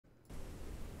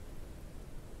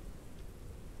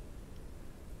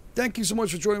Thank you so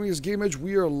much for joining me as Game Edge.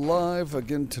 We are live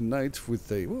again tonight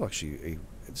with a, well, actually,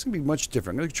 it's going to be much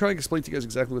different. I'm going to try and explain to you guys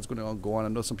exactly what's going to go on. I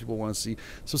know some people want to see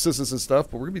some systems and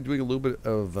stuff, but we're going to be doing a little bit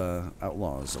of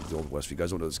Outlaws of the Old West. If you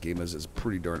guys know what this game is, it's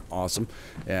pretty darn awesome.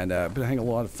 And I've been having a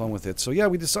lot of fun with it. So, yeah,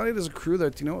 we decided as a crew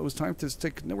that, you know, it was time to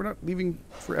take, no, we're not leaving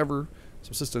forever.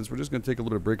 Subsistence. We're just going to take a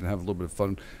little bit of break and have a little bit of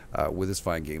fun with this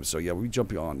fine game. So yeah, we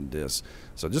jump on this.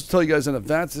 So just to tell you guys in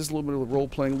advance, this is a little bit of role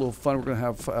playing, a little fun we're going to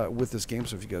have with this game.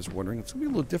 So if you guys are wondering, it's going to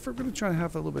be a little different. We're going to try to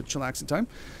have a little bit of chillaxing time.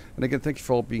 And again, thank you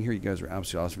for all being here. You guys are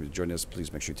absolutely awesome. If you join us,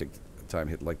 please make sure you take the time,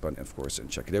 hit the like button, and of course, and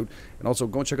check it out. And also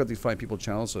go and check out these fine people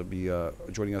channels. So it'll be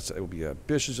joining us. It will be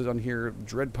Bish is on here,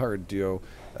 Dread Pirate Duo,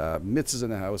 Mitz is in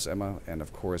the house, Emma, and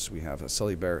of course we have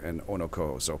Sully Bear and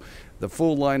Onoko. So the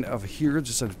full line of here,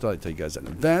 just to tell you guys that in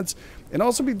advance. And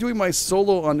also be doing my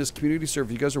solo on this community server.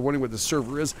 If you guys are wondering what the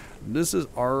server is, this is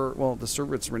our, well, the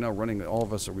server it's right now running, all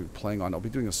of us are playing on. I'll be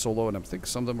doing a solo, and I think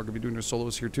some of them are going to be doing their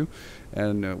solos here too.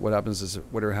 And what happens is,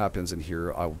 whatever happens in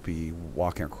here, I will be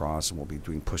walking across, and we'll be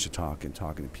doing push-to-talk and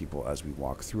talking to people as we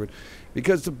walk through it.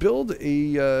 Because to build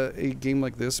a game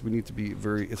like this, we need to be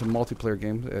it's a multiplayer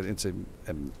game. It's a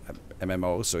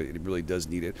MMO, so it really does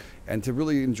need it. And to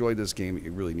really enjoy this game,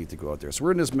 you really need to go out there. So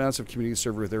we're in this massive community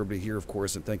server with everybody here, of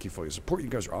course, and thank you for your support. You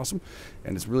guys are awesome,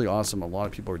 and it's really awesome. A lot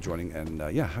of people are joining, and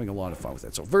yeah, having a lot of fun with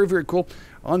it. So very, very cool.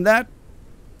 On that,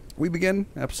 we begin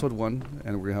episode 1,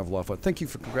 and we're gonna have a lot of fun. Thank you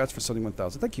for congrats for sending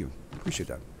 1,000. Thank you, appreciate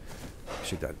that.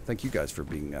 Appreciate that. Thank you guys for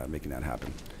being making that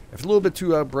happen. If it's a little bit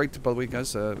too bright, by the way,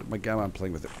 guys, my gamma, I'm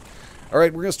playing with it. All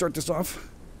right, we're gonna start this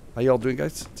off. How y'all doing,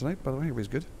 guys, tonight? By the way, everybody's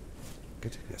good.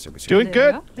 Good. Yes, everybody's doing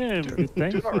good. Yeah, good.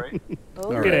 Thanks. Doing all right.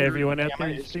 All right. Good day, everyone out there.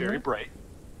 It's very bright.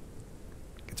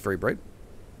 It's very bright.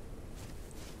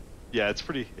 Yeah, it's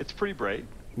pretty bright.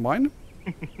 Mine?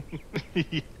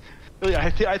 Yeah,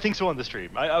 I think so on the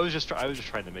stream. I was just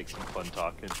trying to make some fun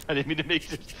talk, and I didn't mean to make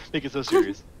it so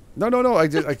serious. No. I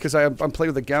did because I'm playing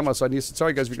with the gamma, so I need.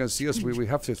 Sorry, guys, if you're gonna see us, we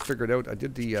have to figure it out. I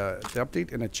did the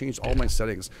update and I changed all my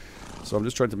settings, so I'm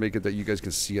just trying to make it that you guys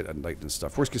can see it at night and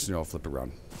stuff. Worst case scenario, I'll flip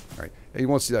around. All right, and you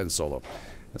won't see that in solo,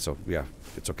 and so yeah,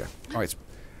 it's okay. All right,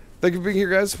 thank you for being here,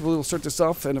 guys. We'll start this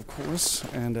off, and of course,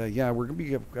 and yeah, we're gonna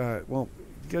be well.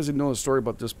 You guys didn't know the story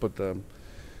about this, but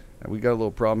we got a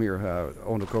little problem here.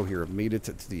 Onoko here made it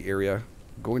to the area,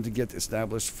 going to get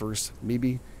established first.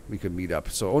 Maybe we could meet up.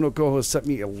 So Onoko has sent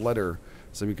me a letter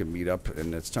so we can meet up,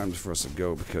 and it's time for us to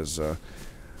go because the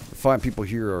fine people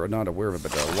here are not aware of it,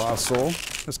 but Lost Soul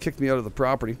has kicked me out of the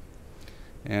property,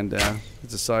 and he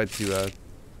decided to,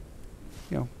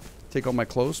 you know, take all my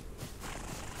clothes,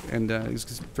 and he's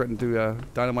threatened to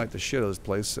dynamite the shit out of this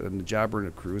place and the Jabber and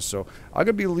the crew. So I'm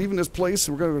gonna be leaving this place,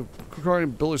 and we're gonna try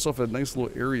and build ourselves a nice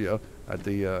little area at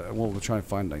the. We'll try and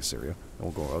find a nice area,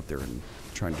 and we'll go out there and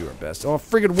try and do our best. Oh,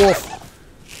 friggin' wolf!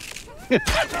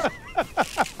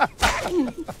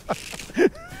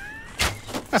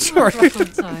 Sorry.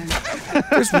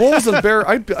 There's wolves and bear.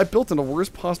 I built in the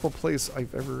worst possible place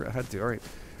I've ever had to. All right.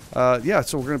 Yeah,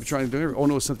 so we're going to be trying to do it. Oh,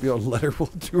 no, sent me out a letter. We'll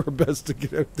do our best to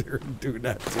get out there and do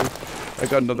that, too. I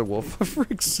got another wolf. For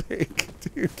freak's sake,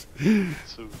 dude.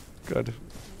 So good.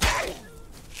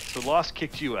 So Lost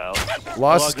kicked you out.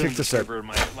 Lost kicked us out.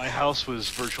 My house was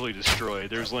virtually destroyed.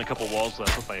 There was only a couple walls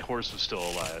left, but my horse was still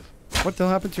alive. What the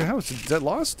hell happened to your house? Did that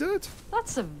Lost did it?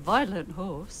 That's a violent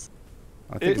horse.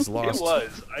 I think it's Lost. It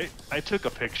was. I took a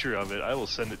picture of it. I will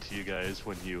send it to you guys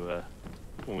when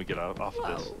we get off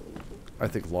of this. I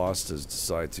think Lost has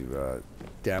decided to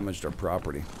damage our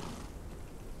property.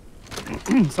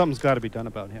 Something's got to be done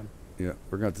about him. Yeah,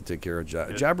 we're going to have to take care of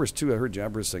Jabbers, too. I heard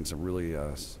Jabbers saying some really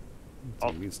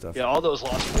mean stuff. Yeah, all those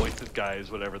Lost Boys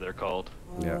guys, whatever they're called.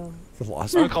 Yeah, the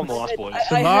Lost Boys. I call them the Lost Boys.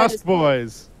 The Lost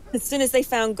Boys. As soon as they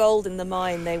found gold in the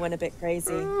mine, they went a bit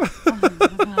crazy.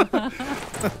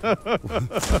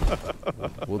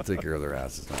 We'll take care of their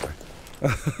asses, don't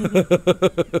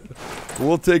we?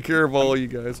 We'll take care of all of you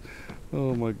guys.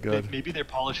 Oh my god. Maybe they're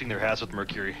polishing their hats with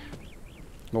mercury.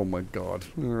 Oh my god.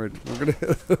 Alright, we're gonna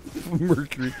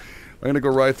mercury. I'm gonna go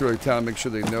right through the town and make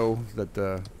sure they know that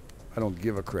I don't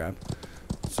give a crap.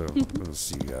 So we'll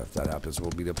see if that happens.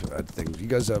 We'll meet up at things. You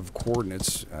guys have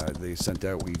coordinates they sent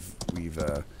out. We've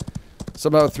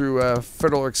somehow through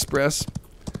Federal Express.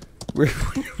 We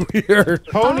are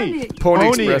Pony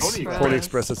Express. Pony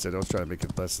Express. That's it. I was trying to make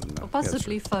it less than. Or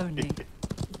possibly phony.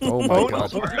 Oh my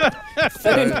god.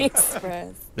 Pony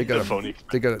Express. They got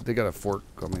a fork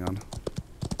coming on.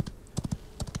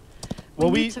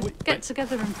 Well, we need to get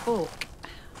together and fork.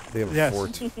 They have a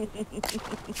fort.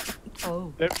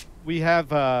 Oh. We have.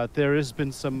 There has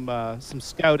been some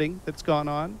scouting that's gone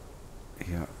on.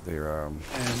 Yeah, they're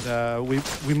And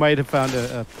we might have found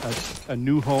a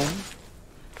new home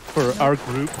for our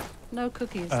group, No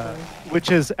cookies, though.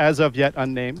 which is as of yet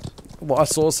unnamed. Well, I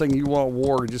saw saying you want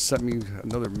war. He just sent me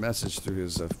another message through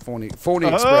his phony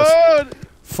express. Oh,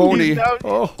 Phony. He's, now-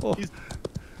 Oh.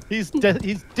 he's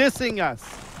dissing us.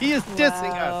 He is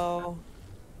dissing us. Wow.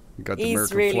 You got the He's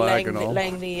American really flag and all.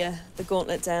 laying the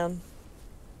gauntlet down.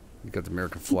 You got the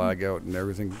American flag out and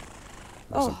everything.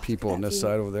 There's some people on this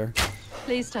side over there.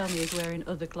 Please tell me he's wearing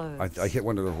other clothes. I hit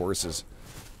one of their horses.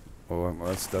 Oh,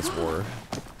 that's war.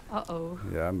 Uh-oh.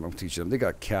 Yeah, I'm teaching them. They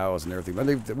got cows and everything.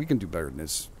 But we can do better than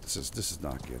this. This is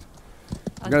not good.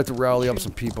 We're gonna have to rally up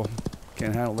some people.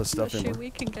 Can't handle this stuff Not sure anymore. we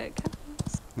can get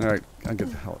cows. All right, I'll get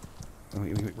the hell. Let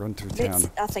me run through town. It's,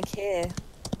 I think here.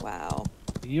 Wow.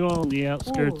 Are you on the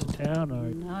outskirts of Ooh. town, or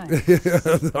Nice.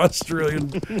 The Australian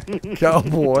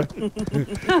cowboy.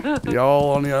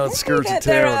 Y'all on the outskirts of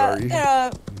There town, are you?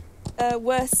 There are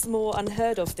worse, more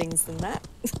unheard of things than that.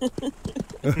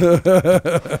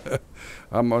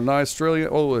 I'm an Australian.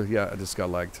 Oh, yeah, I just got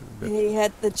lagged. a bit. He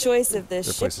had the choice of the Their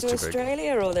ship place is to too big.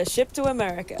 Australia or the ship to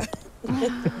America.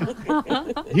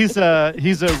 He's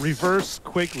a reverse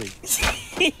Quigley.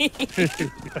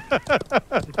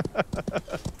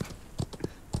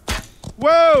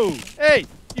 Whoa! Hey,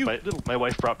 you. My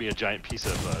wife brought me a giant piece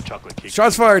of chocolate cake.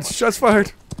 Shots fired! Shots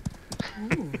fired!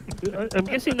 I'm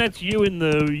guessing that's you in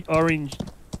the orange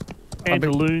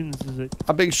pantaloons, is it?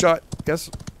 I'm being shot. Yes.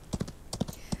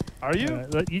 Are you?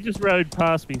 You just rode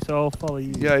past me, so I'll follow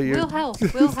you. Yeah, you. We'll help.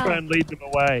 We'll Try help. and lead them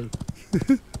away.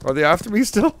 Are they after me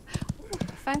still? I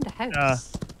found a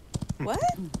house. What?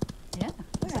 Yeah,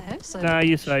 there's a house over Nah,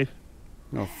 you're safe.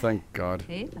 Oh, thank God.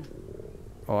 here.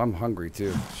 Oh, I'm hungry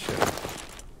too. Shit.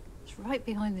 It's right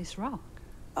behind this rock.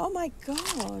 Oh my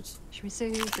God. Should we see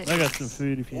who's it? I got some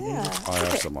food if you need Yeah. it. I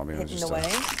have some on me. I Hidden just, away.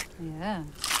 Yeah.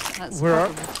 That's Where are-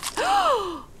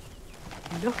 probably-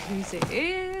 Look whose it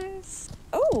is.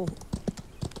 Oh.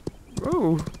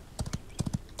 Oh.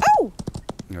 Oh.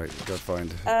 All right, you gotta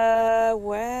find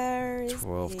Where is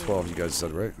 12. he? 12, you guys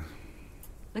said, right?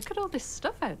 Look at all this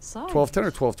stuff outside. 12, 10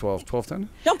 or 12, 12? 12, 10?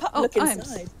 Jump up and Oh, look I'm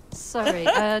inside.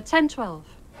 sorry. 10, 12.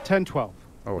 10, 12.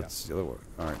 Oh, it's the other one.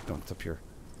 All right, no, it's up here.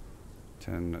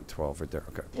 10, 12, right there.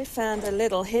 Okay. We found a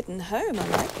little hidden home. I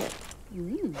like it.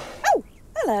 Mm. Oh,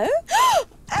 hello.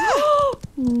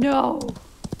 No.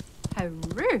 How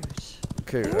rude.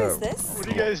 Okay, Who is this? What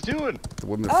are you guys doing? the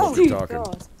women Oh, folk are talking.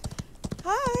 God.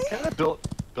 Hi. Kind of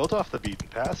built off the beaten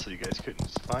path, so you guys couldn't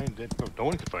find it. No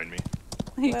one could find me.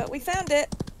 Well, we found it.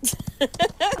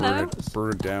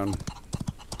 Burn it down.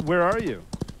 Where are you?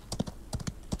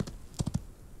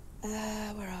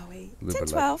 Where are we? Live 10, it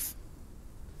 12.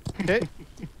 Okay.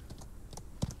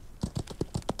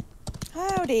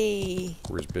 Howdy.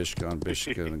 Where's Bish gone? Bish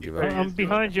is gonna give up. Hey. I'm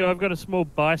behind you. I've got a small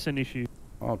bison issue.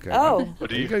 Okay. Oh.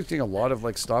 What Are you guys getting a lot of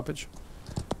like stoppage?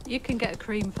 You can get a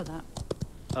cream for that.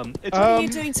 It's What are you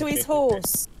doing to his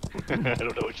horse? I don't know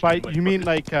what you By mean. you mean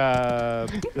like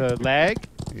the lag?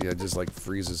 Yeah, just like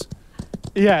freezes.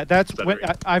 Yeah, that's Stuttering.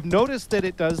 when I've noticed that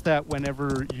it does that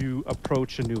whenever you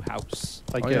approach a new house.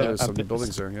 Like Oh yeah, there's a some bit-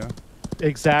 buildings there. Yeah.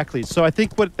 Exactly. So I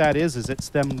think what that is it's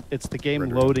the game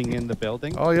Rendering. loading in the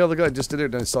building. Oh yeah, look, I just did it,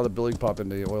 and I saw the building pop in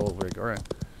the oil rig. All right.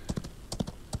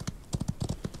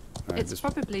 All right, It's just-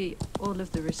 probably all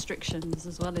of the restrictions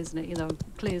as well, isn't it? You know,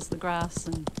 clears the grass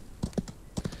and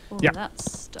all Yeah. of that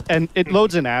stuff. And it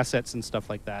loads in assets and stuff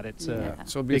like that. It's Yeah.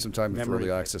 So it'll be big some time for memory.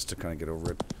 early access to kind of get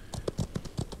over it.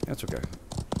 That's okay.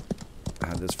 I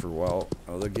had this for a while.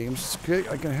 Other games, okay,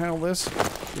 I can handle this.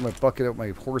 Get my bucket out. My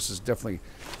horse is definitely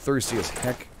thirsty as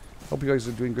heck. Hope you guys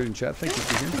are doing good in chat. Thank you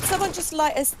for here. Did someone just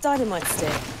light a dynamite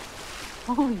stick?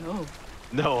 Oh no.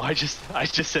 No, I just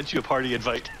sent you a party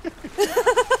invite.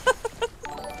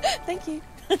 Thank you.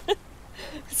 It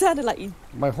sounded like you.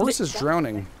 My horse is Lit-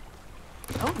 drowning.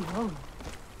 Oh no.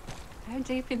 How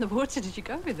deep in the water did you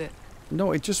go with it?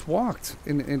 No, it just walked.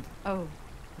 And Oh.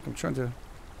 I'm trying to.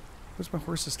 Where's my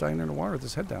horse is dying in the water with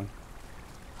his head down?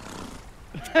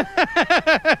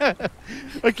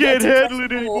 I can't handle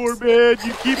it anymore, man.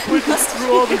 You keep putting us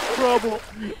through all this trouble.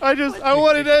 I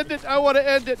want to end it. I want to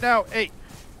end it now. Hey,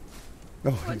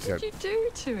 No, What he's, did you do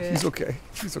to it? he's okay.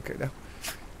 He's okay now.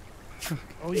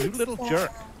 oh, you little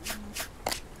jerk.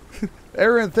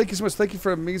 Aaron, thank you so much. Thank you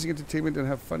for amazing entertainment and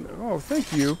have fun. Oh,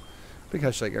 thank you. Big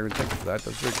hashtag, Aaron. Thank you for that.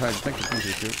 That's very kind. Thank you. Thank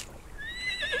you,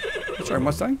 too. What's wrong,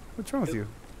 Mustang? What's wrong with you?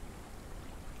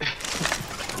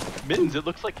 Mittens, it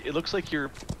looks like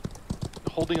you're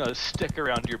holding a stick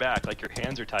around your back, like your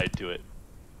hands are tied to it.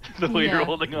 The way Yeah. you're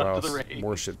holding Wow, on to the rein.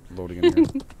 more shit loading in here.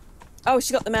 Oh,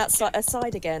 she got them outside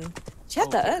aside again. She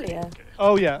had that earlier. Okay.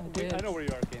 Oh yeah, I did. I know where you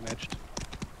are, Game Edged.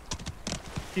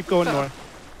 Keep going north.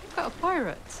 You've got a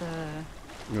pirate.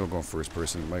 We'll go first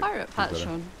person. Might Pirate be patch better.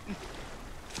 on.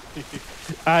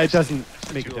 It doesn't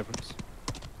make a difference.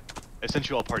 I sent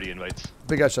you all party invites.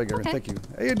 Big hashtag, Aaron. Okay. Thank you.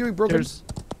 Hey, you doing broken? There's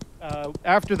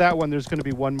after that one, there's going to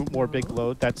be one more big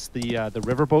load. That's the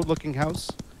riverboat-looking house,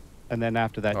 and then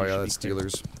after that, Oh you yeah, should that's be clear.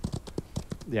 dealers.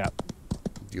 Yeah.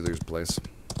 Dealers place.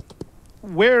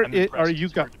 Where I'm impressed are it's you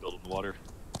guys? hard to build in the water.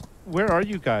 Where are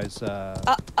you guys?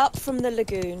 Up from the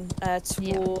lagoon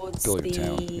towards Billiard the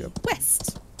Town, yep.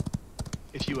 west.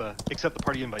 If you accept the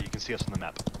party invite, you can see us on the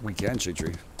map. We can, Shade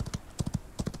Tree.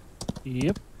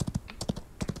 Yep.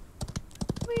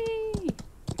 Whee!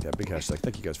 Yeah, big hashtag.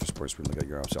 Thank you guys for supporting Scream. Look at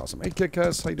your house. Awesome. Hey,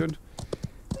 Kick-Ass. How you doing?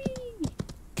 Whee!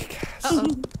 Kick-Ass.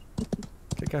 Uh-oh.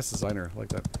 Kick-Ass designer. I like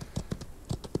that.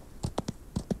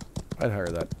 I'd hire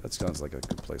that. That sounds like a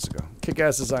good place to go.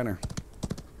 Kick-Ass designer.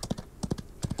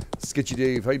 Sketchy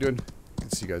Dave. How you doing?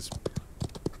 Good to see you guys.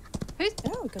 Who's...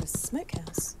 Oh, we've got a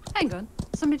smokehouse. Hang on.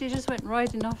 Somebody just went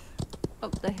riding off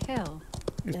up the hill.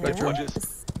 Here's Yeah. Petro. Watch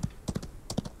this.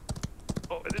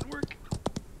 Oh, it didn't work.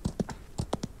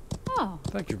 Oh.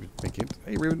 Thank you for making it.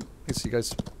 Hey, Raven. Good to see you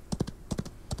guys.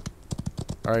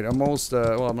 All right, I'm almost,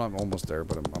 well, I'm not almost there,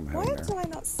 but I'm Why heading there. do I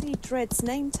not see Dread's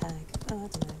name tag? Oh, I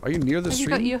don't know. Are you near the Have you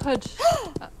stream? got your hood?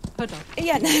 Hood up.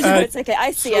 Yeah, no, it's okay.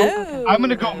 I see. Oh. I'm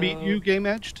gonna go meet you, Game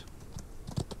Edged.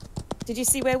 Did you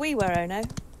see where we were, Ono?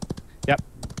 Yep.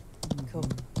 Cool.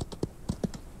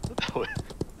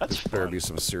 That's Better fun. be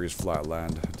some serious flat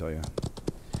land, I tell you.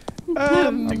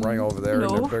 Um, I'm running over there, and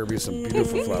there No. better be some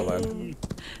beautiful flat land.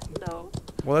 No.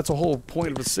 Well, that's the whole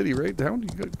point of a city, right? Down, you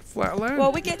got flat land.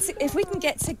 Well, if we can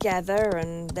get together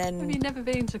and Have you then never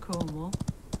been to Cornwall?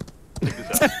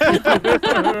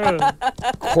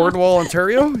 Cornwall,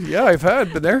 Ontario? Yeah, I've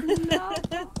been there. No.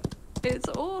 It's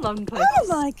all unpleasant. oh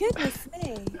my goodness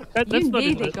me! That's You not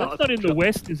in nearly the, got- that's not in the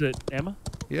west, is it, Emma?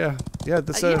 Yeah,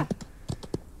 that's Yeah.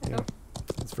 yeah.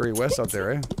 It's very west out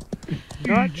there, eh?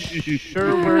 not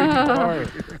sure where you are.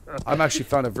 I've actually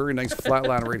found a very nice flat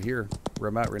land right here, where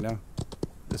I'm at right now.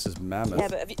 This is mammoth. Yeah,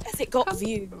 but has it got Come-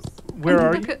 views? Where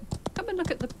are you? Come and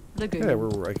look at the lagoon. Yeah, we're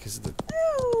right. Cause the,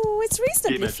 Oh, it's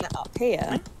reasonably Image. flat up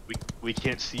here. We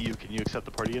can't see you. Can you accept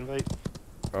the party invite?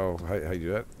 oh, how you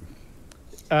do that?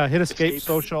 Hit escape Escape.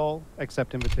 social,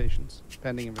 accept invitations,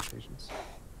 pending invitations.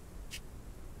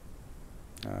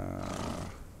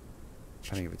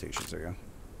 Pending invitations. There you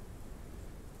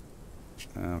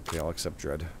go. Okay, I'll accept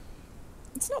Dread.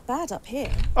 It's not bad up here.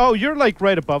 Oh, you're like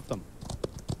right above them.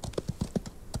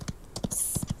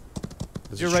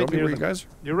 Does You're it show right me near where you them. guys?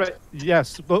 You're right.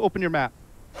 Yes. Open your map.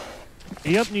 Are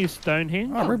you up near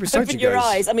Stonehenge? Oh, I'm right beside Open you your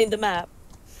guys. eyes. I mean the map.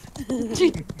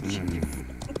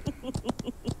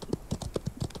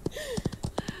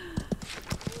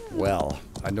 Well,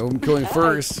 I know I'm going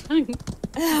first.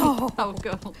 Oh, Oh,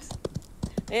 God.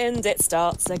 and it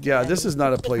starts again. Yeah, this is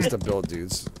not a place to build,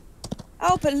 dudes.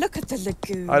 Oh, but look at the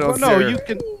lagoon. I don't Well, no, care. you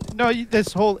can. No,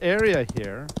 this whole area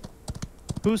here.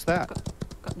 Who's that?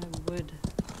 Got no wood.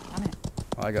 Damn it.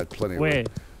 I got plenty of Where?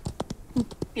 wood.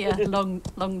 Yeah, long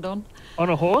done. On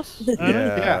a horse?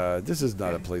 Yeah, this is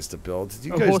not a place to build.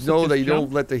 You A guys horse that know just that you don't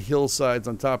jumped? let the hillsides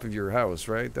on top of your house,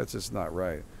 right? That's just not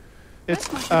right.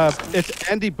 It's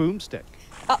Andy Boomstick.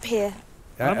 Up here.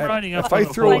 I'm riding up If on I a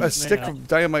throw a horse stick now. of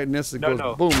dynamite in this, it No, goes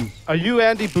no. boom. Are you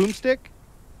Andy Boomstick?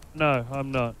 No,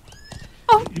 I'm not.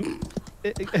 And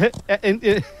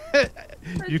I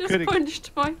you just could.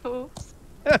 punched my horse.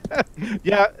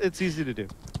 Yeah, it's easy to do.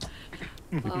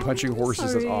 Punching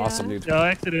horses is awesome, dude. I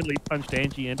accidentally punched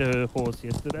Angie into her horse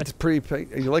yesterday. It's pretty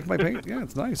paint. You like my paint? Yeah,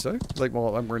 it's nice, eh? Like,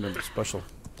 well, I'm wearing a special.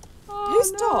 Oh,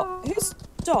 Who's no. Doc? Who's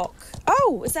Doc?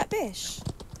 Oh, is that Bish?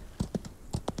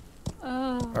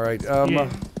 Oh. All right. Yeah.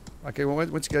 Okay. Well,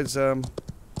 once you guys, are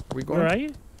we going? Where are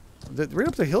you? Right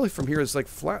up the hill from here is like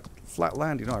flat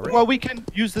land. You know, right? Well, we can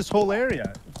use this whole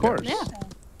area, of course. Yeah.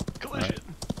 Collision.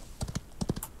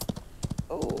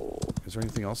 Oh. Is there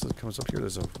anything else that comes up here?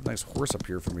 There's a nice horse up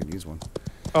here for me. Needs one.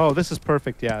 Oh, this is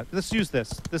perfect. Yeah, let's use this.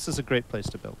 This is a great place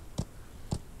to build.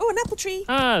 Oh, an apple tree.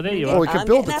 Ah, there you Oh, are. we can I'm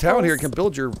build the getting town here. You apples. can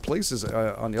build your places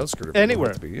on the outskirts. if you want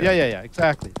Anywhere. it to be, Yeah,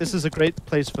 exactly. This is a great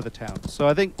place for the town. So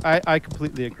I think I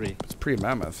completely agree. It's pretty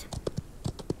mammoth.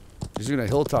 He's doing a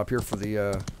hilltop here for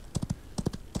the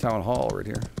town hall right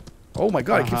here. Oh my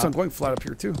god, it keeps on going flat up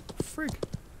here too. Freak.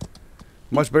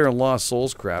 Much better than Lost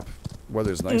Souls crap.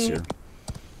 Weather's nice here.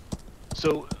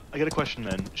 So I got a question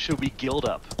then. Should we guild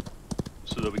up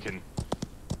so that we can?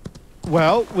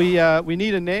 Well, we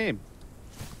need a name.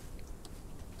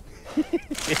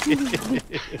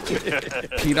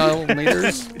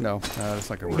 Penal-nators? No, that's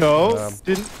not gonna work. No,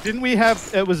 didn't we have?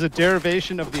 It was a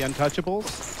derivation of the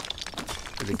Untouchables.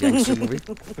 The gangster movie.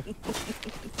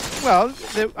 Well,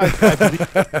 I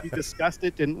believe we discussed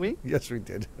it, didn't we? Yes, we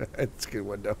did. It's a good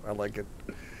one, though. I like it.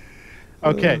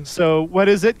 Okay, so what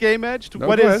is it, Game Edge? No,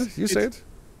 What go is ahead. You say it.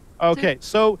 Okay,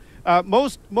 so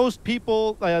most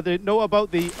people they know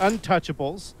about the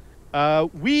untouchables.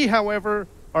 We, however,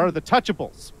 are the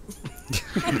touchables.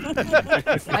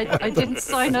 I didn't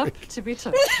sign up to be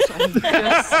touched. I'm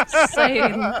just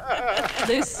saying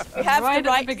this You have right the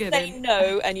at right the to say beginning.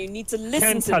 no, and you need to listen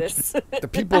Can't to touch this. The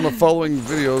people in the following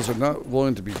videos are not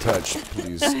willing to be touched.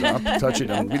 Please stop touching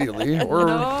them immediately. Or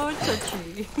No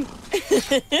touchy.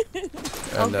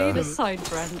 I'll be the side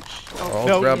branch. I'll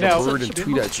No, grab no. a bird and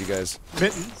tweet at you guys.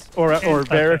 Mittens or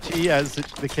Verity, as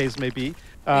the case may be.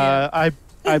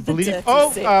 I believe. Dirty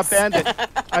Oh, six. Bandit.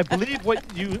 I believe what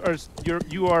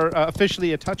you are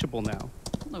officially a touchable now.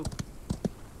 No.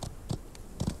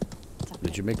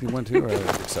 Did you make me one too, or I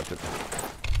accept it?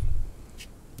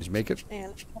 Did you make it? Yeah,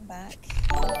 let's come back.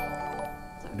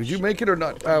 Did you make it or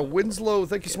not? Winslow,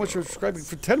 thank you so much for subscribing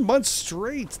for 10 months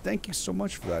straight. Thank you so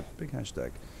much for that. Big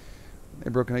hashtag. Hey,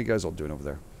 Broken, how you guys all doing over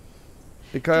there?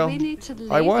 Hey, Kyle. we need to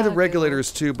I leave wanted the our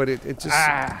regulators too, but it just...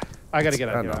 I gotta get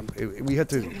I out don't here. know. We had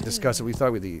to discuss it. We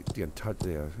thought with the you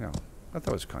know, I thought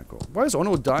it was kind of cool. Why is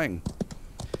Ono dying?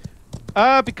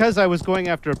 Because I was going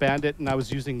after a bandit and I was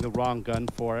using the wrong gun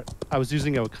for it. I was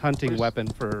using a hunting weapon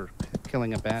for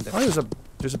killing a bandit. Oh,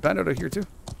 there's a bandit out here too.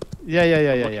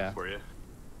 Yeah. For you.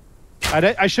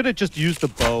 I should have just used the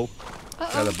bow.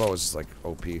 Yeah, the bow is just like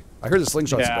OP. I heard the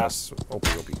slingshot's Yeah. the best. OP.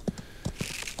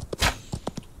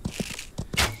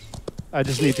 I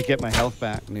just need to get my health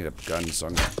back. I need a gun, so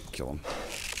I'm gonna kill him.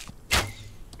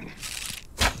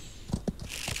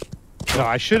 No,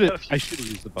 I should have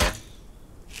used the bow.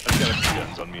 I've got a few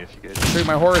guns on me if you guys. Shoot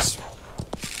my horse.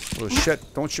 Oh shit!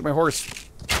 Don't shoot my horse.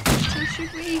 So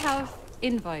should we have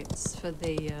invites for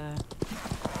the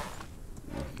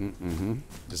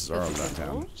This is our own town.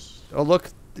 village? Oh look,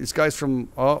 this guy's from.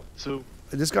 So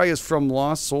This guy is from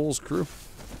Lost Souls crew.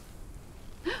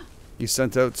 He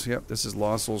sent out. Yep, this is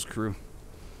Lost Souls crew.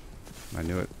 I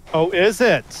knew it. Oh, is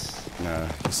it? Nah,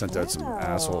 he sent out some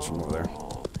assholes from over there.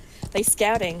 They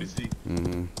scouting. is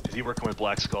he working with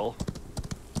Black Skull?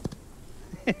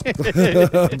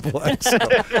 Black Skull.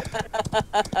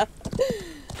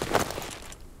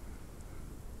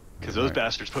 Because those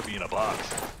bastards put me in a box.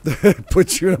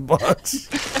 Put you in a box.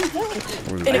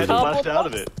 In I a had cardboard left out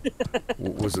of it.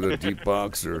 Was it a deep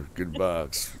box or a good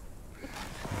box?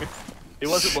 It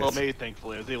wasn't well made,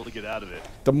 thankfully. I was able to get out of it.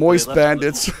 The Moist They left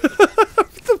Bandits.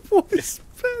 The Moist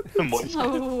Bandits. Moist.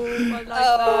 Oh, I like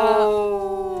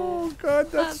Oh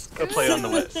God, that's that. Play on the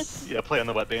wet. Yeah, play on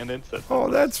the wet bandits.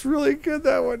 that's really good.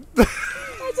 That one.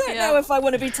 I don't know if I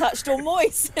want to be touched or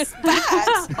moist. It's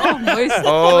bad. Oh, moist.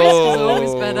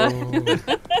 Oh. Moist is always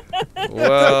better.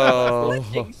 Well,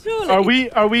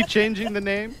 Surely. Are we changing the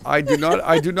name? I do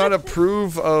not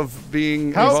approve of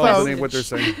being How involved about- in what they're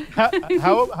saying.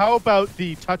 How about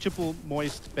the touchable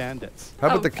moist bandits? How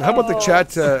about the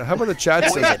chat? How about the chat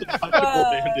says it?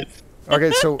 bandits.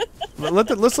 Okay, so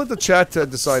let's let the chat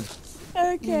decide.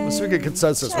 Okay. Let's see if we get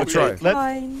consensus. We'll try. Let-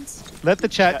 Kind. Let the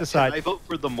chat I decide. vote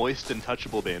for the moist and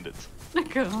touchable bandits. Oh,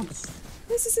 God.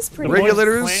 This is pretty. Moist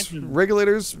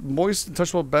Regulators, Clanton. moist and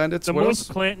touchable bandits. The What Moist else?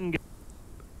 Clanton.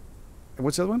 And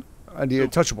what's the other one? And the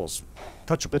Untouchables.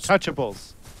 The Touchables.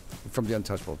 touchables. From the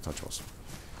Untouchable Touchables.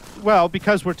 Well,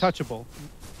 because we're touchable.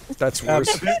 That's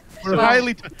worse. We're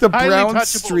highly The highly brown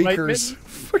touchable, right, streakers.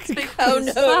 Freaking-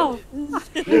 Oh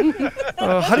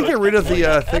no. how do you get rid of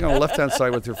the thing on the left-hand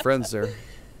side with your friends there?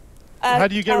 How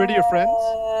do you get rid of your friends?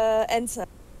 Enter.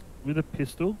 With a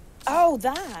pistol. Oh,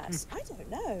 that. I don't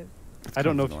know. I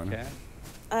don't know if kind you of can.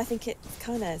 I think it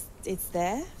kind of it's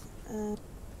there. There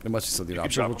must be something You can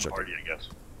optional. drop We'll a check. party, I guess.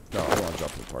 No, I don't want to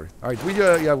drop the party. All right, we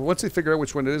yeah. Once they figure out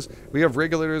which one it is, we have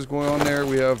regulators going on there.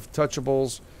 We have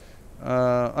touchables,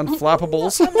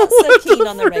 unflappables. I'm not so keen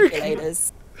on the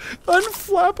regulators.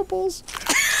 Unflappables.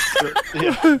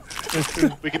 Yeah.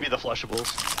 We could be the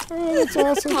flushables. Oh, that's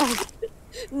awesome.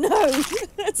 No,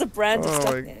 it's a brand. Oh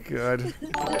Stop my it. god.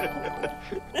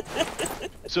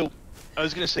 So, I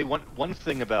was going to say one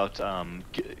thing about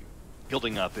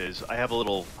gilding up is I have a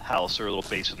little house or a little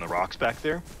base in the rocks back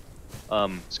there.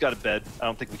 It's got a bed. I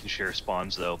don't think we can share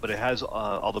spawns though, but it has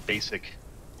all the basic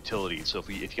utilities. So if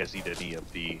you guys need any of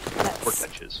the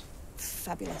workbenches,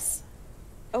 Fabulous.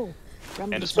 Oh,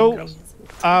 Rumble And a So,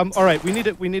 Rumble. all right, we need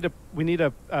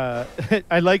a.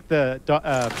 I like the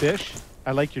Bish.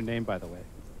 I like your name, by the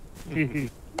way.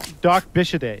 Doc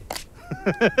Bishaday.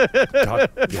 God,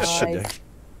 yes, should they?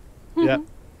 Yeah.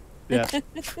 Yeah.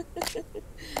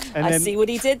 And I then, see what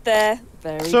he did there.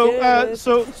 Very so, good.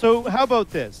 so how about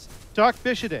this, Doc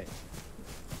Bishaday,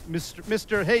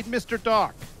 Mr.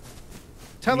 Doc,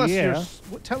 tell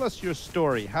us your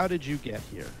story. How did you get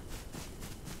here?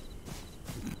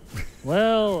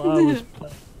 Well, I was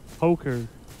playing poker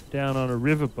down on a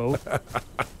riverboat.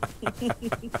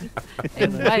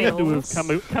 In And I seem to Wales.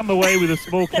 have come away with a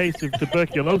small case of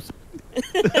tuberculosis.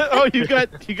 Oh, you got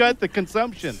the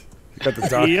consumption. You got the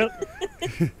doc.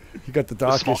 Yep. You got the The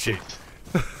doc small issue. case.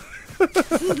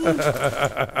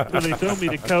 So they told me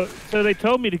to go. So they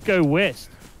told me to go west.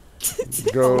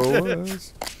 Go.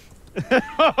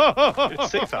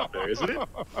 It's safe out there, isn't it?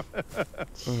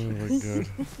 Oh my god.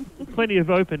 Plenty of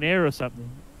open air or something.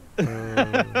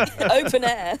 Open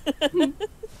air.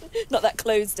 Not that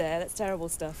closed air. That's terrible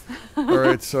stuff. All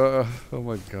right, so oh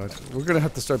my god, we're gonna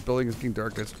have to start building as King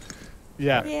Dargeth.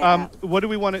 Yeah. Yeah. What do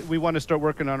we want to? We want to start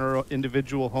working on our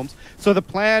individual homes. So the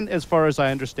plan, as far as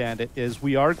I understand it, is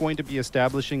we are going to be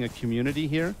establishing a community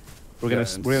here. We're Yeah,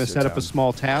 gonna set up a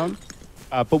small town,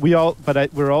 but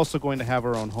we're also going to have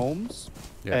our own homes.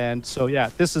 Yeah. And so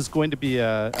this is going to be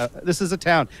this is a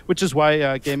town, which is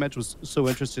why Game Edge was so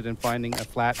interested in finding a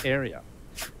flat area.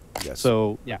 Yes.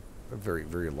 So yeah, a very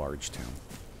very large town.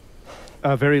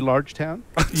 a very large town.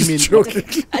 You mean Joking.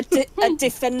 A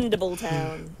defendable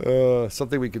town.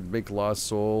 Something we could make Lost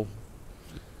Soul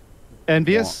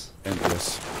envious?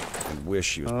 envious and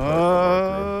wish he was part of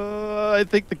our I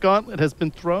think the gauntlet has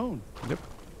been thrown. group. Yep.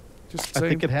 Just I saying.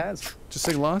 think it has. Just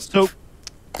saying Lost. So,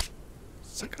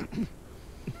 Suck-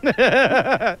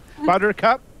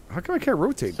 Buttercup. How come I can't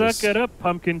rotate Suck this? it up,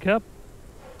 pumpkin cup.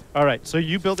 All right. So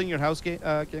you building your house, Game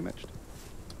Edge?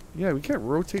 Yeah, we can't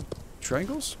rotate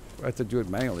triangles. I have to do it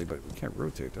manually, but we can't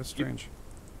rotate. That's strange.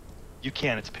 You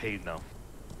can. It's a pain though.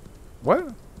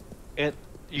 What? And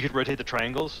you could rotate the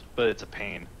triangles, but it's a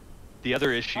pain. The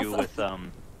other issue with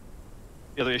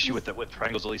with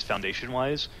triangles, at least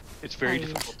foundation-wise, it's very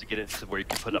difficult to get it to where you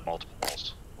can put up multiple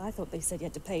walls. I thought they said you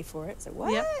had to pay for it. So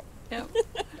what? Yep.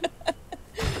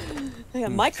 They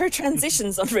got micro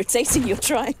transitions on rotating your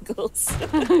triangles.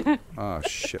 Oh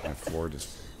shit! My floor just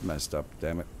messed up.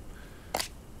 Damn it!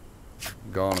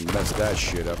 Gone and messed that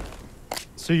shit up.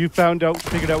 So you figured out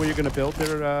where you're going to build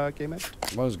there, Game Edge?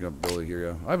 I was gonna build it here.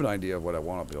 Yeah. I have an idea of what I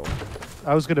want to build.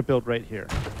 I was going to build right here.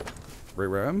 Right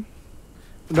where I am?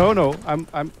 No.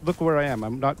 I'm. Look where I am.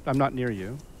 I'm not near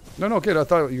you. No, okay. I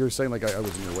thought you were saying like I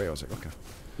was in your way. I was like, okay.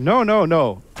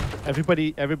 No.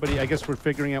 Everybody. I guess we're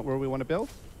figuring out where we want to build.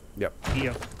 Yep.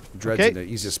 Yeah. Dread's Okay. in the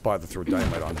easiest spot to throw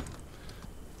dynamite on.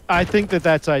 I think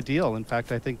that's ideal. In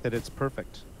fact, I think that it's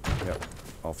perfect. Yep.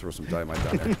 I'll throw some dynamite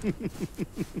down there.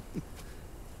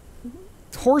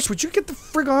 Horse, would you get the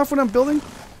frig off when I'm building?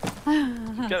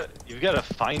 You've got to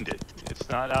find it. It's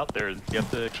not out there. You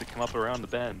have to actually come up around the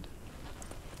bend.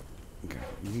 Okay.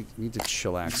 You need to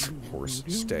chillax, horse.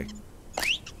 Stay.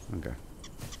 Okay.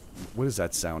 What is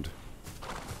that sound?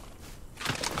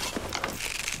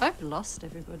 I've lost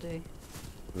everybody.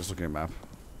 Just looking at a map.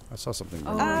 I saw something.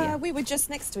 Oh, wrong. yeah. We were just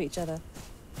next to each other.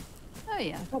 Oh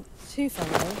yeah. Not too far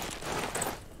away.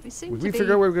 We seem Would to we be.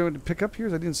 figure out where we're going to pick up here?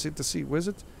 I didn't see to see. What is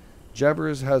it?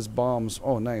 Jabbers has bombs.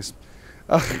 Oh, nice.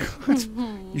 God.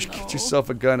 You should get yourself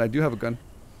a gun. I do have a gun.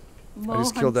 I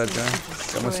just killed that guy.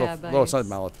 Got myself. No, it's not a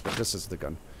mallet. But this is the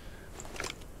gun.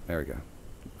 There we go.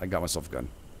 I got myself a gun.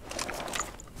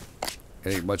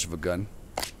 It ain't much of a gun,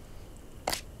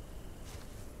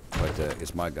 but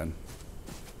it's my gun.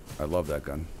 I love that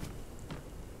gun.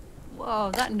 Whoa,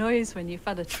 that noise when you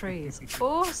fell a tree is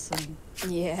awesome.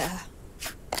 Yeah.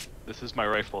 This is my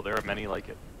rifle. There are many like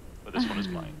it, but this one is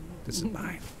mine. This is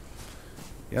mine.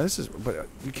 Yeah, this is. But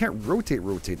you can't rotate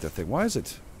the thing. Why is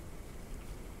it?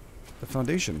 The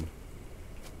foundation.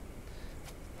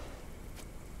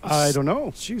 I don't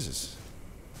know. Jesus.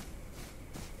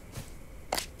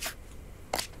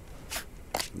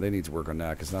 They need to work on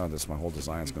that because now my whole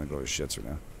design is going to go to shits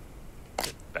right now.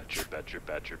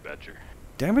 Badger.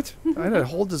 Damn it! I had a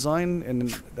whole design and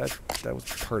that was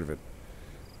part of it.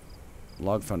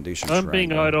 Log foundation. I'm being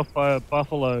triangle. eyed off by a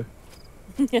buffalo.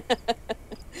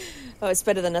 Oh, it's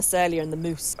better than us earlier in the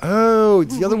moose. Oh,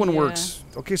 the other one Yeah. works.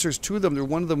 Okay, so there's two of them.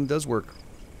 One of them does work.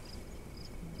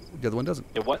 The other one doesn't.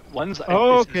 Yeah, one's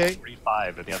Oh, this okay. is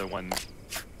 45, and the other one.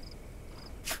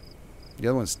 The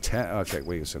other one's 10. Okay,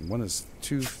 wait a second. One is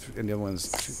 2, and the other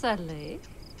one's 2. Sally,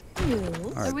 Yes.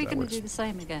 All are right, we that going works. to do the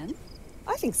same again?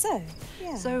 I think so.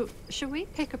 Yeah. So, should we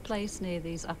pick a place near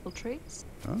these apple trees?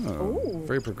 Oh, Ooh.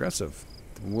 very progressive.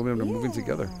 The women are moving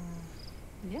together.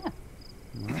 Yeah.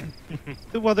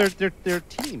 Well, they're a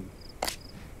team.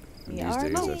 And We these are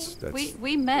days, alone. that's We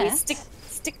We met.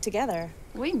 stick together.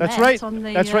 We That's met right. on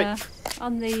the That's right.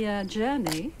 on the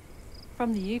journey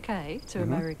from the UK to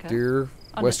America. Dear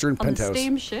on Western the, Penthouse. On the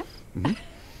steamship.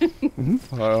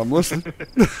 I'm listening.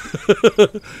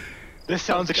 This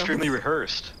sounds extremely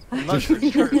rehearsed. I'm not sure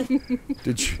it's true.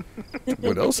 Did you?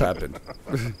 What else happened?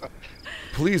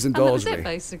 Please And that indulge was it, me.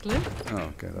 basically. Oh,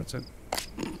 okay, that's it.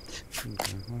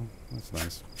 Okay, well, that's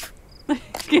nice.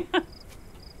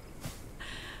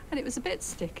 And it was a bit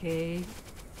sticky.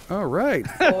 All right.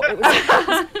 Or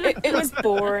it was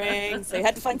boring, so you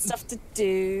had to find stuff to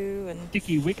do. And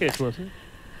Sticky wicket, was it?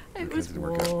 It Okay, was didn't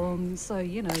work out. warm, so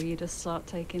you know you just start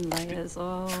taking layers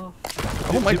off.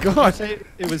 Oh my Did you God. say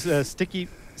it was sticky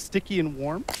and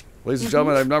warm? Ladies and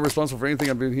gentlemen, I'm not responsible for anything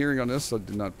I've been hearing on this. I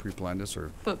did not pre-plan this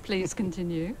or. But please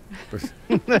continue.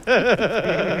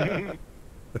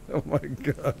 Oh my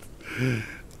God.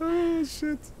 Oh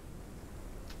shit.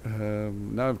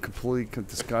 Now I'm completely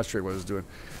disconcentrated what I was doing.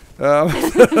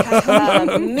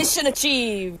 mission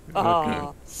achieved.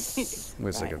 Ah. Wait a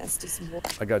Right, second. let's do some more.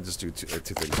 I gotta just do two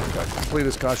things. I got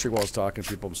completely disconcentrated while I was talking to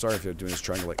people. I'm sorry if you're doing this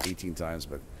triangle like 18 times,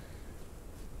 but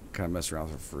kind of messed around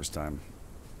for the first time.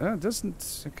 It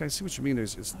doesn't. Okay, I see what you mean.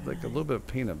 It's like a little bit of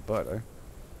pain in the butt.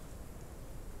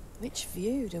 Which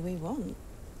view do we want?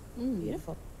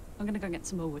 Beautiful. I'm gonna go get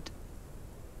some more wood.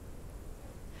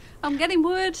 I'm getting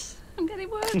wood. I'm getting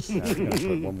wood. Yeah, I'm gonna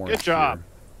put one more Good job.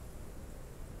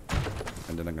 here.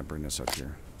 And then I'm gonna bring this up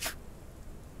here.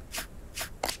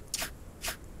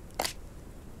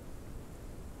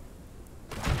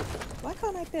 Why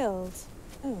can't I build?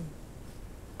 Oh.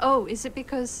 Oh, is it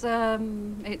because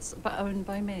it's owned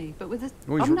by me? But with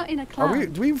I'm not in a Do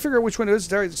clan. we even figure out which one it is?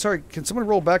 Sorry, can someone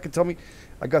roll back and tell me?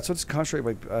 I got so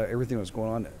concentrated by everything that was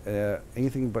going on.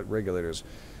 Anything but regulators.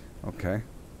 Okay.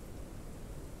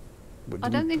 I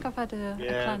don't think I've had a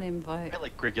Yeah. clan invite. I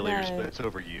like regulators, No. but it's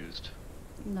overused.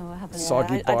 No, I haven't.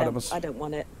 Soggy I bottoms. I don't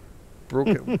want it.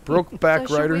 Broke back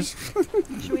So should riders.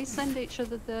 Should we send each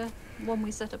other the one we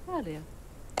set up earlier?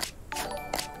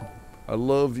 I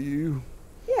love you.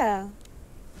 Yeah.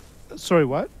 Sorry,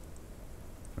 what?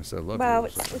 I said I love Well, you.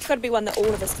 it's got to be one that all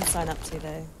of us can sign up to,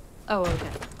 though. Oh, okay.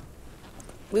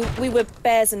 We were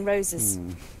bears and roses.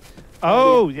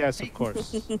 Oh, yes, of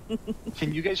course.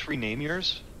 Can you guys rename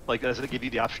yours? Like, does it give you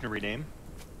the option to rename?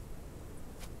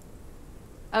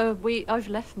 I've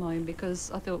left mine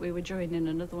because I thought we were joining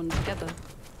another one together.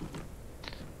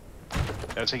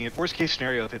 I was thinking, worst case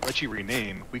scenario, if it lets you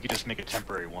rename, we could just make a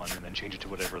temporary one and then change it to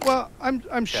whatever. Well,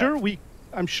 I'm sure we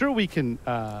can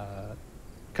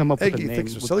come up with a Eggy name.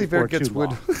 thinks Silly Bear before gets too wood.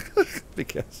 long.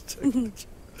 Because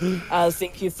I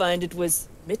think you find it was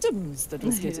Mittens that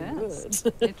was getting Yes,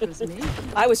 wood. it was me.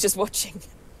 I was just watching.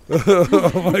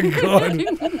 oh my God.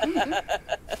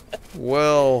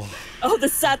 Well, Oh, the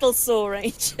saddle saw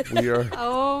range. we are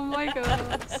Oh my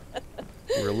god.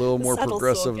 we're a little more Saddle saw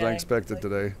progressive than I gang. expected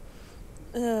today.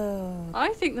 Oh. I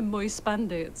think the moist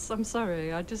bandits. I'm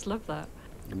sorry. I just love that.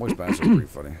 The moist bandits are pretty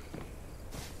funny.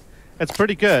 It's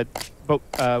pretty good, but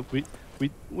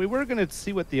we were going to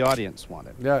see what the audience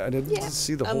wanted. Yeah, I didn't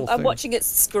see the whole I'm thing. watching it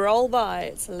scroll by.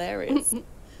 It's hilarious.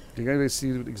 Did you guys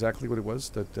see exactly what it was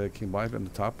that came by on the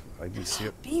top? I didn't see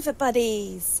it. Beaver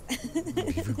buddies.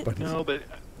 Everybody. No, but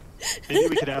maybe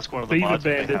we could ask one of the Beaver mods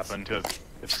if they bandits. happen to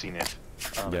have seen it.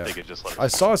 Yeah. If they could just let us I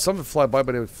saw something fly by,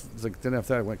 but it was like then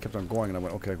after that I kept on going, and I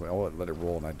went, okay, well, I'll let it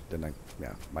roll, and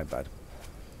yeah, my bad.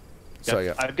 So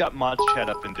yeah, I've got mods chat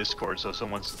up in Discord, so if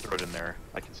someone wants to throw it in there,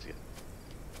 I can see it.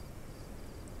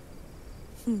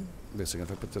 basically,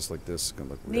 if I put this like this, it's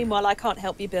gonna look weird. Meanwhile, I can't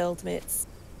help you build, Mitts.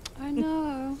 I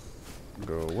know.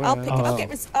 Go away.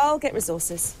 I'll get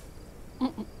resources.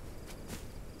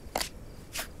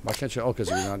 Why can't you? Oh, because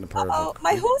you're not in the part Oh, of the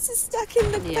my horse is stuck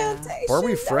in the Yeah. foundation. Are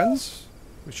we No. friends?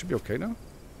 We should be okay now.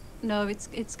 No,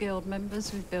 it's guild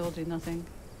members with building, I think.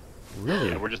 Really?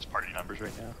 Yeah, we're just party numbers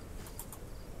right now.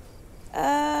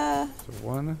 So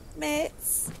 1,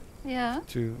 Mitts, Yeah.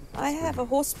 2. I have a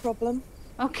horse problem.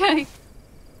 Okay.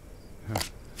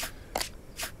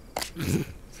 I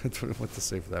don't know what to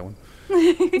say for that one.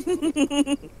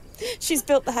 She's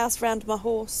built the house round my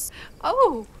horse,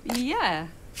 Oh, yeah.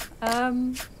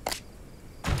 and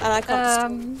I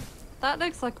can't. That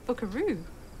looks like a buckaroo.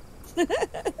 Can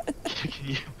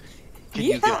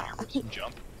you get on your horse and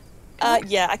jump?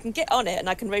 Yeah, I can get on it and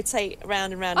I can rotate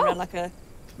around and round and round like a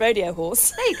rodeo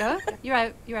horse. There you go. You're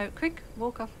out. You're out. Quick,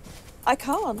 walk off. I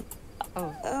can't.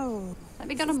 Oh, Oh, let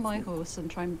me get on my horse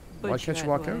and try and budge Why can't you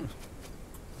walk out?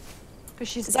 Because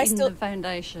she's 'Cause in I still- the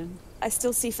foundation. I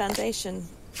still see foundation.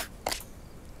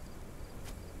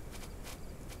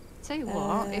 tell you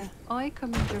what, if I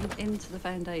come and jump into the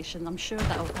foundation, I'm sure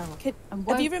that'll help. And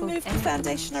Have you won't bug removed the anything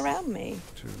foundation else. around me?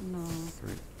 2, No. 3,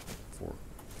 4,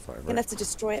 5. You're gonna have to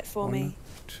destroy it for 1, me.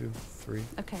 2, 3,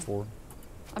 Okay. 4.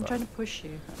 I'm trying to push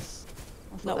you. I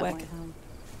thought Not that working.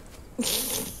 might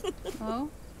help. Oh.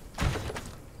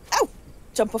 Ow!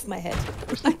 Jump off my head.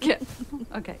 Okay.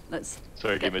 Okay. Let's.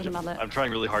 Sorry, get Game the mallet. I'm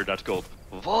trying really hard not to go.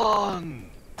 1,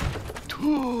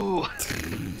 2.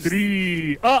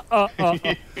 3. Son of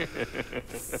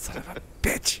a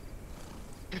bitch.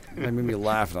 That made me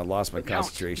laugh and I lost my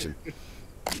concentration.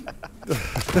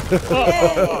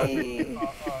 Yay!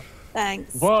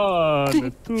 Thanks.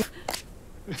 1, 2.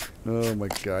 Oh my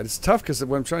god. It's tough because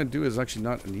what I'm trying to do is actually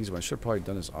not an easy one. I should have probably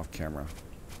done this off camera.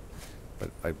 But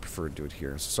I prefer to do it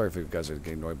here. So sorry if you guys are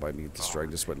getting annoyed by me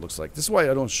destroying this is what it looks like. This is why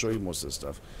I don't show you most of this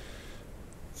stuff.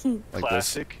 Like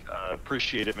Classic.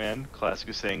 Appreciate it, man. Classic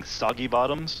is saying soggy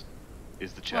bottoms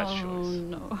is the chat's Oh choice.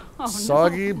 no. Oh,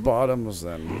 Soggy bottoms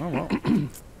then. Oh well.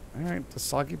 Alright, the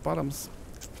soggy bottoms.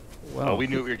 Well, we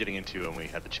knew what we were getting into when we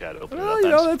had the chat open. Well, you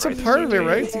know, that's a part of it,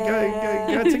 right? You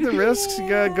gotta take the risks. You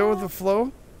gotta go with the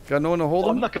flow. Gotta know when to hold I'm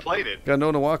them. not complaining. Gotta know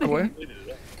when to walk away.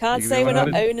 Can't You say know we're what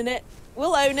not I owning it.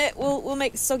 We'll own it. We'll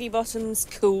make soggy bottoms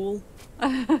cool.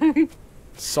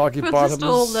 Soggy We'll bottoms. just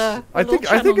all the I think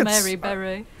it's Mary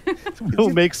Berry. We'll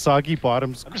make soggy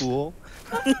bottoms cool.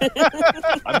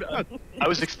 I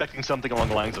was expecting something along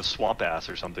the lines of swamp ass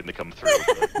or something to come through.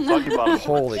 but Soggy bottoms.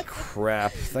 Holy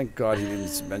crap! Thank God he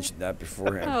didn't mention that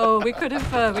beforehand. Oh, we could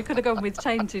have gone with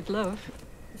tainted love.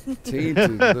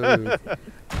 Tainted love.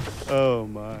 Oh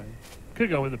my. Could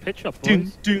go with the pitch up, Dun,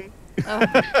 boys. dun.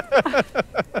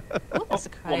 Oh, that's a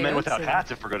Well, men without coyote.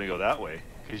 hats if we're going to go that way.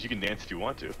 Because you can dance if you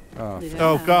want to. Oh, Yeah.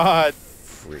 Oh god.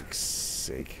 freak's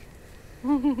sake!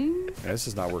 Yeah, this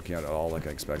is not working out at all like I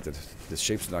expected. The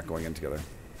shapes are not going in together.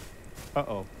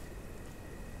 Uh-oh.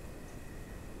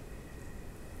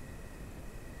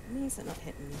 Why is it not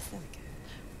hitting me? There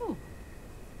we go. Oh,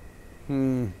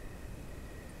 Hmm.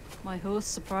 my horse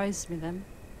surprised me then.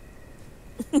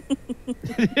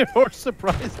 Your horse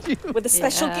surprised you. With a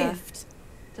special Yeah. gift.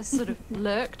 Just sort of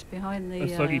lurked behind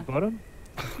A soggy the bottom.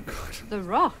 the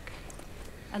rock,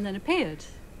 and then appeared.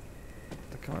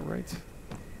 Did that come out right?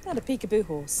 Not a peekaboo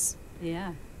horse.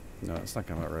 Yeah. No, it's not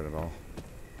coming out right at all.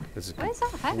 This is Where's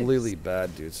that house? completely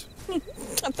bad, dudes. I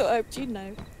thought I hoped you'd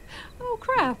know. Oh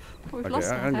crap! We've Okay,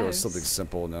 lost our I'm gonna go with house. something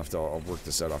simple enough that I'll work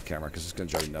this out off camera because it's gonna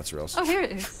drive me nuts or else. Oh, here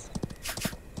it is.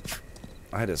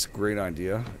 I had this great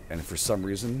idea, and for some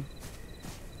reason,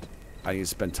 I need to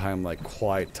spend time, like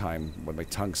quiet time, with my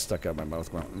tongue stuck out my mouth,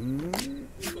 going,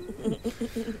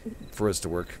 for us to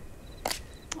work.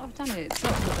 I've done it. It's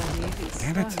not what I need. It's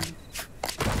Damn it. stone.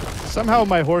 Somehow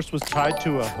my horse was tied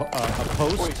to a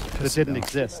post Wait, that didn't no.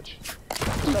 exist.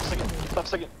 Stop a second. Stop a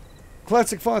second.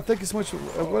 Classic Fawn, thank you so much.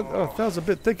 What? Oh, that was a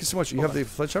bit. Thank you so much. You have the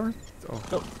sledgehammer? Oh,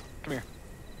 No, come here.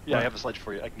 Yeah, I have a sledge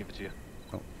for you. I can give it to you.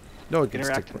 no, it gets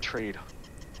Interact stick. and trade.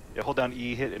 Yeah, hold down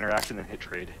E, hit interact, and then hit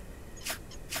trade.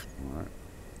 Alright.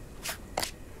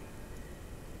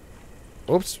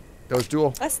 Oops, that was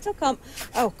dual. I still can't.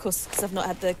 Oh, of course, because I've not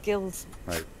had the guild.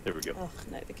 Right. There we go. Oh,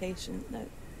 notification. No.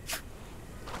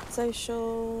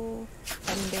 Social.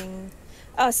 Pending.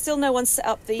 Oh, still no one set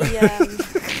up the,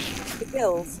 the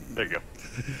guild. There you go.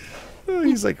 Oh,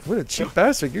 he's like, what a cheap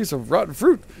bastard. Give me some rotten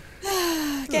fruit.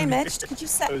 Game Edged, could you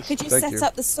Thank set you.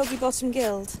 up the Soggy Bottom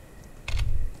Guild?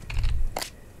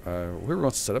 Whoever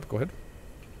wants to set up, go ahead.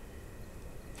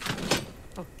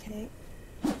 Okay.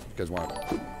 You guys want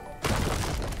it?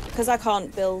 Because I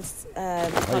can't build,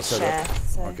 can't set share. up.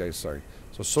 So. Okay, sorry.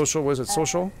 So social, what is it?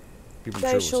 Social? People in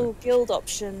chat will Social say. guild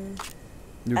option.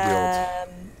 New guild.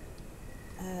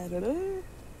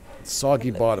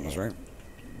 Soggy bottoms, right?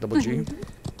 Double G.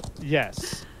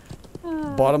 Yes.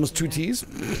 Bottoms, 2 T's.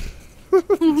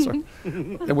 Sorry.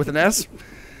 And with an S?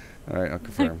 Alright, I'll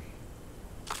confirm.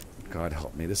 God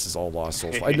help me, this is all Lost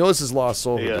Soul. I know this is Lost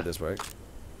Soul who Yeah. did this, right?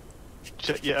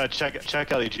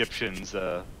 Check out Egyptian's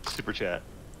super chat.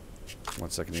 1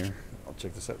 second here. I'll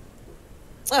check this out.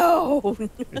 Oh!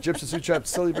 Egyptian Super Chat,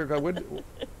 Silly Bear God.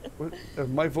 What,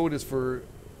 my vote is for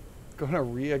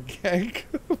gonorrhea gang.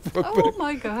 Oh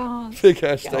my god. Big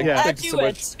hashtag. Yeah. Thank you so were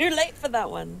much. too late for that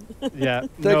one. Yeah.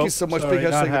 Thank Nope, you so much. sorry, Big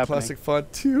not hashtag the happening. classic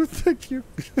font too. Thank you.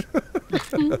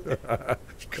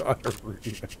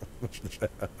 Gonorrhea.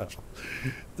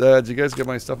 Did you guys get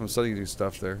my stuff? I'm sending you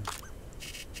stuff there.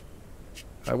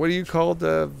 What are you called?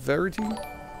 Verity?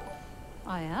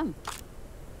 I am.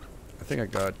 I think I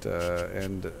got,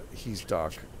 and he's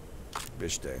Doc.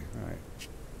 Bish Day. Alright.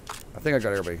 I think I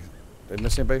got everybody. Did I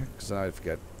miss anybody? Because then I'd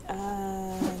forget.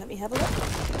 Let me have a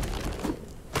look.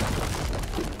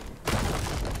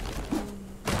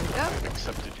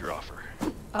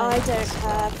 I don't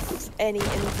have any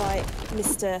invite,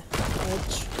 Mr.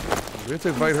 Edge. We have to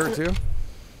invite her too.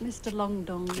 Mr. Long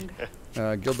Dong.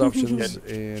 Guild options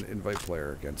and invite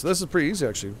player again. So this is pretty easy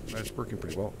actually. It's working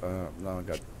pretty well. Now I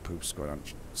got poops going on.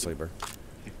 Slaver.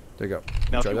 There you go.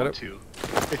 Now, if Try you that want out. to,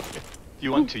 if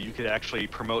you want to, you could actually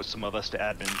promote some of us to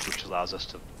admins, which allows us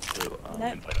to Nope.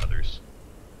 invite others.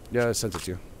 Yeah, I sent it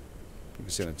to you. You can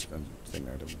see a thing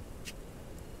there.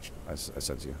 I sent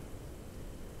it to you.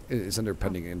 It's under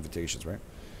pending invitations, right?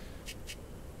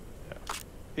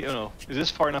 You know, is this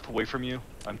far enough away from you?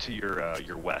 I'm to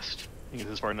your west. Is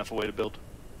this far enough away to build?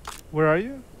 Where are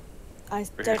you? I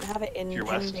don't have it in Your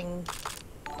west. pending.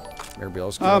 Everybody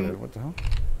else got it. What the hell?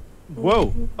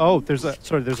 Whoa! Oh, there's a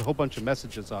whole bunch of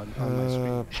messages on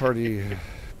my screen.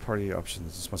 Party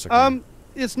options. Just 1 second.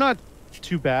 It's not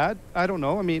too bad. I don't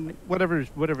know. I mean, whatever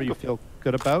you feel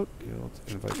good about. Guild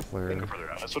invite Go player.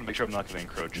 further out. I just want to make sure I'm not going to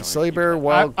encroach on Cellular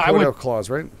wild I would- quota clause,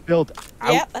 right? Build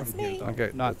out. Yeah, that's from me. here, though,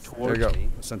 Okay. not There towards you go. me.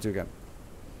 Sent to you again.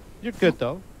 You're good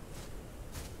though.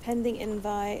 Pending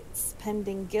invites,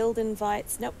 pending guild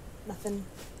invites. Nope, nothing.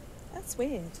 That's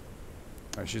weird.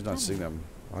 Alright, she's not seeing them.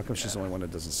 How come she's the only one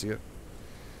that doesn't see it?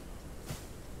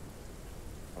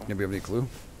 Anybody have any clue?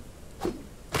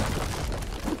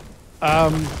 Are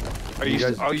Can you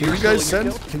guys, are can you you still guys in your send?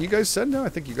 guild? Can you guys send now? I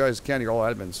think you guys can. You're all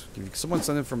admins. Can someone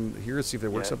send it from here? See if it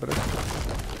works Yeah. out better.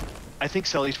 I think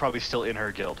Sally's probably still in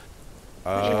her guild.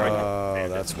 Oh,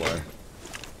 that's why.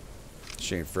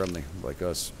 She ain't friendly like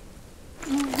us.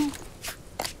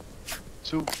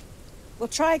 So, We'll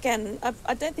try again.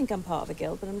 I don't think I'm part of a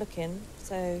guild, but I'm looking.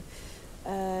 So,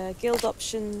 guild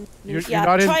option. You're Yeah,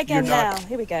 not in- try again you're not- now.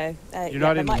 Here we go. You're Yeah,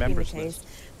 not that in the might be members case. list.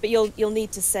 But you'll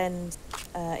need to send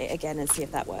it again and see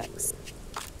if that works.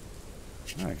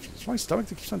 Alright, it's my stomach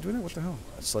that keeps on doing it. What the hell?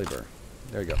 Slaver.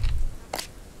 There you go.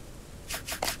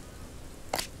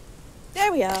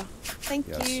 There we are. Thank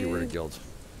Yes, you. you were in a guild.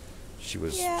 She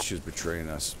was Yeah. betraying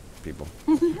us, people.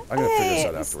 I'm gonna figure this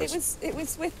out afterwards. It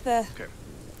was with the. okay.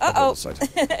 I'll Uh build this side.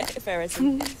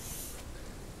 Pharisee.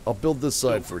 I'll build this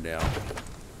side for now.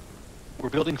 We're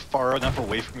building far enough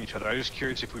away from each other. I was just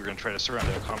curious if we were going to try to surround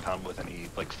a compound with any,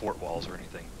 like, fort walls or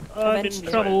anything. I'm in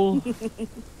Eventually. trouble. You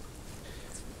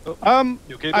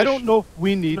okay, I Bish? don't know if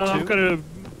we need No, to. I've got a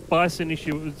bison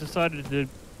issue. It was decided to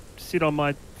sit on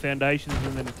my foundations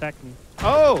and then attack me.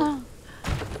 Oh.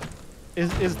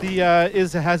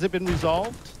 Has it been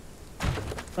resolved?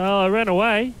 Oh, I ran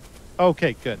away.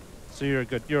 Okay, good. So you're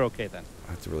good. You're okay then.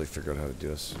 I have to really figure out how to do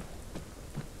this.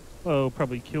 Well, it'll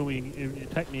probably kill me,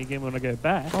 attack me again when I go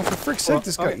back. Oh, for frick's sake,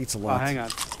 this guy okay. eats a Oh, lot. hang on.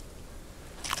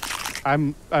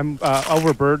 I'm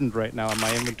overburdened right now, and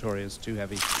my inventory is too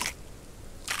heavy.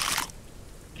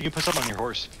 You can put some on your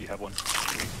horse if you have one.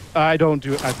 I don't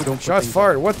do it. I don't. put Shots things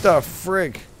fired. What the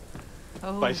frig?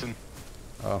 Oh. Bison.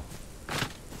 Oh,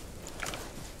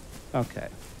 on. Okay.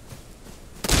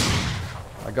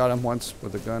 I got him once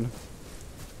with a gun.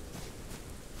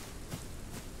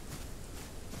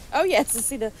 Oh yes, I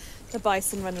see the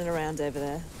bison running around over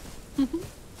there.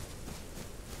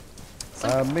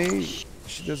 Me,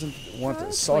 she doesn't want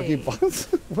Shirley. soggy bottoms.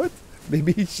 What?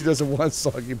 Maybe she doesn't want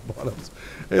soggy bottoms.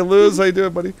 Hey, Liz, how you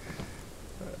doing, buddy?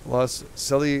 Lost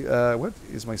Sally. What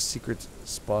is my secret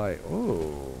spy?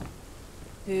 Oh,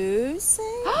 Who's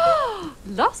saying?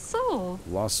 Lasso.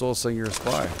 Lost Soul saying you're a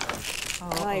spy.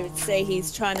 Oh, I would say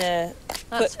he's trying to.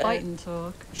 That's put, fighting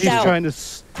talk. He's Schaut. trying to.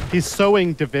 He's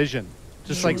sewing division,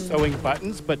 just like sewing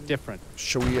buttons, but different.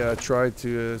 Shall we try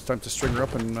to? It's time to string her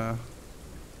up and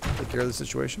take care of the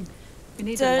situation. We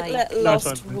need Don't a let knife.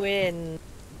 Lost fine. win.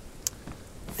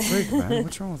 Frig, man,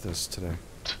 what's wrong with this today?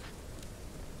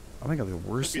 I think I have the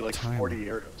worst Be like time. 40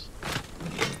 arrows.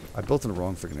 I built in the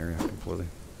wrong freaking area completely.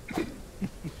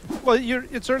 Well,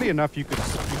 it's early enough. You could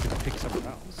pick somewhere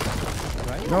else,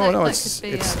 right? No, that it's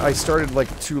could be, I started like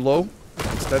too low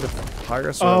instead of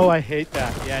higher. So Oh, I hate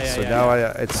that. Yeah, yeah, so yeah. now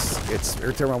yeah. it's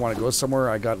every time I want to go somewhere,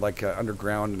 I got like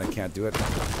underground and I can't do it.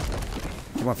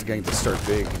 Keep on forgetting to start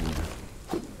big.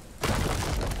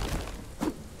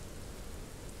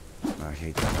 And I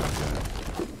hate that.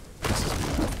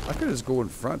 Pisses me off. I could just go in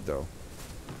front though.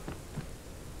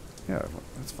 Yeah,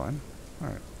 that's fine. All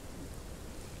right.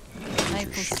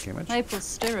 Shit image. Naples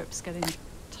stirrups getting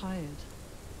tired.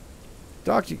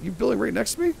 Doc, you building right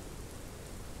next to me?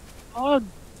 I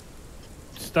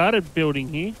started building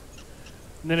here,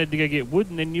 and then I had to go get wood,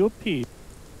 and then you appeared.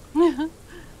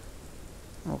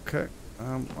 Okay.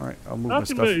 All right. I'll move my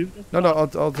Nothing stuff. moved. No,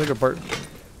 I'll take it apart.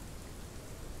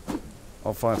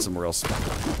 I'll find somewhere else.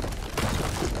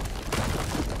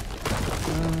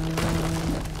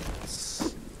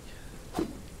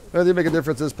 That didn't make a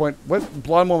difference at this point. What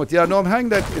blonde moment? Yeah, no, I'm hanging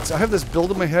that. I have this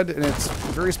build in my head, and it's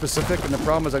very specific. And the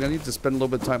problem is, I'm gonna need to spend a little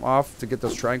bit of time off to get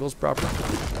those triangles proper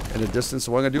in the distance.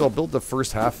 So what I'm gonna do, I'll build the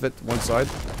first half of it one side,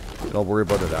 and I'll worry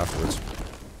about it afterwards.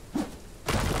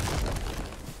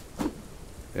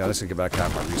 Yeah, I'm just gonna get back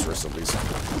half my resource at least.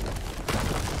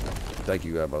 Thank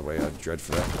you, by the way, Dread,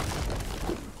 for that.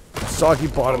 Soggy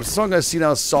bottoms. The song I see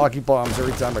now is soggy bottoms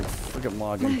every time I freaking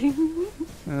log in.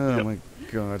 Oh my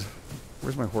god.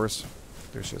 Where's my horse?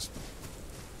 There she is.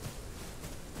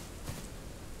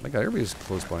 My god, everybody's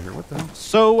close by here. What the hell?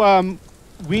 So,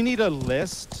 we need a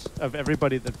list of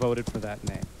everybody that voted for that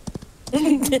name.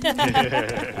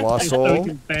 Lost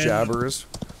Soul, Jabbers,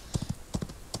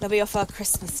 They'll be off our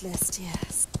Christmas list,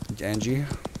 yes. Angie.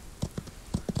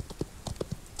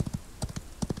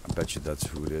 I bet you that's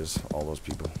who it is. All those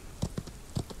people.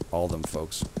 All them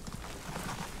folks.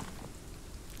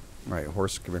 Alright,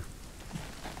 horse, come here.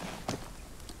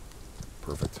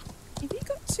 Perfect. Have you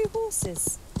got 2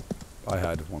 horses? I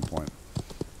had at one point.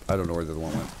 I don't know where the other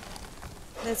one went.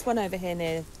 There's one over here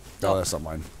near. No, that's not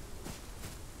mine.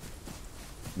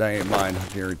 That ain't mine. I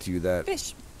guarantee you that.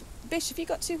 Bish, have you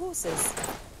got 2 horses?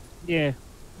 Yeah.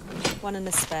 One and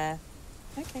a spare.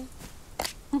 Okay.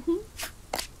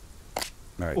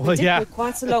 Alright. Well, yeah. We're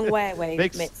quite a long way away,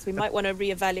 Makes- Mix. We might want to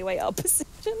reevaluate our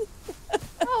position.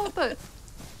 Oh, but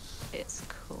it's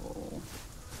cool.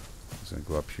 It's gonna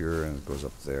go up here and it goes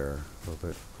up there a little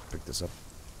bit. Pick this up.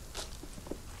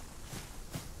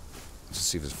 Let's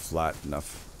see if it's flat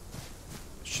enough.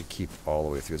 It should keep all the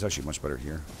way through. It's actually much better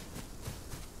here.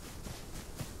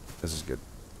 This is good.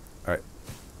 Alright.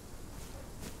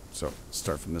 So,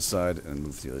 start from this side and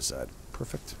move to the other side.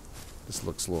 Perfect. This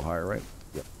looks a little higher, right?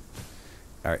 Yep.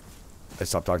 Alright. I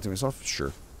stop talking to myself?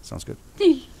 Sure. Sounds good.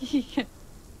 Yeah.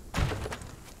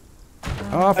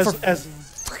 Oh, for As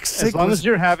frick's sake. long was- as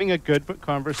you're having a good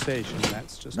conversation,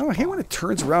 that's just. No, I hate when it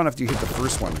turns around after you hit the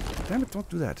first one. Damn it, don't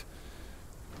do that.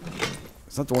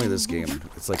 It's not only this game.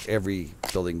 It's like every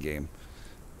building game.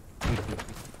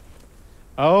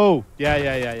 Oh,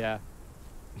 yeah.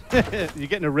 You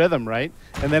get in a rhythm, right?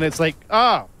 And then it's like,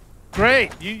 oh,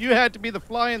 great. You had to be the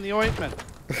fly in the ointment.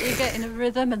 You get in a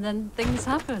rhythm and then things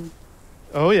happen.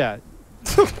 Oh, yeah.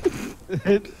 She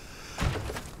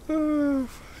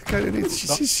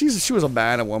was a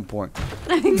man at one point.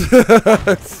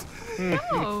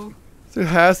 Oh. There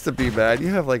has to be, man. You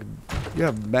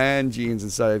have man genes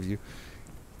inside of you.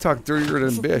 Talk dirtier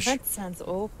than Bish. That sounds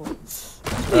awful.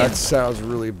 That sounds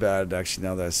really bad, actually,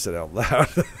 now that I said it out loud.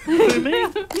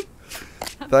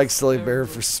 Thanks, Silly Bear,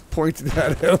 for pointing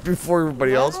that out before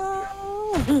everybody else.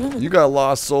 Wow. You got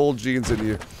lost soul genes in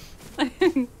you.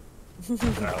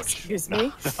 Excuse me.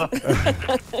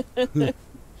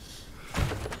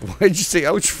 Why'd you say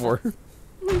ouch for?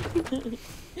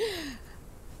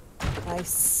 I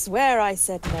swear I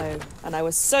said no, and I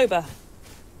was sober.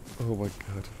 Oh my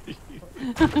god.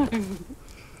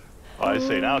 I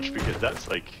say an ouch because that's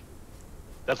like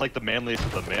the manliest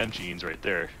of the man genes right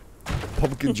there.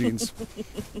 Pumpkin jeans.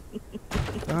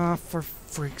 Ah, for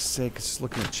freak's sake, just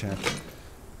looking at chat.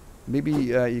 Maybe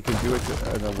you can do it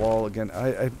on the wall again.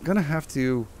 I'm gonna have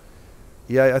to.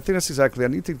 Yeah, I think that's exactly. I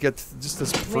need to get just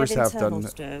this first half done. And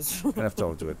after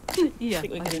I'll do it. Yeah, I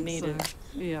think we're gonna think need so. it.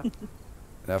 Yeah. And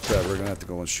after that, we're gonna have to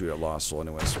go and shoot at Lost Soul,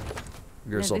 anyways. You're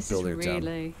Yeah, yourself this is building a town.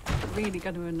 really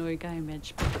going to annoy Game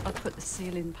Edge, but I'll put the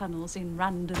ceiling panels in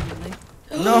randomly.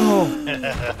 No.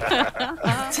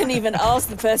 Didn't even ask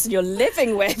the person you're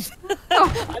living with.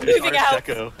 I'm moving Art out.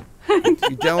 Deco.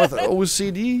 You down with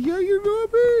OCD? Yeah, you know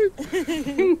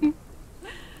me.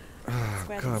 Oh,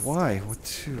 Where God, the why? stairs 1,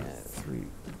 2, go. 3,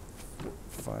 4,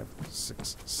 5,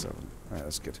 6, 7. All right,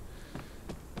 that's good.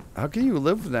 How can you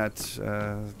live in that,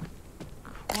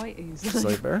 Quite easily.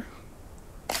 Slate Bear?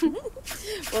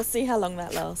 We'll see how long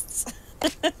that lasts.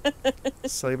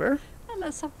 Slate Bear? And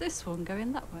let's have this one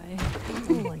going that way.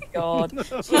 Oh my god.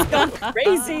 She's gone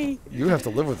crazy. You have to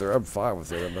live with her. I'm fine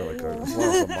with it. I'm not like as long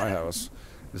as it's my house.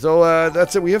 So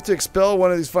that's it. We have to expel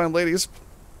one of these fine ladies.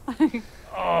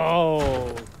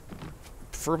 Oh.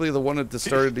 Preferably the one at the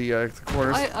start of the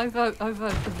corners. I vote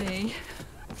for me.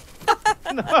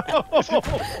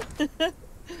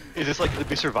 Is this like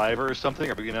the Survivor or something?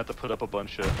 Are we gonna have to put up a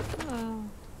bunch of? Oh.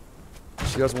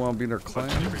 She doesn't want to be in her clan.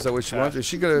 different Is that what she wants? Is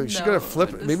she No, gonna flip?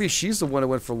 I just- Maybe she's the one that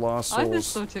went for Lost I just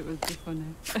Souls. thought it would be funny.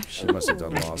 She must have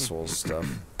done Lost Souls stuff.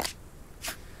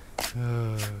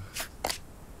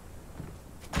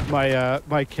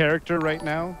 My character right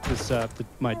now, this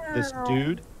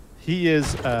dude, he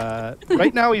is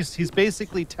right now he's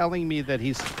basically telling me that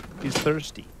he's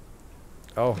thirsty.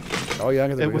 Oh yeah,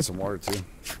 I'm gonna It get was- some water too.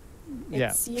 Yeah.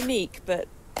 It's unique, but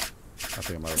I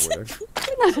think I'm out of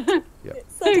order. Yep.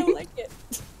 I don't like it.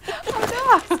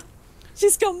 Oh no!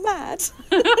 She's gone mad.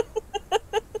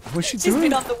 What's she She's doing?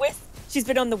 been on the She's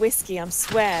been on the whiskey, I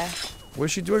swear.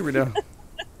 What's she doing right now?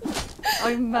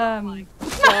 I'm Oh,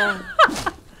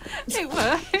 It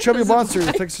works. Chubby Monster,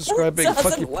 thanks for subscribing. Doesn't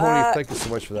Fuck you, Pony. work. Thank you so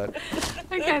much for that.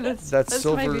 Okay, let's That's let's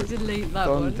silver maybe delete that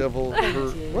Dung one. Devil.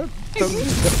 you. What? Dung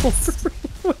Devil.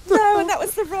 no, that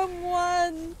was the wrong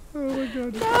one. Oh my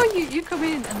god. No, you come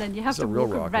in and then you have It's to a real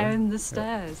walk rock, eh? around the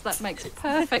stairs. That makes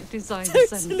perfect design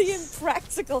Totally sense.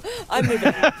 impractical. I'm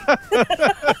moving.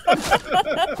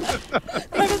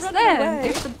 Because then,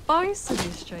 if the bison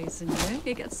is chasing you,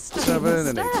 you get stuck 7 in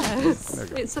and the 8. stairs. There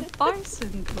you go. It's a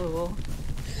bison claw.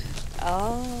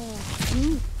 Oh,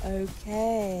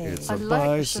 okay. It's I a like the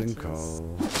bison shutters.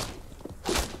 call.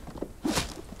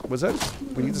 Was that?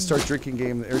 We need to start drinking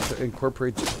game to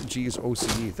incorporate G's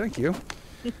OCD. Thank you.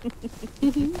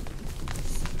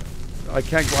 I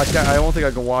can't. I don't think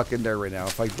I can walk in there right now.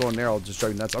 If I go in there, I'll just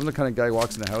drive you nuts. I'm the kind of guy who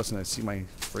walks in the house and I see my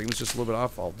frame's just a little bit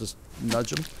off. I'll just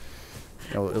nudge him.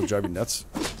 It'll drive me nuts.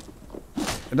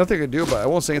 And nothing I can do about it. I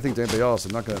won't say anything to anybody else.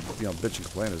 I'm not gonna, bitch and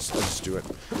complain. I'll just do it.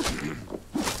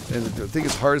 And the thing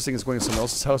is, hardest thing is going to someone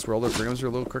else's house where all their frames are a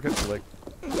little crooked. You're like,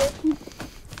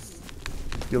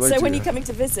 you learn So to- when you're coming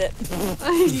to visit,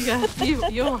 Yeah,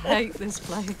 you'll hate this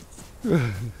place.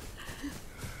 I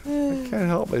can't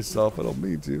help myself. I don't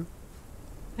mean to.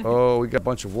 Oh, we got a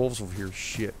bunch of wolves over here.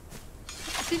 Shit.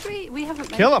 Did we haven't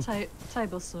made Kill a 'em.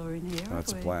 table saw in here,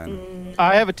 That's a have we? plan.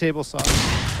 I have a table saw.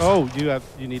 Oh,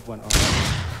 you need one. Oh.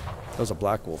 That was a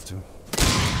black wolf, too.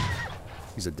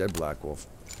 He's a dead black wolf.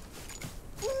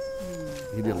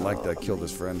 He didn't like that. Killed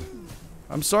his friend.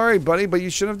 I'm sorry, buddy, but you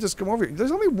shouldn't have just come over here. There's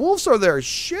how many wolves are there?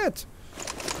 Shit.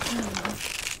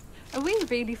 Are we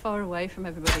really far away from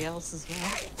everybody else as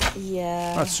well?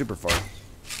 yeah. Not super far.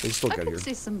 They still I got can here.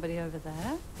 see somebody over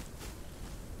there.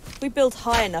 If we build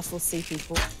high enough, we'll see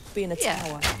people. Be in a Yeah.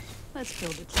 tower. Let's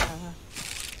build a tower.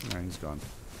 Alright, he's gone.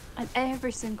 And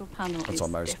every single panel That's is all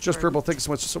that matters. different. Just purple. Thank you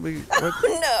so much. Somebody. What?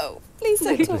 No, please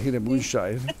don't The talk. hit of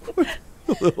moonshine.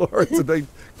 Little hearts and they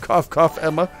cough, cough,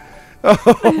 Emma.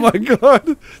 Oh my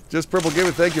god. Just purple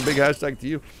gaming. Thank you. Big hashtag to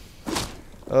you.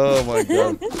 Oh my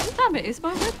god. Damn it, is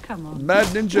my webcam on? Mad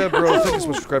Ninja, bro. Thank you so much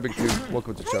for subscribing too.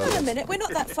 Welcome to the Hang on a channel. minute, we're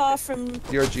not that far from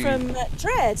DRG.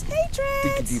 Dread. Hey,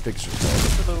 Dinky D, Dread. thanks for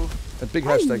following. A big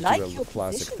I hashtag like to your the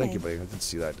classic. Thank you, buddy. positioning. I didn't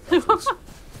see that. afterwards.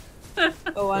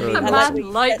 Oh, I A mean, I A like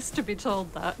man likes to be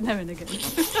told that now and again.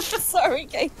 Sorry,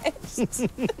 Gatehead.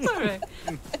 Sorry.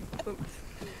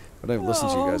 I don't even listen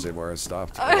to you guys anymore. I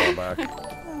stopped a while back.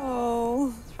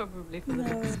 Oh, It's probably for the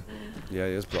no. best. Yeah,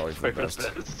 it is probably for the best.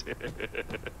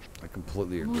 I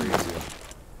completely agree with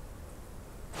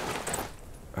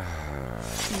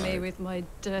you. Me with my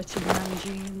dirty man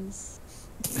jeans.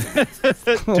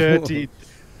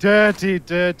 dirty,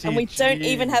 dirty. And we don't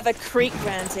even jeans. have a creek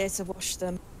round here to wash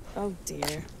them. Oh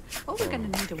dear. Oh, we're going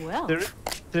to need a well.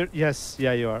 Yes,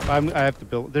 yeah, you are. I have to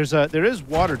build. There is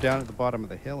water down at the bottom of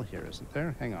the hill here, isn't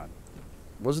there? Hang on.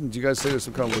 Did you guys say there's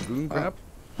some kind of lagoon crap?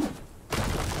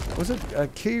 Was it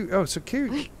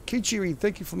KCee,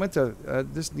 thank you,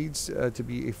 Fomenta. This needs to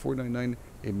be a $4.99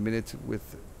 a minute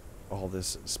with all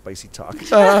this spicy talk. Big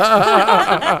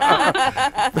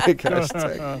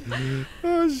hashtag.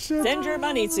 Oh shit. Send your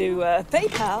money to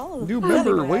PayPal. New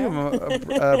member, Telegram.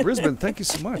 William Brisbane. Thank you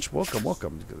so much.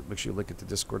 Welcome. Make sure you link it to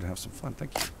Discord and have some fun.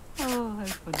 Thank you. Oh, how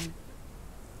funny.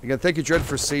 Again, thank you, Dread,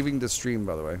 for saving the stream,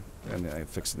 by the way, and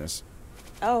fixing this.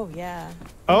 Oh yeah.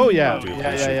 Oh yeah, I do yeah,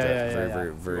 appreciate yeah, that yeah, very, yeah.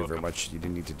 very, very, very much. You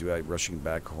didn't need to do that, rushing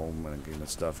back home and getting that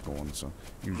stuff going. So,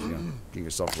 you know, getting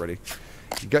yourself ready.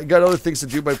 You got other things to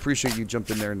do, but I appreciate you jumped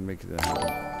in there and making it happen.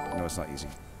 I know it's not easy.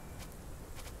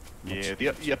 Yeah, the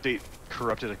update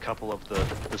corrupted a couple of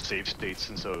the save states,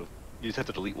 and so you just have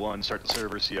to delete one, start the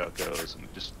server, see how it goes,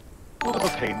 and just a little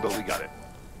bit of a pain, but we got it.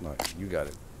 No, you got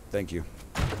it. Thank you.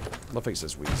 Love how he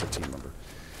says we. He's a team member.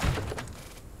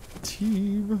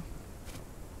 Team.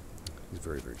 He's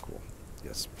very, very cool.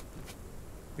 Yes.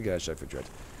 Big hashtag for Dread.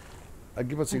 I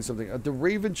give up saying something. The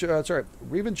Raven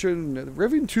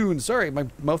Tune. Sorry, my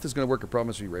mouth is going to work. I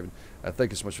promise you, Raven.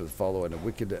 Thank you so much for the follow and a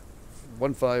wicked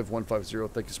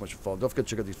 15150. Thank you so much for following. Don't forget to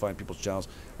check out these fine people's channels.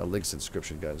 Links in the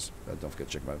description, guys. Don't forget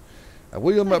to check them out.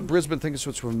 William Brisbane. Thank you so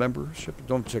much for membership.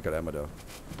 Don't check out Emma though.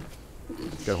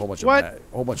 Got a whole bunch What?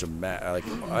 of like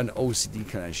an OCD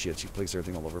kind of shit. She plays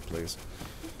everything all over the place.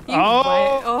 You Oh!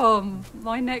 wait. Oh,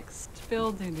 my next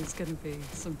building is going to be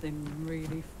something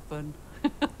really fun.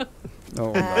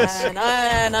 Oh, nice.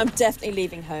 And I'm definitely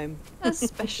leaving home.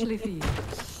 Especially for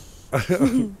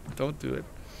you. Don't do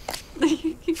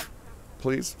it,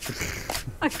 please.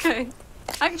 Okay.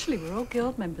 Actually, we're all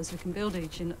guild members. We can build in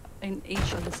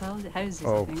each other's houses. I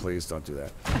Oh, think. please don't do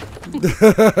that.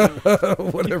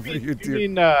 Whatever you do.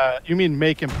 You mean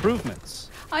make improvements?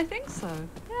 I think so.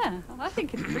 Yeah, I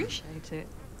think he'd appreciate it.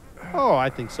 Oh, I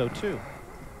think so too.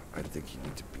 I think you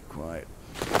need to be quiet.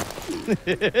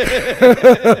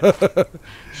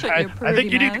 Shut your I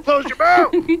think you need to mouth. close your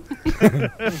mouth.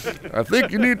 I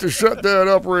think you need to shut that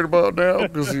up right about now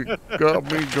because you got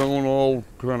me going all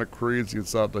kind of crazy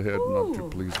inside the head. Not too Ooh,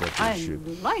 pleased about this shit.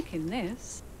 I'm liking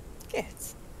this. Good.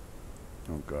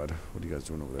 Oh God, what are you guys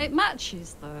doing over there? It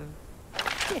matches though.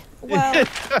 Yeah.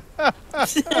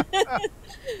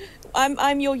 Well,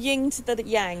 I'm your yin to the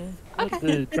yang.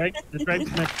 The drapes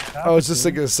match the I was just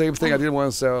thinking the same thing. I didn't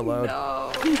want to say out loud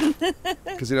No.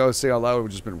 because say out loud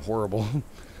would have just been horrible.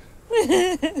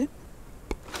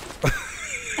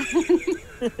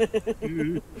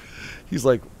 He's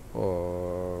like,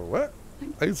 what?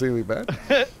 I didn't say anything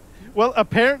bad. Well,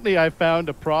 apparently I found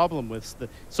a problem with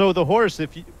the horse.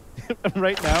 If you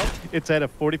right now it's at a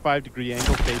 45-degree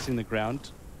angle facing the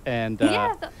ground, and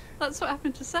Yeah, that's what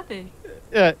happened to Sebby.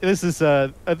 this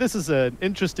is an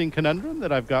interesting conundrum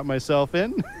that I've got myself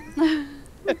in.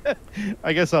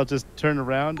 I guess I'll just turn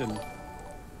around and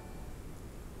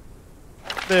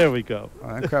there we go.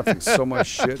 I'm crafting so much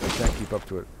shit I can't keep up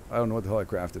to it. I don't know what the hell I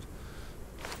crafted.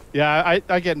 Yeah,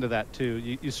 I get into that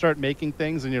too. You start making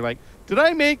things and you're like, did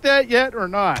I make that yet or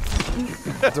not?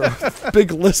 There's a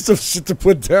big list of shit to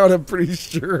put down. I'm pretty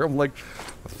sure. I'm like,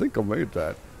 I think I made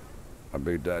that. I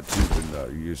made that too,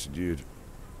 and yes, dude.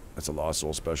 That's a Lost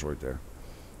Soul special right there.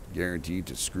 Guaranteed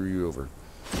to screw you over.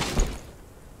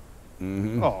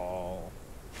 Mm-hmm. Oh,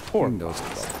 poor He knows I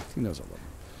Lost. love him. He knows I love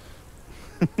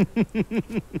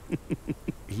him.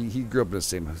 he grew up in the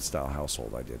same style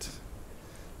household I did.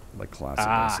 Like classic,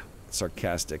 Ah.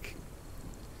 sarcastic.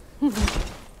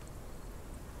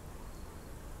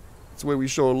 It's the way we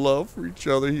show love for each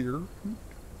other here.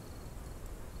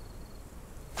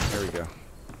 There we go.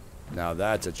 Now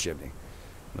that's a chimney.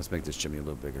 Let's make this chimney a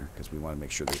little bigger because we want to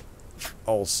make sure they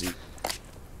all see.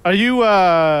 Are you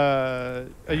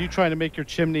trying to make your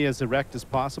chimney as erect as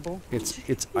possible? It's Damn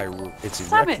it!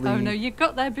 erectly. Oh no, you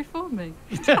got there before me.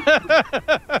 It's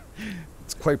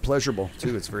quite pleasurable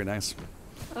too. It's very nice.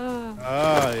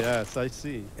 Ah, yes, I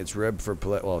see. It's ribbed for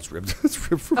well, it's ribbed. It's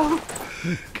ribbed for. Oh,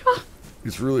 God.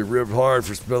 It's really ribbed hard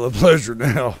for spell of pleasure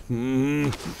now.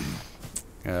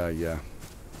 Yeah.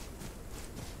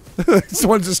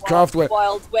 Someone just coughed wet.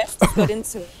 Wild West got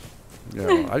into it.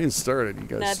 Yeah, I didn't start it. You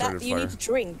guys No, started you fire. need to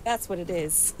drink. That's what it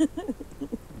is.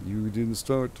 You didn't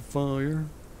start the fire.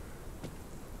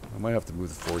 I might have to move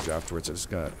the forge afterwards.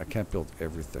 I can't build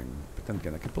everything. But then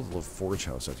again, I can build a little forge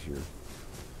house out here.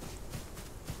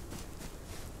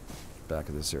 Back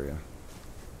of this area.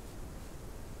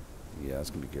 Yeah, it's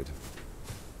gonna be good.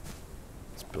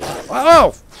 Let's build it.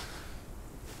 Oh!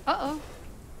 Uh-oh.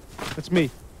 That's me.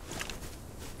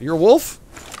 You're a wolf?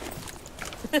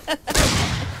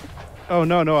 Oh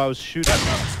no, I was shooting.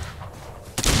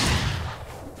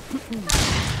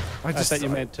 I thought you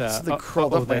meant, something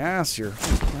crawled up my that- ass here.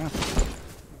 Holy crap.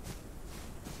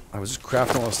 I was just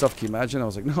crafting all this stuff. Can you imagine? I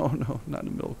was like, no, not in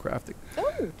the middle of crafting.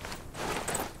 Oh.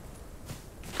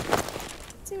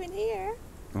 What's doing here?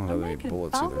 I don't have I'm any making a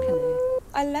bullets either. balcony.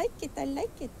 I like it. I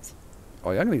like it.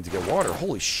 Oh, yeah, I'm gonna need to get water.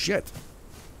 Holy shit.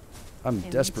 I'm Yeah, me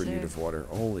desperate need too. of water.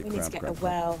 Holy We need crap, to get crap, a crap.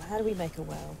 well. How do we make a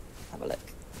well? Have a look.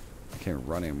 I can't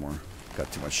run anymore. Got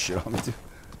too much shit on me, dude.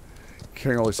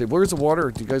 Carrying all this stuff. Where's the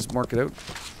water? Do you guys mark it out?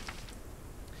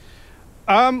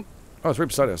 Oh, it's right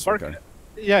beside us. Mark Okay.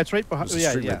 Yeah, it's right behind. There's a Yeah,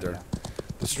 stream yeah. right there.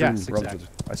 The stream Yes, runs exactly.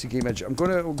 with- I see game edge. I'm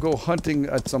going to go hunting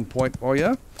at some point. Oh,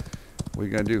 yeah? What are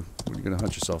you going to do? What are you going to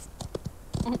hunt yourself?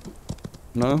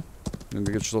 No? You're going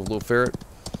to get yourself a little ferret?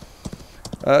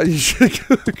 You should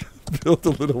build a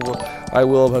little well. I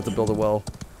will have to build a well.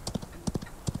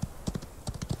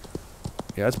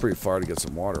 Yeah, that's pretty far to get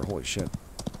some water. Holy shit.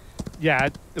 Yeah,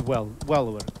 well,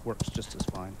 it works just as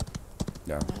fine.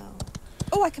 Yeah. Well.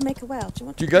 Oh, I can make a well. Do you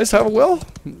want Do to? you guys have a well?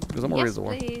 Because I'm already Yes, at the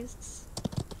well. please.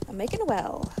 I'm making a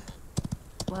well.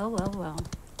 Well.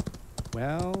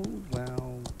 Well.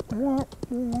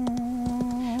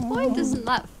 Why doesn't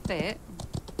that fit?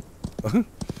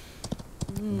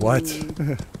 What?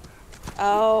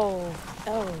 Oh.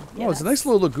 Yeah, Oh, it's a nice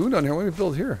little lagoon down here. What do we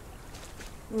build here?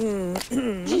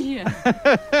 Yeah.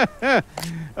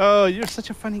 Oh, you're such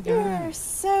a funny guy. You're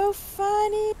so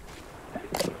funny.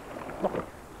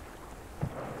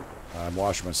 I'm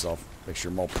washing myself. Make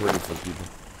sure I'm all pretty for the people.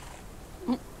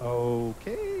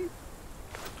 Okay.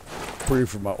 Pretty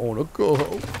for my own go.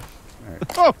 Alright.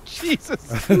 Oh,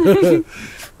 Jesus. I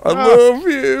love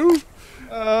you.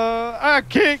 I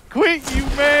can't quit you,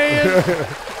 man.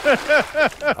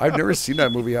 I've never seen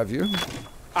that movie. Have you?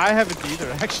 I haven't either.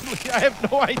 Actually, I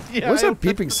have no idea. What's that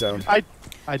beeping sound?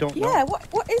 I don't know. Yeah,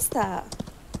 what is that?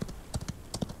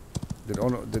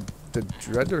 Did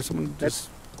Dread or someone just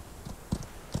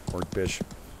or Bish?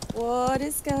 What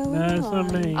is going No, it's on?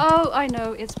 not me. Oh, I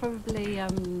know. It's probably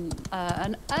an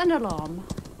alarm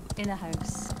in a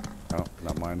house. Oh,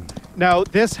 not mine. Now,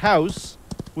 this house,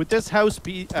 would this house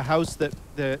be a house that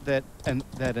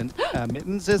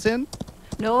Mittens is in?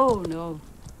 No.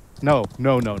 No. Of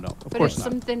But course it's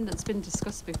not. something that's been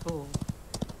discussed before.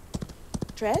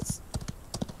 Dread?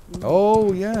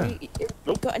 Oh yeah.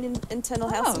 You got an internal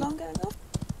house Oh. alarm going off?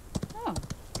 Oh,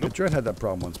 Yeah, Dread had that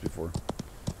problem once before.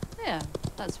 yeah.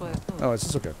 That's why I thought. Oh,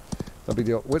 it's okay. No big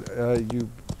deal. What you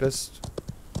best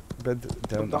bed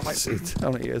down down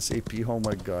ASAP. Oh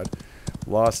my God.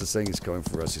 Lost is saying he's coming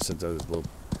for us. He sent out his little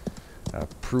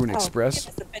Prune Express.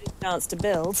 Give us a bit of chance to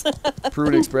build.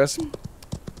 Prune Express.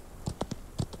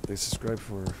 They subscribe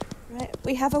for. Right,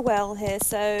 we have a well here,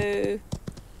 so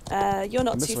you're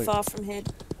not this too way. far from here.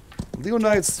 Leo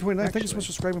Knights 29. Thank you so much Actually. for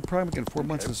subscribing Prime again. 4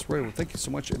 months in this row. Thank you so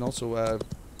much, and also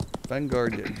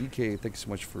Vanguard DK. Thank you so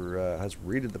much for has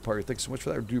rated the party. Thanks so much for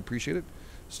that. I do appreciate it.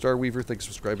 Star Weaver, thanks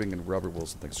for subscribing, and Robert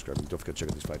Wilson, thanks for subscribing. Don't forget to check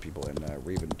out these 5 people, and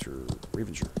Raventune.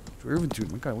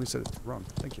 My God, we said it wrong.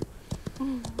 Thank you.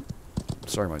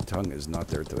 Sorry, my tongue is not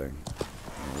there today.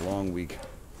 A long week.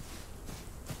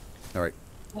 All right.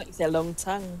 What, you say a long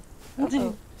tongue?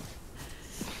 Uh-oh.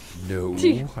 No,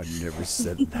 I never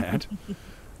said that.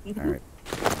 All right.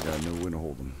 Gotta know when to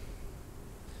hold them.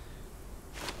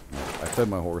 I fed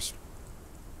my horse.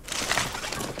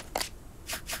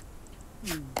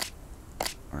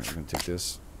 All right, I'm gonna take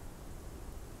this.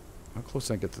 How close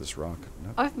can I get to this rock?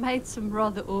 Not- I've made some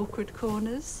rather awkward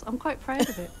corners. I'm quite proud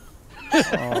of it.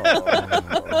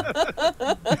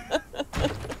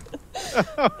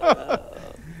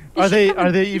 Are they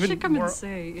You even should come more? and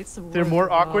see. It's a They're work more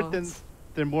of awkward than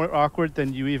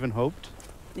art. you even hoped.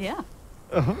 Yeah.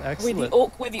 Oh, We're excellent. the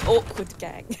awkward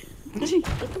gang.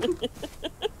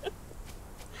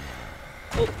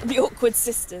 The awkward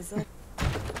sisters.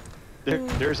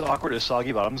 There's awkward as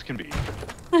soggy bottoms can be.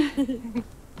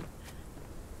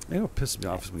 You know what pisses me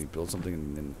off is when you build something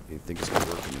and you think it's gonna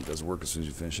work and it doesn't work as soon as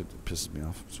you finish it. It pisses me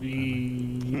off. So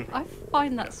badly. I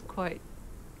find that's quite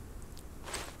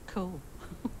cool.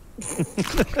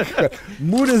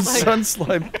 Moon and Like- Sun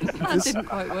Slime. That This didn't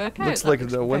quite work out. looks That like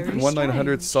was the very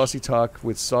 1-900 strange. saucy talk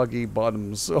with soggy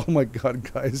bottoms. Oh my God,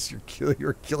 guys, you're killing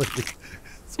me.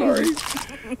 Sorry.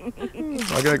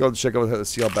 I gotta go check out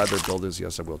see how bad their build is.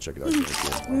 Yes, I will check it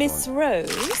out. Miss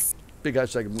Rose, Big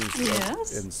hashtag Moon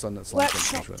Yes. and Sun that slime.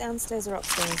 workshop downstairs or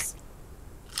upstairs?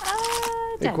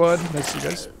 Hey Quad, nice to see you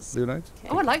guys. downstairs. Leonite.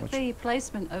 Oh, I like Much. the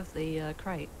placement of the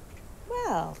crate.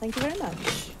 Well, thank you very much.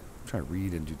 I'm trying to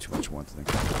read and do too much one thing.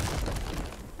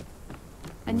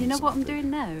 And you know what I'm doing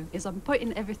now? Is I'm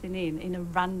putting everything in a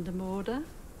random order.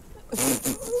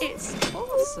 It's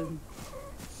awesome.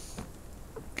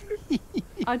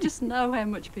 I just know how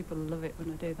much people love it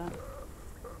when I do that.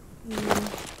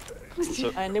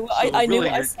 So, I knew. so I knew. really,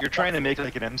 What I you're, said. you're trying to make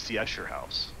like an MC Escher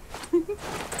house.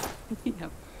 Yeah.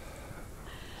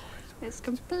 It's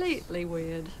completely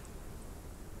weird.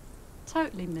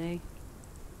 Totally me.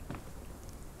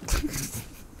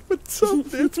 What's up,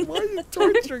 bitch? Why are you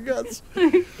torturing us?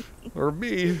 Or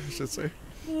me, I should say.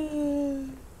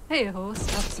 Hey, horse,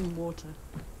 have some water.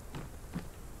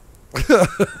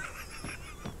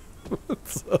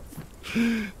 What's up?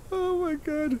 Oh my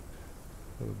God.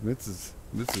 Mitz is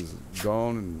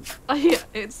gone and Oh, yeah,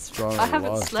 it's. Strong I and haven't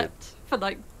lost it. slept for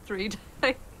like 3 days.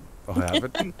 oh, I have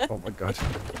it. Oh my God.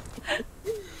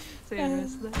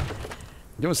 Seriously.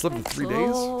 You haven't slept in It's 3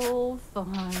 days? all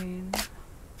fine.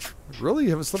 Really? You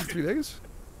haven't slept in 3 days?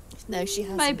 No, she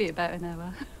hasn't. Maybe about an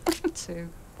hour. 2,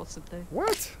 possibly.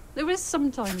 What? There was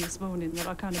some time this morning that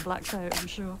I kind of blacked out, I'm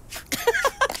sure.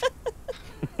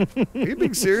 Are you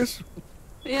being serious?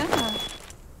 Yeah.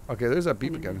 Okay, there's that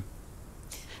beep again.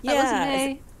 That wasn't Yeah.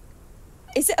 me.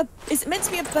 Is it meant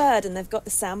to be a bird and they've got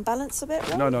the sound balance a bit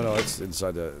wrong? No, it's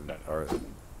inside the.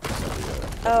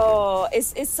 Oh,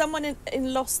 is someone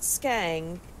in Lost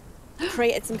Skang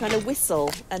created some kind of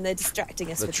whistle and they're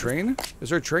distracting us The with train? Is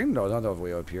there a train? No, not all the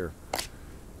way up here.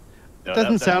 No,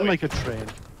 Doesn't that sound way- like a train.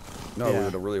 No, Yeah.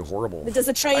 with a really horrible. Does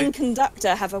a train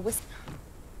conductor have a whistle?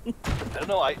 I don't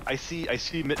know. I see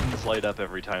Mittens light up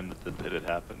every time that it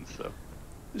happens. So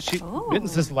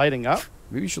Mittens is lighting up.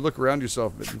 Maybe you should look around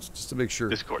yourself, Mittens, just to make sure.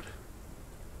 Discord.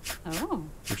 Oh.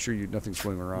 Make sure nothing's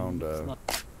going around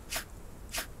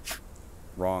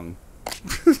wrong.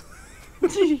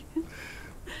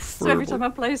 So every time I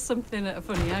play something at a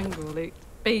funny angle, it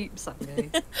beeps at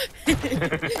me.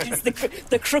 It's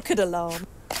the crooked alarm.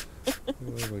 Oh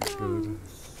my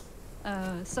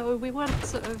god. So we want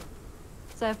sort of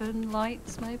 7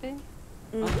 lights, maybe?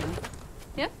 I don't know.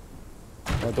 Yeah?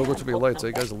 Don't go too many lights.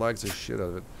 You guys lags the shit out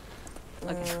of it.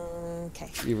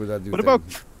 Okay. Even with that new What thing. about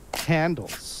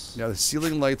candles? Yeah, the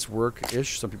ceiling lights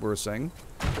work-ish, some people were saying.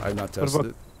 I've not tested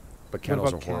it. But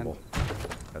candles are about horrible.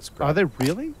 That's crap. Are they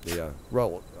really? Yeah.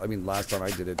 Well, I mean, last time I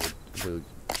did it, it completely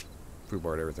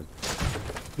foobarred everything.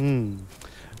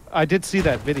 I did see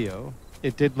that video.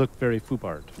 It did look very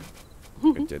foobarred.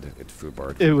 It did. It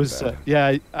foobarred. It was, bad.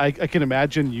 yeah, I can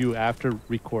imagine you after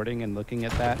recording and looking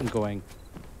at that and going,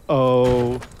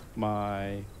 oh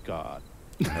my god.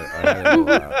 I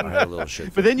had a little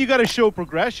shit. But then you got to show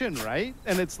progression, right?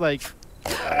 And it's like,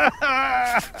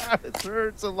 it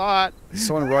hurts a lot. Is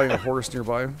someone riding a horse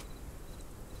nearby?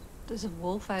 There's a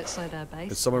wolf outside our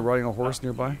base. Is someone riding a horse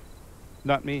nearby?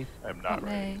 Not me. I'm not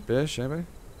ready. Me. Bish, anybody?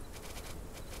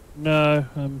 No,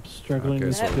 I'm struggling. Okay,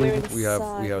 with so Yeah, we're it. we have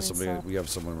inside, somebody. inside. We have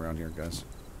someone around here, guys.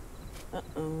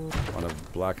 Uh-oh. On a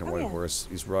black and Oh, white yeah. horse.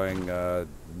 He's riding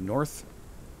northeast,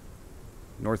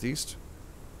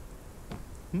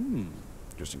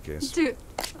 just in case.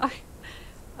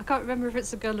 I can't remember if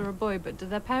it's a girl or a boy, but do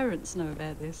their parents know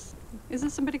about this? Is there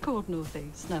somebody called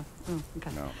Northeast? No. Oh, okay.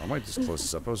 No, I might just close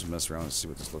this up. I was mess around and see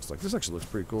what this looks like. This actually looks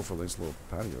pretty cool for a nice little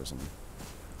patio or something.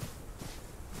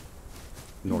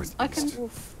 Northeast. I can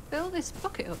Wolf. fill this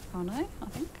bucket up, can't I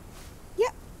think.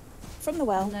 Yep. From the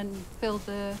well. And then fill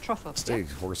the trough up. Stay, Yeah?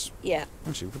 horse. Yeah.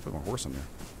 Actually, we could put my horse on there.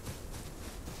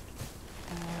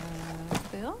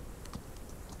 Fill.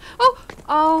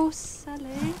 Oh,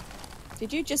 Sally.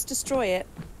 Did you just destroy it?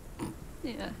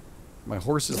 Yeah. My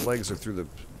horse's legs are through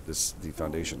the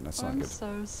foundation. That's not I'm good.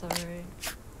 so sorry.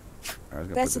 All right, I was gonna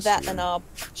put Better this that here. than our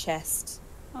chest.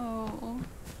 Oh.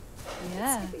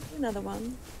 Yeah. Let's do another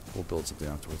one. We'll build something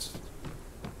afterwards.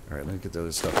 All right, let me get the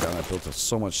other stuff down. I built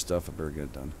so much stuff. I better get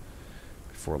it done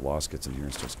before Lost gets in here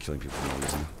and starts killing people for no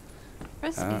reason.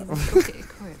 Recipe bucket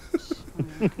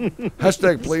equipped.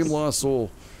 Hashtag blame Lost Soul.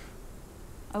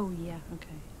 Oh, yeah.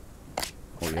 Okay.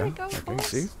 Oh There yeah. you go, Okay. horse.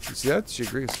 See? You see that? She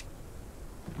agrees.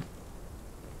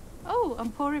 Oh,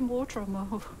 I'm pouring water on my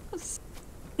horse.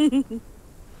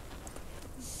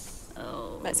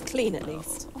 Oh. That's clean at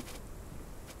least. Okay,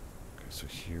 so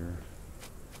here.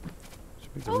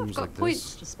 Should be the Oh, I've rooms got like points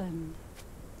this. to spend.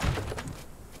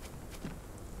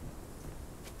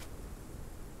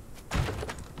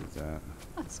 Do that.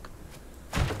 That's cool.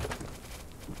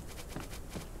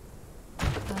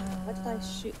 Why did I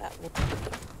shoot that one?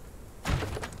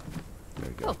 There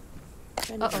you go. Oh.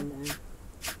 Don't even know.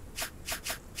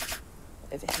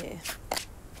 Over here.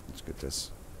 Let's get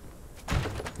this.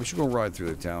 We should go ride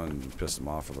through the town and piss them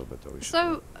off a little bit, though. We should.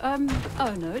 So,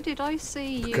 oh no, did I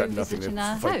see you got nothing visiting to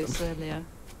our fight house them. earlier?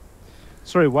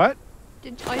 Sorry, what?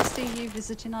 Did I see you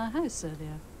visiting our house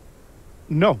earlier?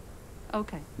 No.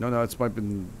 Okay. No, it's might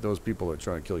been those people that are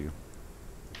trying to kill you.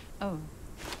 Oh.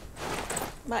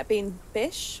 Might have been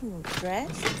Bish or Dread.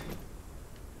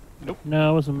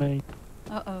 No, it wasn't me.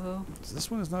 Uh-oh. So this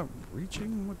one is not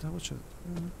reaching. What the hell should?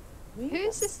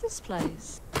 Whose is this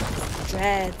place?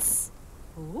 Dreads.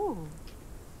 Ooh.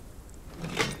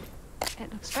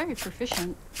 It looks very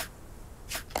proficient.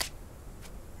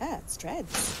 Yeah, it's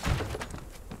Dreads.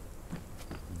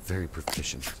 Very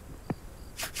proficient.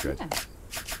 Dread. Yeah.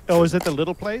 Oh, is it the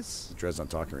little place? Dread's not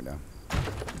talking right now.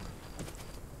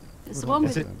 It's the one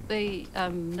Is with it- the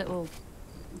little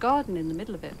garden in the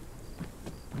middle of it.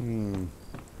 Hmm.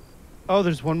 Oh,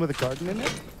 there's one with a garden in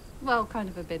it? Well, kind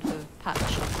of a bit of a patch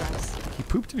of grass. He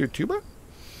pooped in your tuba?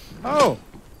 Oh.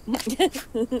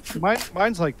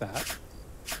 Mine's like that.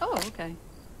 Oh, okay.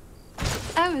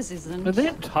 Ours isn't. Are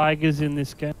there tigers in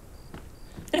this game?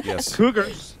 Yes.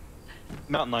 Cougars.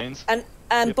 Mountain lions. And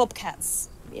Yep. bobcats.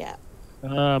 Yeah.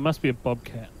 Must be a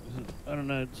bobcat. I don't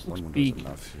know. It looks One window's big.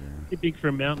 enough here. Too big for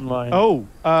a mountain lion. Oh,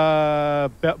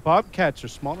 bobcats are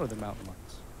smaller than mountain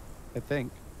lions, I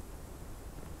think.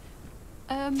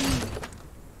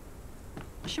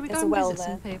 Should we There's go a and well visit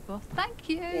some there. people? Thank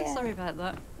you. Yeah. Sorry about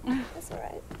that. That's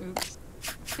alright. Oops.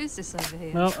 Who's this over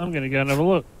here? Well, I'm going to go and have a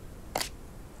look.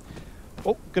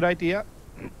 Oh, good idea.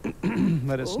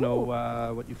 Let us know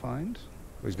Ooh. what you find.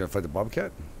 Oh, he's gonna fight the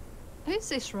bobcat. Who's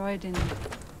this riding?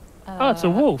 Oh, it's a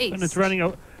wolf, and it's east?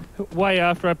 running way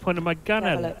after I pointed my gun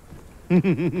Have at a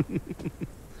it. look.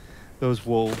 Those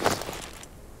wolves.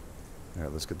 All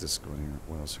right, let's get this going here.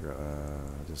 What else here?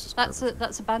 This is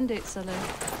That's a bandit, Sally.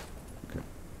 Okay.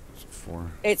 So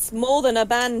 4. It's more than a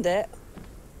bandit.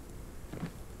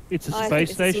 It's a I space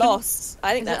think station. it's lost.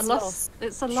 I think Is it that's a lost? lost.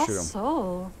 It's a Shoot 'em. lost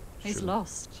soul. He's Shoot him.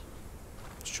 lost.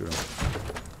 Shoot him.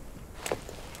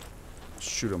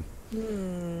 Shoot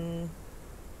him.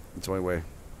 It's the only way.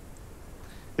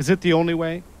 Is it the only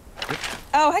way?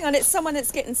 Oh, hang on. It's someone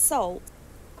that's getting salt.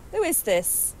 Who is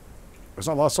this? It's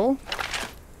not Lost Soul?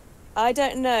 I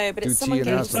don't know, but Do it's someone tea and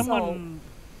getting ask them. salt. Someone.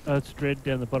 Oh, it's Dread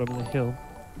down the bottom of the hill.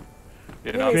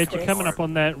 Yeah, Who no, is Dread, you're this? coming up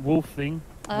on that wolf thing.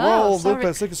 Oh, Roll, sorry.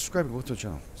 Lopez, like and subscribe. Go to the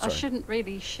channel. I Sorry. shouldn't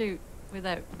really shoot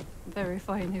without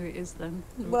verifying who it is then.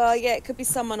 Well, yeah, it could be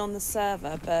someone on the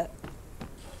server, but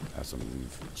Have some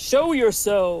leave. show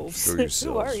yourselves. Show yourselves.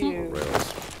 Who are you?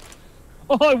 Rails.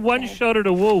 Oh, I one-shotted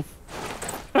a wolf.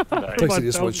 I thought you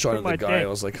just From one shot at my the guy. deck. I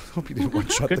was like, I hope you didn't one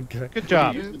shot the guy. Good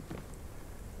job.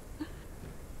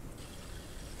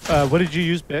 What did you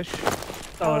use, Bish?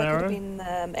 Oh, an it could have arrow been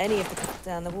any of the people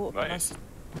down the water. Nice.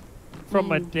 from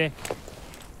my deck.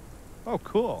 Oh,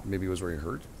 cool. Maybe it was where he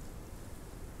hurt.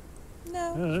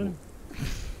 No.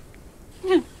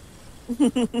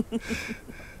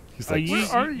 He's Are like, you,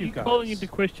 Where are you calling guys? into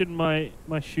question my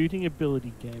shooting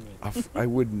ability, Gamer? I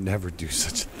would never do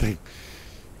such a thing.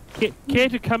 Care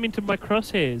to come into my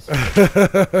crosshairs?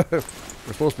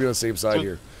 We're supposed to be on the same side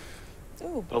here.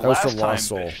 Ooh. The That was last from time Lost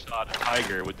Soul. Bish shot a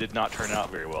tiger, it did not turn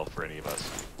out very well for any of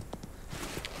us.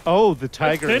 Oh, the It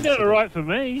tiger. turned out incident. all right for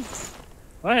me.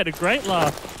 I had a great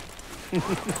laugh.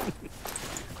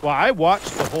 Well, I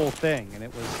watched the whole thing, and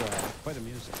it was quite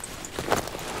amusing.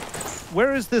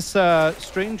 Where is this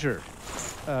stranger?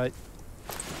 He Sally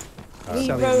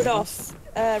rode Raven? off.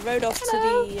 Rode off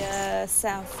Hello. to the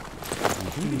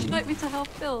south. Would you like me to help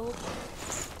build?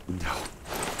 No.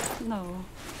 No.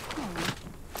 Oh.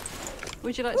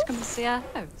 Would you like to come and see our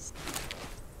house?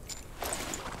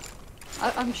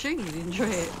 I'm sure you'd enjoy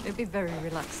it. It'd be very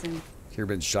relaxing. You've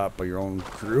been shot by your own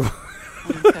crew.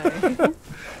 Okay.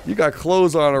 You got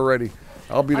clothes on already.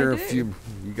 I'll be I there in a do. few.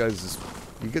 You guys,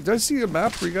 did I see a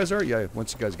map where you guys are? Yeah.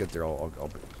 Once you guys get there, I'll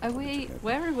be. Are we?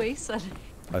 Where are we, Sally?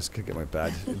 I just could get my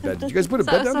bed. In bed. Did you guys put a Is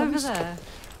bed that us down at over least? there?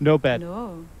 No bed.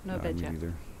 No bed me yet.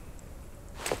 neither.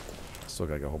 Still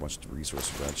got a whole bunch of resources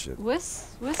for that shit. We're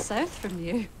south from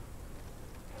you.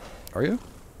 Are you?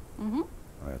 Mhm. Oh,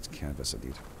 that's canvas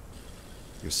indeed.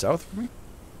 You're south from me?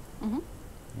 Mhm.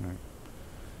 Alright.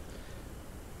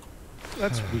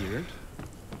 That's weird.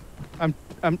 I'm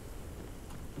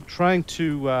trying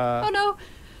to. Oh no.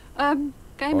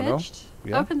 Game Oh, no? edged.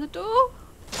 Yeah? Open the door.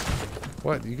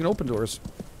 What? You can open doors.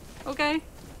 Okay.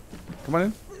 Come on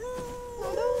in.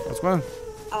 What's going on?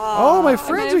 Oh, my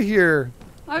friends okay. are here.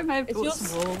 I may have It's brought yours.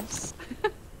 some wolves.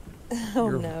 Oh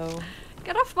You're- no.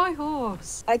 Get off my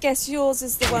horse. I guess yours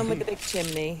is the one with the big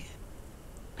chimney.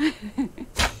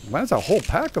 Mine's a whole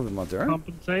pack of them out there.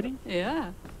 Compensating?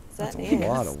 Yeah. That's Certainly a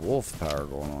lot is. of wolf power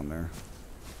going on there.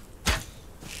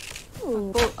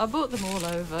 Ooh. I brought them all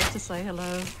over to say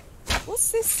hello.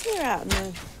 What's this here out in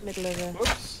the middle of the...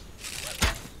 Whoops.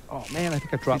 Oh man, I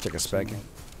think I You dropped take a spanking.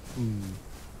 Hit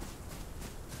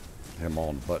them all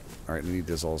in the butt. Alright, I need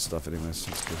this all stuff anyways.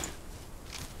 That's good.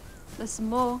 There's some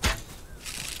more.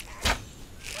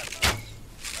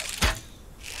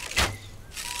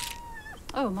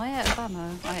 Oh, am I out of ammo?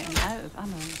 I am out of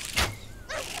ammo.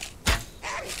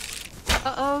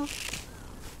 Uh-oh.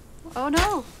 Oh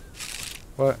no!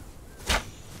 What?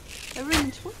 They're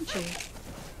running towards you.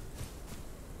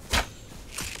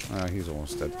 He's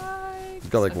almost dead. Yikes. He's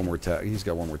got like Okay. one more tap. He's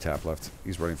got one more tap left.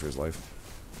 He's running for his life.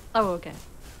 Oh, okay.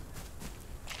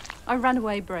 I ran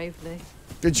away bravely.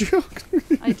 Did you?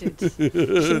 I did.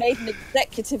 She made an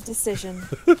executive decision.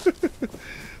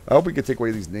 I hope we can take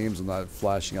away these names and not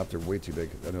flashing up. They're way too big.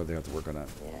 I know they have to work on that.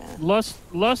 Yeah.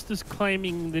 Lost is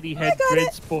claiming that he had got Dread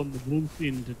it. spawn the wolf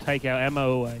in to take our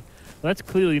ammo away. Well, that's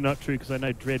clearly not true because I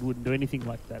know Dread wouldn't do anything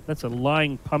like that. That's a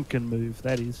lying pumpkin move,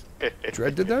 that is.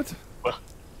 Dread did that?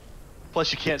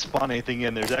 Plus, you can't spawn anything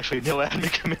in. There's actually no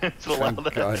admin commands to allow Thank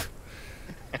that. God.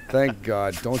 Thank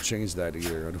God. Don't change that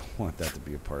either. I don't want that to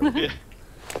be a part of it.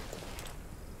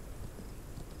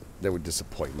 That would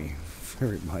disappoint me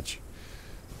very much.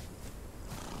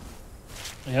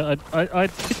 Yeah,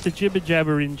 I'd put the jibber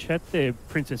jabber in chat there,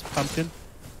 Princess Pumpkin.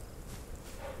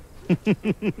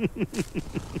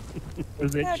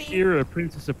 Was that Howdy. Shira,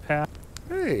 Princess of Power?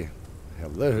 Hey.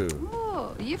 Hello.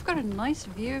 Oh, you've got a nice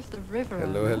view of the river.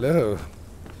 Hello, Anna. hello.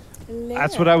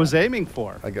 That's what I was aiming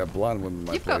for. I got blind women in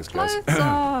my You've got place, guys. clothes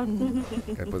on.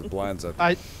 I put blinds up.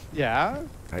 Yeah.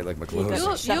 I like my You got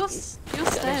clothes. Your, Shut- your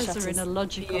The stairs are in shutters. a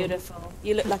logical Beautiful.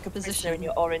 You look like a prisoner position. in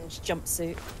your orange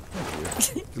jumpsuit.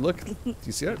 You look. Do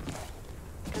you see it?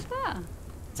 Look at that.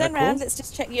 Turn cool? round. Let's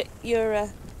just check your My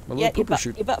little your pooper butt,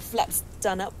 shoot. your butt flaps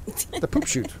done up. The poop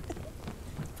shoot.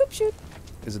 Poop shoot.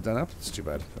 Is it done up? It's too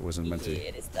bad. It wasn't meant to. Yeah,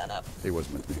 it is done up. It was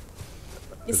meant to be.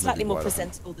 You're There's slightly nothing more wide open.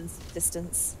 presentable than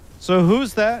distance. So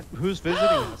who's that? Who's visiting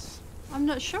us? I'm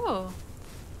not sure.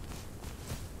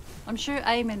 I'm sure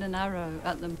aiming an arrow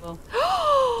at them will.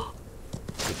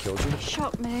 They killed you? They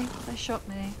shot me. They shot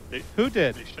me. Who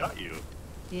did? They shot you.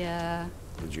 Yeah.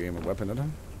 Did you aim a weapon at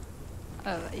him?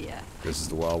 Oh, yeah. This is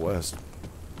the Wild West.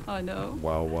 I know.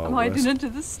 Wild, Wild I'm hiding West. into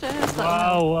the stairs.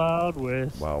 Wow, Wild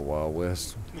West. Wild, Wild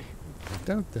West.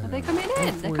 Are they coming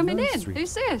in? They're coming in.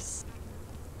 Who's this?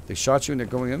 They shot you and they're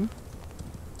going in?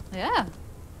 Yeah.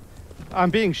 I'm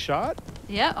being shot?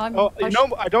 Yeah, I'm. Oh, no,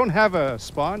 I don't have a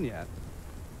spawn yet.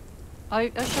 I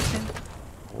shot him.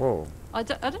 Whoa. I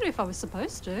don't know if I was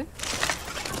supposed to.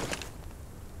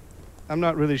 I'm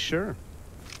not really sure.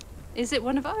 Is it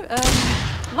one of our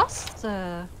lost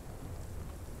gang?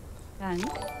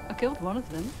 I killed one of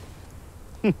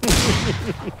them.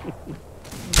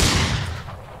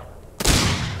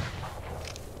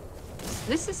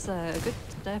 This is a good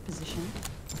stair position.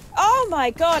 Oh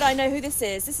my god, I know who this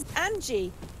is. This is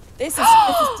Angie. This is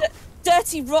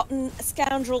dirty, rotten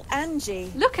scoundrel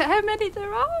Angie. Look at how many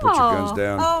there are. Put your guns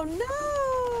down.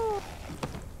 Oh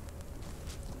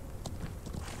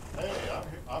no! Hey,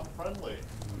 I'm friendly.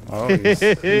 Oh,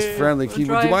 he's friendly. We'll Do you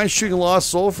drive- mind shooting a lost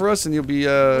soul for us and you'll be,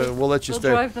 we'll let you We'll stay.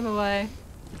 drive them away.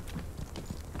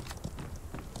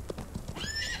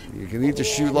 You can need to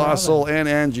shoot lost soul and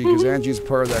Angie because Angie's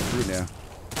part of that crew now.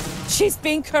 She's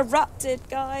been corrupted,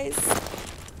 guys.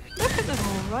 Look at them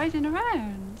all riding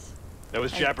around. That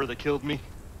was Jabber that killed me.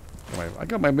 I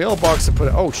got my mailbox to put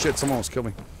it. Oh shit, someone almost killed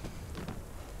me.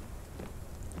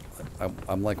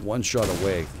 I'm like one shot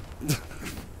away.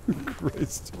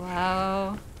 Christ.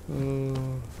 Wow.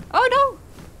 Oh no!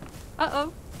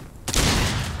 Uh-oh.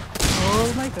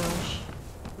 Oh my gosh.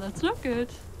 That's not good.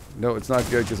 No, it's not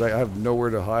good because I have nowhere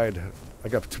to hide. I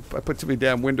put too many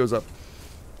damn windows up.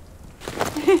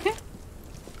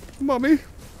 Mommy.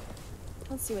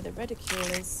 Can't see where the reticule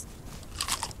is.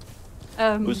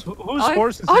 Whose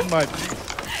horse is in my...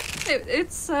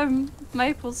 It's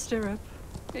maple stirrup.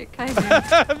 It came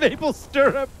in. Maple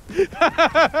stirrup. Oh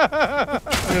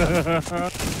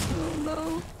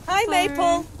no. Hi, Sorry.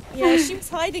 Maple. Yeah, she was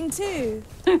hiding too.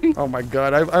 Oh my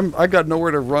god, I got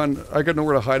nowhere to run. I got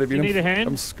nowhere to hide. You need a hand?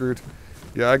 I'm screwed.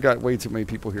 Yeah, I got way too many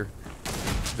people here.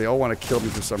 They all want to kill me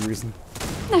for some reason.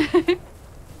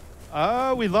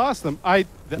 We lost them. No,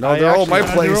 they're all my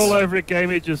place. They're all over at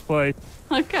Game It just played.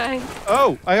 Okay.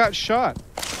 Oh, I got shot.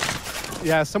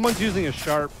 Yeah, someone's using a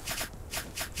sharp.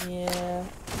 Yeah.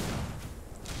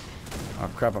 Oh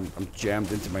crap, I'm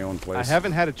jammed into my own place. I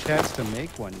haven't had a chance to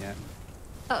make one yet.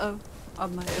 Uh-oh. I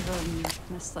might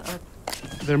have messed that up.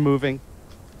 They're moving.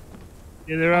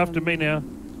 Yeah, they're after me now.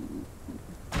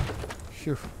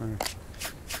 Phew. All right.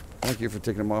 Thank you for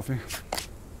taking them off me.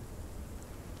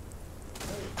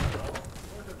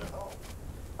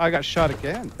 I got shot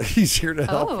again. He's here to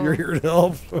help. Oh. You're here to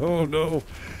help. Oh no.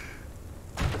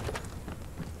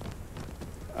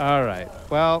 All right.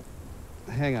 Well,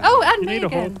 hang on. Oh, and You me need a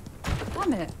again.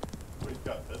 Damn it. We've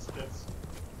got biscuits.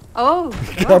 Oh,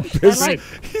 He got gosh, they're biscuits. like,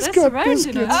 He's they're got surrounding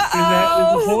biscuits. us. Is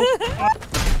that is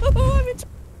the horse? Oh,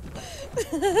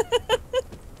 I'm in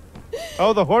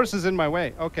Oh, the horse is in my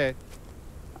way. Okay.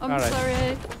 I'm All right.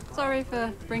 sorry. Sorry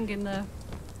for bringing the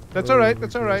That's all right.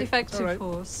 That's all right. It's defective all right.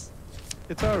 horse.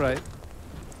 It's all right.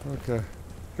 Okay.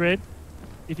 Dread,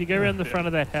 if you go around the front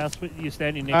of that house what you're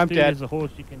standing next I'm to, dead. there's a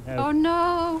horse you can have. Oh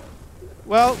no.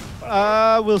 Well,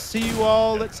 we'll see you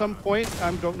all at some point.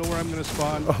 I don't know where I'm going to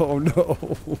spawn. Oh no.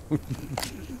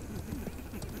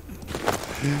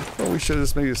 Oh, we should have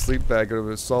just made a sleep bag. It would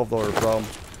have solved all our problems.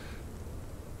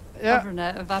 Yeah. I've run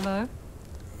out of ammo.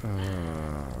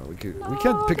 We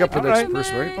can't pick up No, the all next right.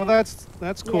 person, right? Well, that's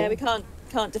cool. Yeah, we can't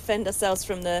defend ourselves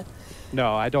from the.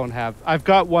 No, I don't have. I've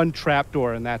got one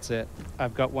trapdoor, and that's it.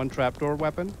 I've got one trapdoor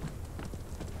weapon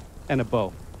and a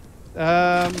bow.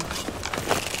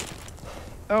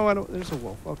 Oh, I don't. There's a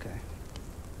wolf. Okay.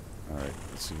 All right.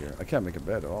 Let's see here. I can't make a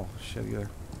bed at all. Shit either.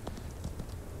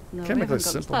 No, Can't we make haven't this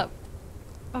got to simple. that.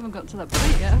 We haven't got to that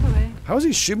point yet, have we? How is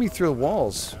he shimmy through the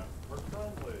walls? We're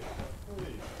friendly.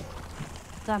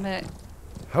 Please. Damn it.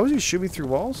 How is he shimmy through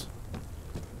walls?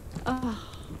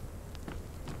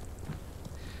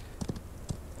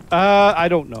 Oh, I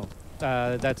don't know.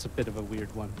 That's a bit of a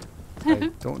weird one.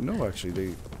 I don't know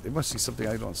actually. They must see something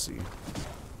I don't see.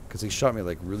 Because he shot me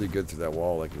like really good through that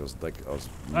wall, like it was like I was.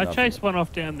 I nothing. chased one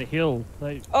off down the hill.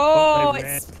 They, Oh, they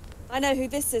ran. it's. I know who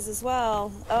this is as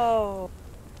well. Oh.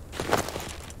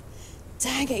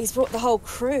 Dang it! He's brought the whole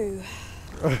crew.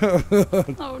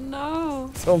 oh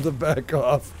no. Tell him to back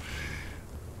off.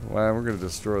 Wow, we're gonna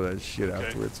destroy that shit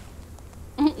afterwards.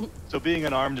 So being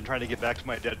unarmed and trying to get back to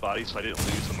my dead body so I didn't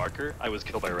lose the marker, I was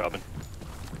killed by Robbin.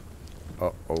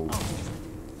 Uh-oh.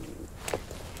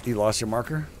 You lost your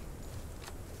marker?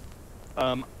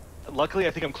 Luckily,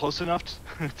 I think I'm close enough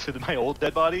to my old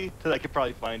dead body that I could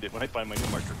probably find it when I find my new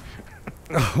marker.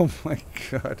 Oh my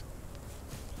god.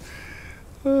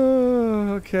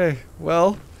 Okay,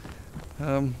 well,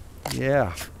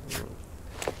 yeah.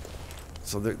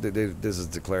 So this is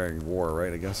declaring war,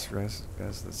 right? I guess, guys.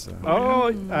 That's. Oh,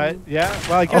 yeah.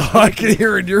 Well, I guess Oh, I can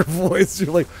hear in your voice.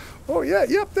 You're like, oh yeah,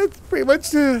 yep. That's pretty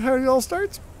much how it all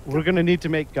starts. we're gonna need to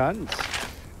make guns.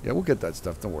 Yeah, we'll get that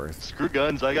stuff. Don't worry. Screw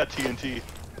guns, I got TNT.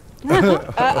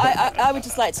 I would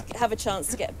just like to have a chance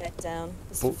to get a bed down,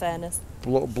 just for fairness.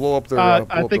 Blow up their. I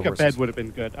blow up think their a bed horses. would have been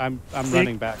good. I'm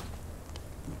running back.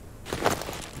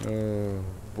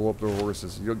 Blow up their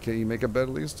horses. Can you make a bed at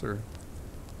least, or?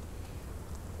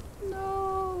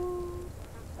 No.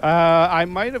 I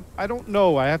might have. I don't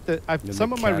know. I have to. In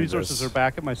Some the of my resources canvas. are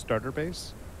back at my starter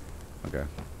base. Okay.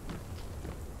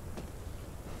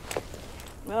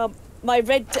 Well, my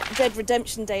Red Dead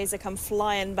Redemption days have come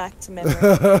flying back to memory.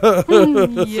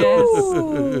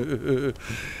 Yes.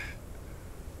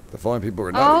 The following people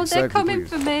are not Oh, exactly they're coming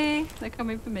pleased. for me. They're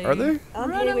coming for me. Are they? I'm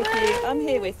Run here with away. you. I'm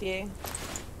here with you.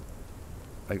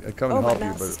 I come Oh, and my help you,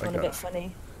 mouse is but going a bit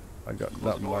funny. I got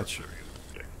not much.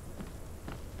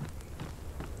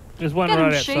 There's one Get 'em,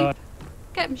 right sheep. outside.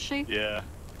 Get him, sheep. Yeah.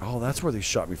 Oh, that's where they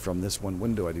shot me from. This one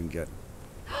window I didn't get.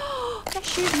 They're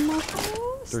shooting my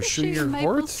horse. They're shooting your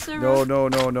maple horse? syrup. No.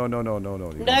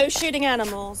 No shooting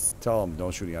animals. Tell them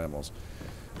don't shoot the animals.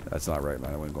 That's not right,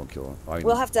 man. I wouldn't go and kill them. I mean,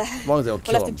 We'll have to. as long as they'll We'll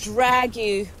kill have them. to drag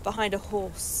you behind a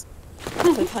horse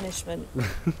for punishment.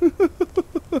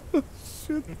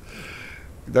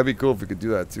 That'd be cool if we could do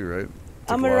that too, right?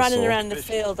 I'm Take a running lasso. around the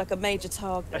field like a major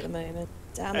target at the moment.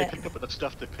 Damn I it. picked up enough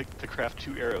stuff to craft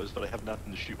 2 arrows, but I have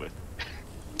nothing to shoot with.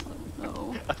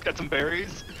 No. I've got some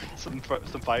berries, some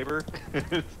fiber.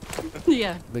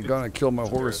 Yeah. They're gonna kill my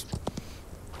horse.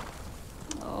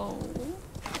 Oh.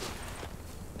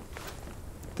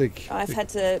 I've had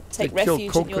to take they kill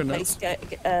refuge in your coconuts.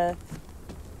 place.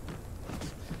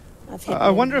 I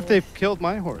wonder if they've killed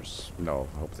my horse. No,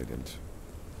 I hope they didn't.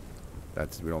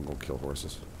 We don't go kill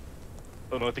horses.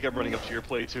 Oh no, I think I'm running up to your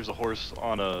place. There's a horse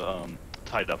on a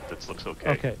tied up that looks okay.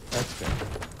 Okay, that's good.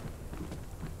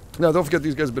 Now, don't forget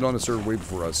these guys have been on a server way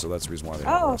before us, so that's the reason why they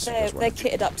have Oh, us. they're That's why.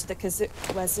 kitted up to the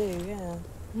wazoo, yeah.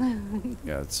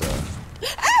 Yeah, it's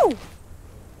Ow!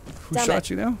 who Damn shot it.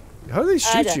 you now? How did they I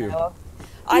shoot don't you? know.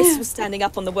 I was standing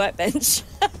up on the workbench.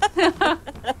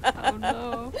 Oh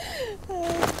no.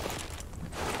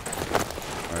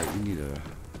 Alright, you need a...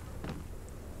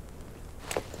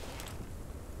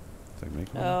 Did I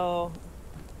make one? Oh.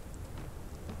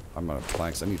 I'm out of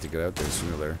planks. I need to get out there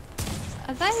sooner or later.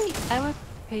 Are they our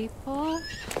people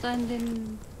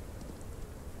standing,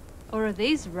 or are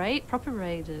these proper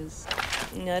raiders?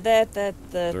 No, they're the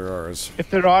They're ours. If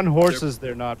they're on horses,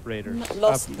 they're not raiders.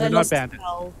 lost. They're They're not lost bandits.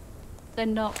 cull. They're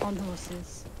not on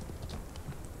horses,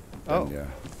 Oh. Yeah.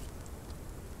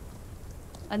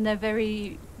 and they're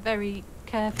very, very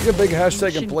careful. Get a big hashtag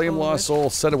inching and blame lost forward. soul.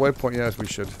 Set a waypoint. Yes, we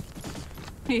should.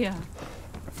 Yeah.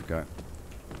 I forgot.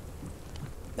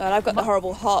 God, I've got the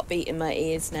horrible heartbeat in my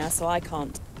ears now, so I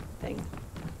can't think.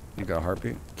 You got a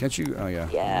heartbeat? Can't you? Oh, yeah.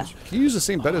 Yeah. Can you use the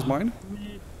same bed as mine?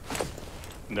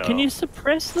 No. Can you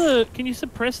suppress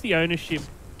the ownership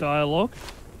dialogue?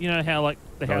 You know how like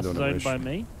the No, house don't is owned wish. by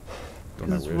me?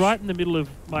 Don't I It's wish? right in the middle of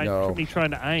No. me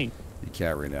trying to aim. You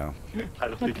can't right now. I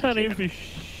don't I think can't you aim can. for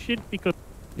shit because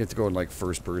You have to go in like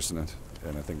first person,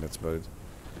 and I think that's about it.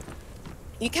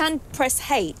 You can press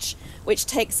H, which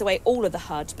takes away all of the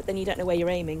HUD, but then you don't know where you're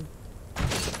aiming.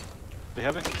 They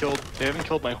haven't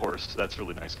killed my horse. That's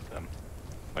really nice of them.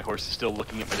 My horse is still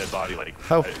looking at my dead body like,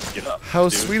 How- get up. How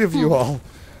dude." sweet of you all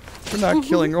for not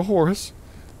killing a horse.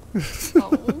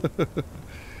 Oh.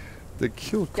 They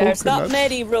kill There's not coconuts.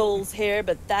 many rules here,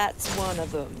 but that's one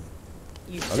of them.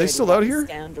 You Are they dirty still out rotten here?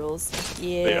 Scoundrels.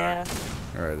 They Yeah.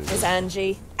 All right. There's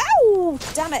Angie. Ow!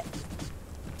 Damn it!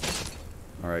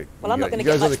 All right. Well, I'm not gonna You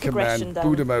guys get are the much progression command.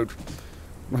 Boot done. him out.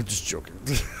 I'm just joking.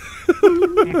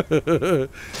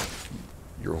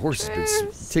 Your horse has been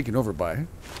Cheers. taken over by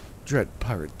Dread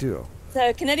Pirate Duo.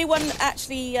 So, can anyone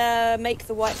actually make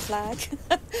the white flag?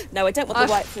 No, I don't want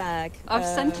the white flag. I've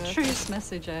sent a truce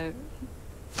message out.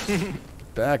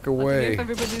 Back I don't know away. if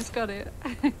everybody's got it.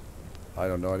 I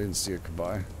don't know. I didn't see it come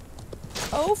by.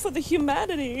 Oh, for the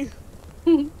humanity!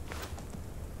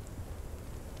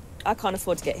 I can't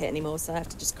afford to get hit anymore, so I have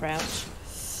to just crouch.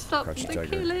 Stop Crouch the tiger.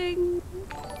 killing.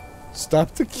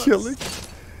 Stop the killing.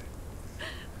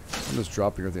 I'm just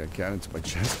dropping everything I can into my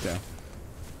chest now.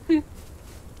 Are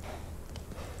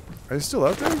they still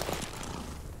out there?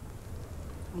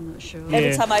 I'm not sure. Yeah.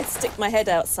 Every time I stick my head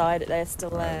outside, they're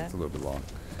still Alright, there. it's a little bit long.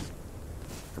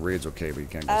 The raid's okay, but you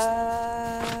can't go.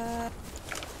 I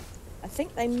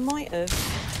think they might have.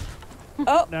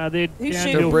 Oh, No, they're Who's downhill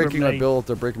shooting? They're from breaking my me. build.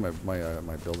 They're breaking my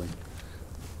building.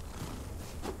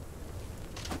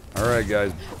 All right,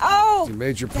 guys. oh! You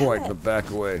made your damn point, it. but back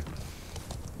away.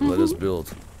 Let us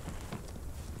build.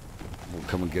 We'll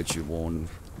come and get you one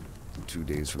 2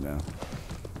 days from now.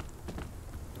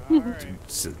 Alright.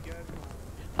 Sit.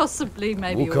 Possibly,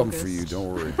 maybe. We'll come August. for you.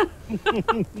 Don't worry.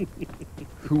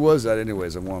 Who was that,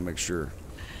 anyways? I want to make sure.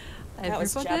 That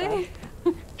was Everybody.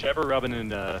 Jabber, Robbin,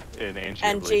 and Angie. I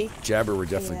Angie. believe. Jabber, we're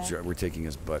definitely Yeah. we're taking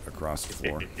his butt across the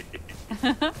floor.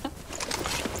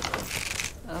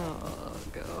 Oh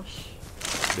gosh.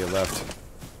 They left.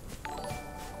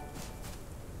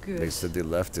 Good. They said they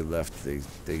left. They left.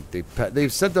 They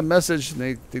sent the message,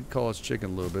 and they call us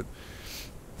chicken a little bit.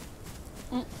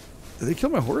 Did they kill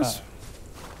my horse?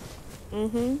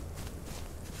 Mm-hmm.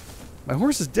 My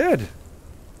horse is dead.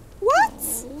 What?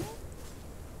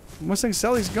 Mustang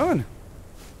Sally's gone.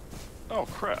 Oh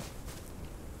crap.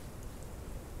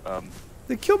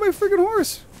 They killed my freaking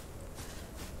horse.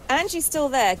 Angie's still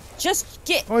there. Just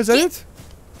get. Oh, is that get- it?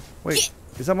 Wait,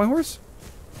 is that my horse?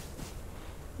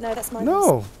 No, that's mine.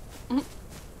 No.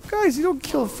 Guys, you don't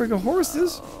kill freaking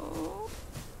horses.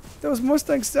 That was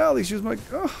Mustang Sally. She was like,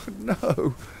 oh,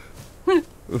 no. Hope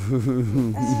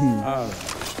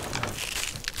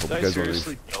Did you I guys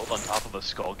seriously build on top of a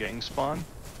skull gang spawn?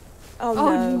 Oh,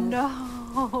 Oh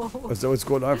no. no. Is that what's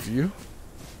going on for you?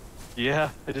 Yeah,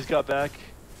 I just got back.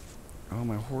 Oh,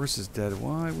 my horse is dead.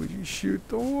 Why would you shoot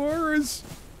the horse?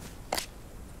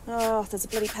 Oh, there's a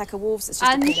bloody pack of wolves that's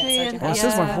just Angie appeared outside and- your Oh, it house.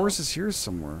 says my Yeah. horse is here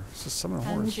somewhere. It says summon a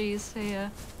horse. Angie's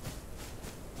here.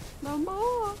 No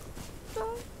more.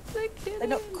 No, they're They killing.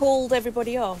 not called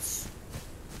everybody off.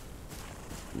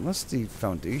 Unless the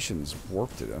foundations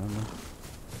warped it. I don't know.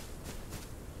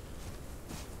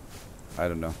 I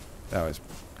don't know. Anyways.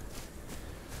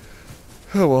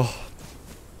 Oh, well.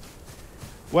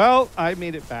 Well, I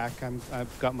made it back.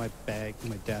 I've got my bag,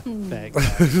 my death bag.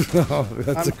 Back. No,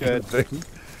 that's I'm a good good. thing.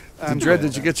 I'm Dread, good.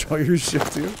 did you get all your shit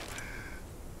too?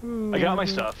 I got my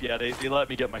stuff. Yeah, they let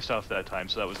me get my stuff that time,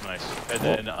 so that was nice. And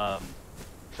then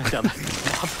down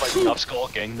the top skull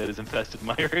gang that is infested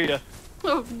my area.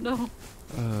 Oh no.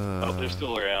 Oh, they're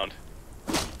still around.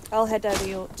 I'll head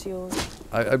over to yours.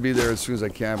 I'd be there as soon as I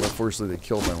can, but fortunately they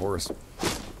killed my horse.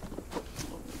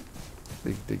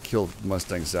 They killed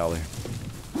Mustang Sally.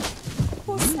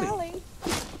 Poor Sally.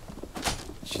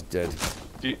 She's dead.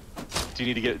 Do you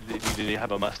need to get? Do you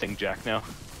have a Mustang Jack now?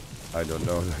 I don't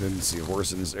know. I didn't see a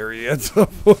horse in this area yet.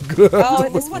 Oh,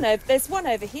 there's one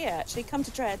over here actually. Come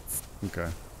to Dreads. Okay.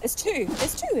 There's two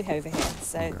over here.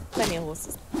 So Okay. plenty of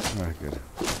horses. Alright, good.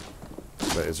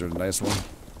 But is there a nice one?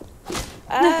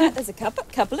 There's a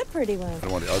couple of pretty ones. I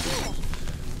don't want the ugly ones.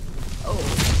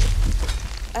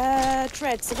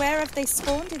 Dread, so where have they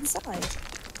spawned inside?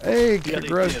 Hey, Yeah, they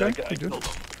congrats, did. I guys. How you doing? killed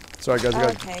them. Sorry, guys. I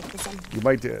got, Okay, because you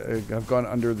might have gone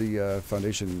under the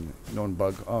foundation known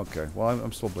bug. Oh, okay. Well,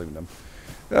 I'm still blaming them.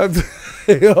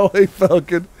 Hey,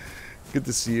 Falcon. Good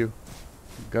to see you.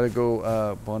 Gotta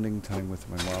go bonding time with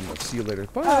my mom. I'll see you later.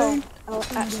 Bye. oh,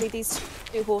 actually, these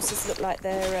two horses look like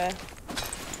they're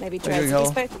maybe How you Dreads. doing, These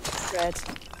Hal? both Dread.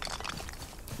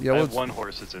 Yeah, I well, have one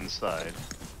horse that's inside.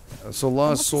 so what's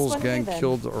Lost this Souls one gang here, then?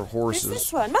 killed our Who's horses.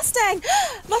 this one? Mustang!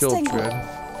 Mustang! Killed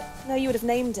Dread. No, you would have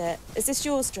named it. Is this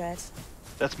yours, Dread?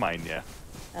 That's mine, yeah.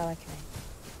 Oh, okay.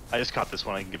 I just caught this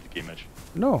one. I can give the image.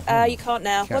 No. You can't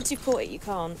now. Can't. Once you've caught it, you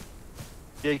can't.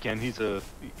 Yeah, you can. He's a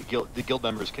the guild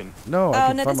members can. No, I Oh,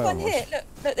 can no, find there's my one own horse. here.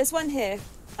 Look, there's one here.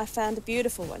 I found a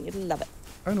beautiful one. You'd love it.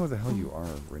 I don't know where the hell you are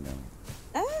right now.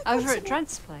 Oh, come Over to at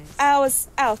Dread's place.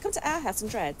 come to our house in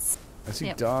Dreads. I see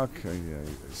Yep. Doc.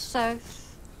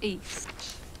 South east.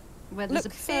 Where there's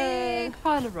Look a big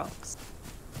pile of rocks.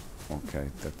 Okay,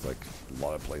 that's like a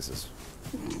lot of places.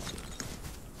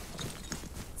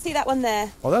 See that one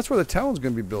there? Oh, that's where the town's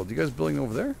going to be built. You guys building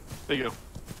over there? There you go.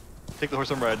 Take the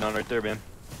horse I'm riding on right there, man.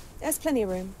 There's plenty of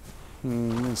room.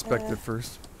 Inspect it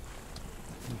first.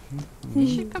 You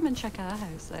should come and check our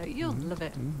house out. You'll love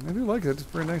it. I do like it. It's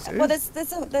very nice. Well,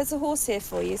 there's a horse here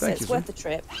for you, so Thank it's you, worth sir. the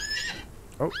trip.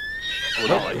 Oh, Oh,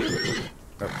 no, I do.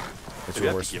 that's Do your we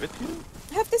have horse. to give it to you?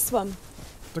 Have this one.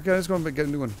 It's okay, let's go and get a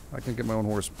new one. I can get my own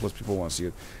horse, plus people want to see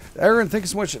it. Aaron, thank you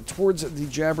so much towards the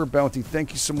Jabber bounty.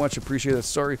 Thank you so much. Appreciate it.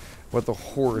 Sorry about the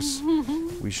horse.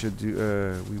 We should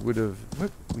do, we would have,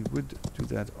 what? We would do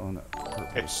that on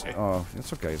purpose. Oh,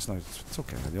 it's okay. It's not. It's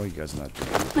okay. I know you guys are not.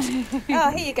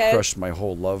 Oh, here you go. Crushed my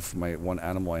whole love for my one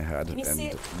animal I had, Can you and see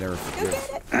it? never Go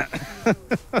forgive. get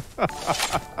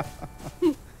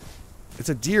it. It's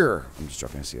a deer. I'm just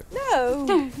joking. I see it.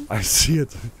 No. I see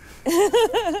it.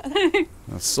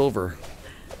 Silver.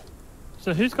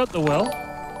 So who's got the well?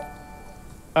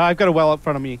 I've got a well up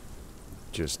front of me.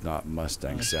 Just not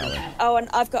Mustang Sally. Oh, and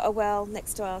I've got a well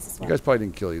next to ours as well. You guys probably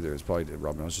didn't kill either. It's probably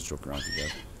Robbin. I was just joking around with you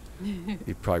guys.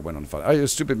 He probably went on the foundation. It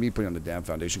was stupid me putting on the damn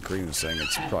foundation. Kareem was saying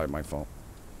it's probably my fault.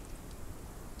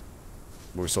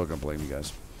 But we're still gonna blame you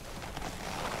guys.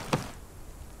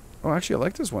 Oh, actually, I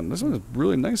like this one. This one is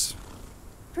really nice.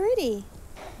 Pretty.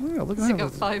 Oh, yeah, look Has at it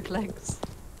got that. 5 legs?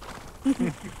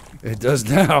 It does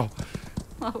now.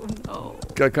 Oh no.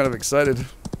 Got kind of excited.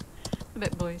 A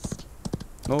bit moist.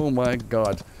 Oh my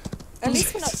god. At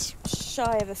least we're not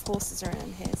shy of horses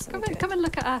around here. So Come we're and, good. come and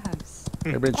look at our house.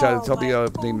 Everybody chat. Oh Tell me my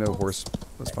name the God. horse.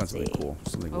 Let's find Let's something see. cool.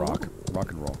 Something Oh. rock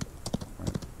and roll.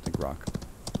 Right. Think rock.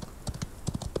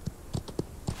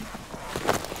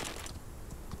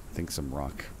 Think some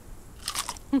rock.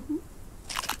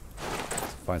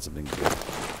 Find something good.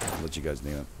 I'll let you guys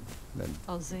name it. Then,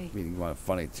 Aussie. I mean, you want it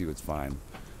funny too, it's fine.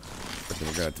 But then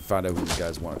we're gonna have to find out who you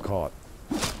guys want to call it.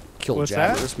 Kill What's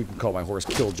Jabbers. that? We can call my horse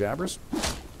Kill Jabbers.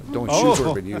 Don't Oh. shoot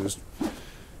or been used.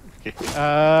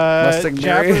 Mustang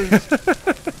Mary.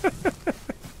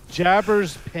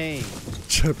 Jabber's pain.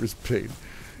 Jabbers pain.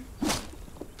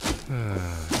 I'm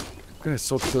gonna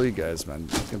so kill you guys, man.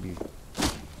 It's gonna be.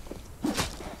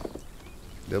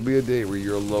 There'll be a day where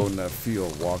you're alone in that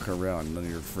field, walking around, none of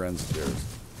your friends there to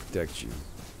protect you.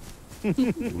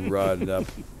 Rod up,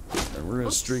 and we're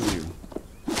gonna string you.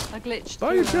 I glitched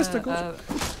Oh, your through testicles.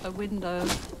 a window.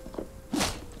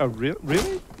 Oh,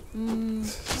 really?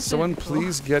 Someone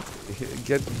please get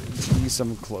me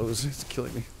some clothes. It's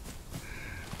killing me.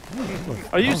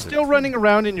 Are you still running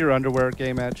around in your underwear,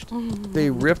 Game Edged? They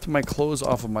ripped my clothes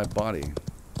off of my body.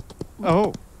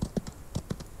 Oh.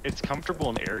 It's comfortable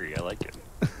and airy. I like it.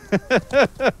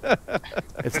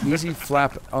 It's an easy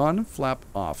flap on, flap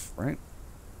off, right?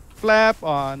 Flap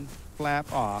on,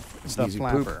 flap off. It's The an easy poop.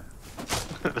 flapper.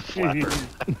 The flapper.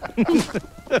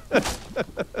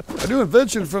 A new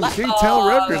invention from K-Tel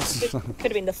Records. Could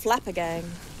have been the Flapper Gang.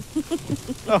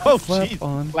 Oh, Flap jeez.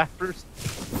 on. Flappers.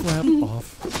 Flap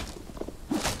off.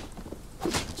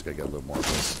 Just gotta get a little more of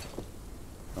this.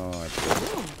 Oh, I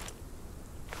Ooh.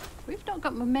 We've not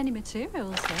got many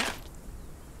materials left.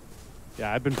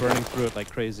 Yeah, I've been burning through it like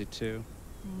crazy too.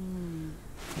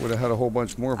 would have had a whole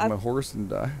bunch more for my horse and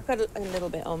die. I've got a little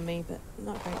bit on me, but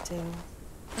not a great deal.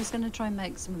 I was going to try and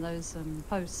make some of those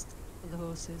posts for the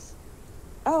horses.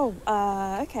 Oh,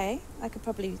 okay. I could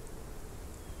probably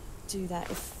do that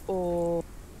or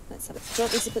let's have it. Do you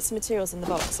want me to put some materials in the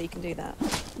box so you can do that?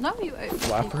 No, you.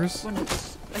 Flappers?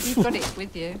 If you've got it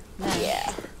with you. No.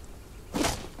 Yeah.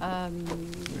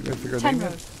 We gotta figure out 10 naming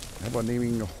road. it. How about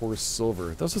naming a horse Silver?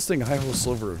 That was this thing, High Ho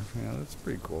Silver. Yeah, that's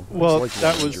pretty cool. I Well, used to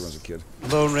that like was when I was a kid.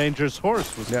 Lone Ranger's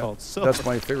horse was Yeah, called Silver. that's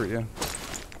my favorite. Yeah.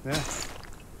 Yeah.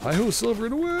 Hi ho, Silver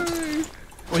and away.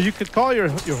 Well, you could call your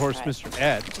horse Right. Mr.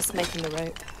 Ed. Just making the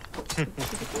rope.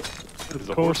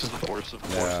 The horse is the horse, of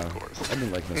course, Yeah, of course. I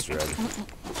didn't like Mr.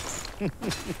 Ed.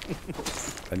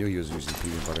 I knew he was using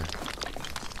peanut butter.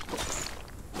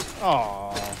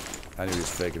 Aww. I knew he was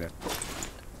faking it.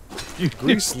 You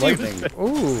Grease you- lightning.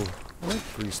 Ooh, I like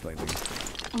grease lightning.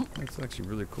 That's actually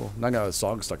really cool. Now I got a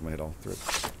song stuck in my head all through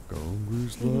it. Go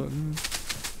grease lightning.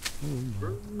 Oh,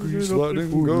 grease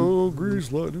lightning. Go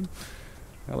grease lightning.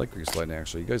 I like grease lightning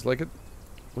actually. You guys like it?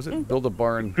 Was it build a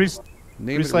barn? Grease,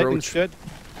 Name grease it lightning's Roach. good.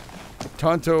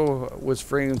 Tonto was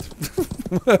framed.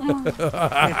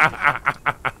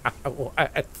 What?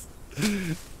 I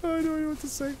don't know what to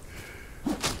say.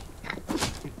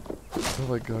 Oh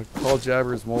my god. Call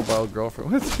Jabber's mobile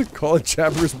girlfriend. What? Call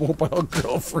Jabber's mobile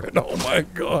girlfriend. Oh my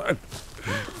god.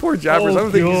 Poor Jabbers. I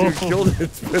don't think he's even killed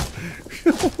it. But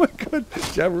oh my god.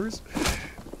 Jabbers.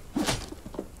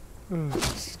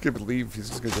 He's gonna leave. He's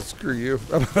just gonna go, screw you.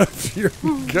 I'm out of here.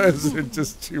 You guys are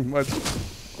just too much.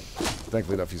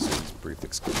 Thankfully enough, he's pretty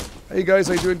thick skin. Hey guys,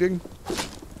 how you doing, Ding?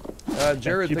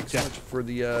 Jared, thanks so much for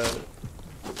the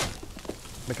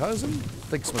mechanism.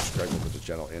 Thanks so much for subscribing to the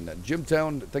channel. And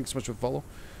Jimtown, thanks so much for the follow.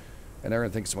 And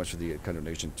Aaron, thanks so much for the kind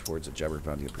donation towards the Jabber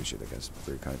Bounty. I appreciate that, guys.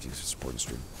 Very kind of you to support the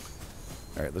stream.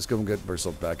 All right, let's go and get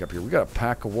ourselves back up here. We got a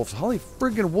pack of wolves. How many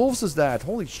friggin' wolves is that?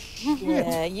 Holy shit!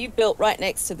 Yeah, you built right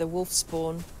next to the wolf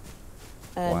spawn.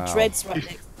 And Wow. Dread's right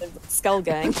next to the Skull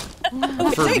Gang. I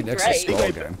prefer to be doing next to great.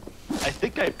 Skull Gang. I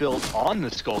think I built on the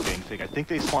Skull Gang thing. I think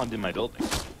they spawned in my building.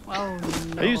 Oh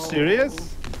no. Are you serious?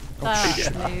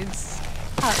 That needs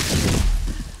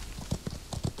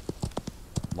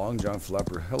Long John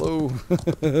Flapper. Hello. Oh,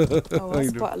 How that's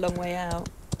you doing? quite a long way out.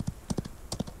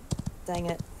 Dang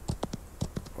it.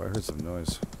 Oh, I heard some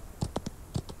noise.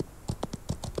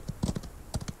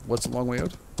 What's a long way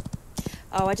out?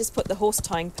 Oh, I just put the horse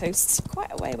tying posts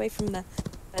quite a way away from their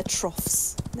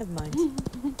troughs. Never mind.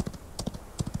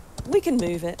 We can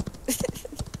move it.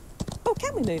 Oh,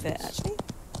 can we move it, actually?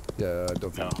 Yeah, I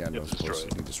don't think No, you can. you No, have to suppose destroy you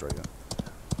need to destroy it.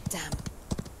 Damn.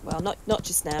 Well, not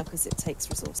just now, because it takes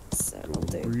resources, so it'll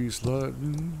do. Grease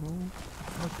lightning.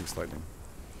 Oh, I like grease lightning.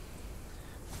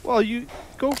 Well, you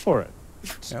go for it.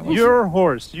 Yeah, well, Your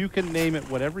horse. You can name it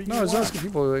whatever you No, I was want. asking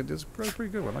people. Like, it's pretty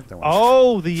good. I like that one.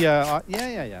 Oh, the yeah.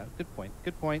 Good point.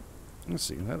 Good point. Let's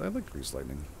see. I like grease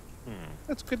lightning.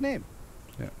 That's a good name.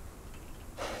 Yeah.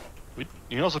 You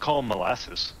can also call them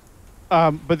molasses.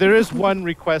 But there is one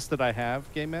request that I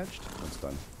have, Game Edged. That's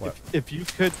done. What? If you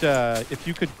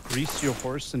could grease your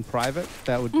horse in private,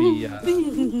 that would be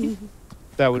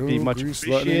that would be Go much grease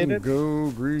appreciated. lightning, go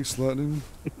grease lightning.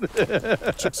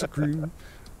 Chicks of cream.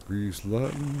 Grease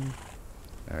lightning.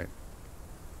 All right.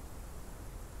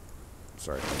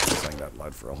 Sorry, I'm saying that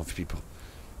loud for all of you people.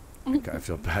 I kind of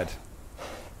feel bad.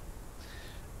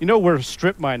 You know, we're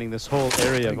strip mining this whole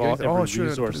area of Hey, all guys, every sure,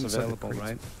 resource put it inside the available, crates.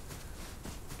 right?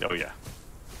 Oh yeah,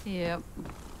 Yep.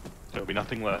 there'll be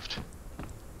nothing left.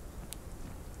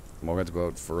 I'm going to have to go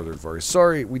out further and further.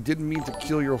 Sorry, we didn't mean to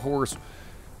kill your horse.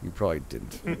 You probably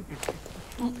didn't.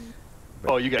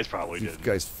 Oh, you guys probably If you did.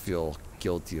 guys feel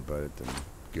guilty about it, then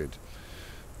good.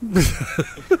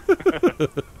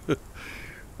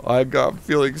 I got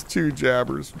feelings too,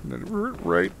 Jabbers. And it hurt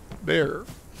right there.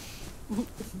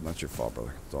 Not your fault,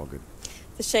 brother. It's all good.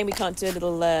 It's a shame we can't do a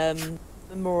little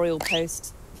memorial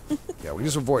post. Yeah, we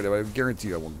just avoid it. I guarantee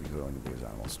you I won't be killing these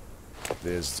animals. It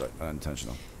is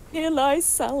unintentional. Here lies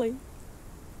Sally.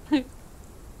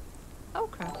 Oh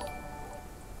crap.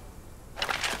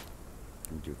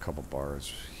 We do a couple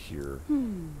bars here.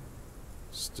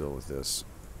 Still with this.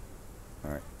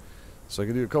 Alright. So I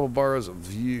can do a couple bars of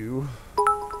view.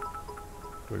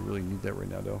 Do I really need that right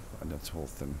now, though? And that's the whole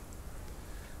thing.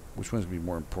 Which one's going to be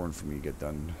more important for me to get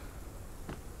done?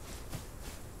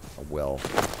 A well.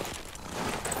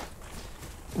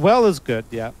 Well is good,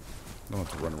 yeah. I don't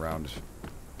have to run around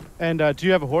And do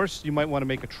you have a horse? You might want to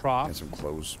make a trough. and some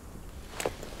clothes.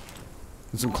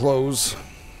 And some clothes.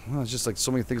 Well, it's just like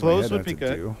so many things Clothes in my would head I be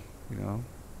have to good. do. You know?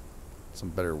 Some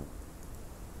better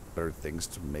things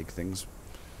to make things.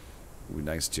 Would be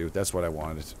nice, too. That's what I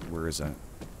wanted. Where is that?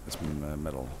 That's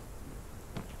metal.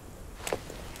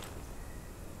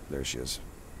 There she is.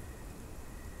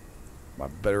 My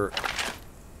better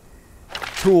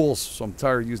tools. So I'm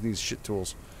tired of using these shit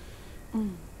tools.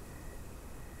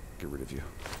 Get rid of you.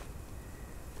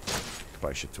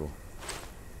 Goodbye, shit tool.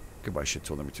 Goodbye, shit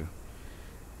tool number 2.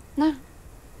 No.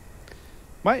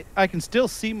 I can still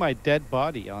see my dead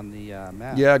body on the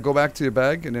map. Yeah, go back to your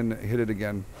bag and then hit it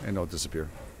again, and it'll disappear.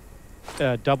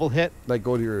 Double hit. Like,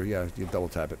 go to your, you double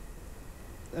tap it.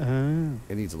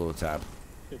 It needs a little tap.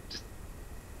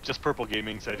 Just Purple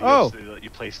Gaming said he Oh. goes to let you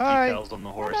place Hi. decals on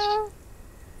the horse. How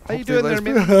you doing there,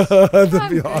 Hopefully Minnie? That'd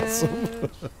I'm be awesome.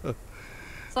 good.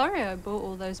 Sorry I brought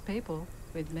all those people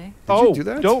with me. Did you do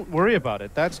that? Don't worry about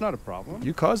it. That's not a problem.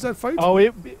 You caused that fight? Oh, They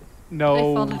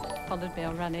no. followed me.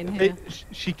 I ran in here.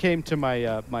 She came to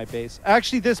my my base.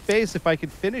 Actually, this base, if I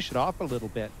could finish it off a little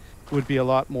bit, would be a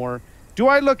lot more. Do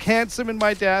I look handsome in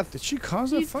my death? Did she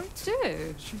cause that You fight?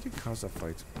 do. She did cause that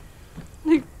fight.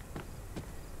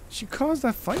 She caused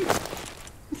that fight?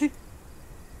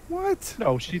 What?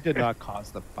 No, she did not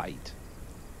cause the fight.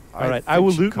 I All right, I think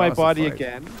will she loot my caused the body fight.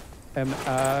 again,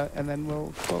 and then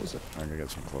we'll close it. I'm gonna get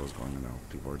some clothes going now.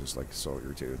 People are just like so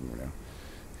irritated with me now.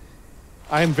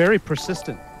 I am very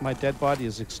persistent. My dead body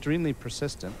is extremely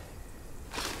persistent.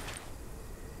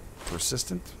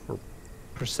 Persistent or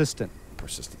Persistent.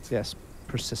 persistent? Yes,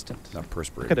 persistent. Not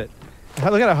perspiring. Look at it.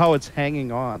 Look at how it's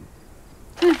hanging on.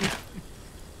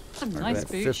 Some nice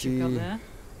got boots you got 50. there.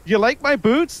 You like my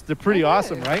boots? They're pretty I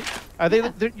awesome, do. right? Are they?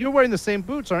 Yeah. You're wearing the same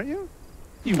boots, aren't you?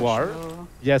 You are. Sure.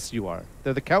 Yes, you are.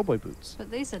 They're the cowboy boots. But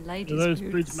these are Are ladies' those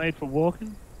boots. boots made for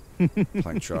walking?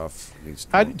 Plank trough needs.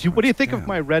 What do you think of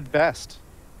my red vest?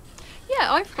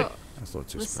 Yeah, I've got That's a little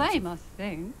too the expensive. same, I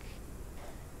think.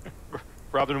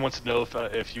 Robin wants to know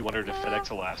if you want her to FedEx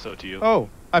a lasso to you. Oh,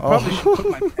 I probably should put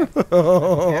my pants.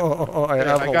 Oh, I There,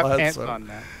 have I a got lot, pants so- on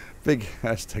that. Big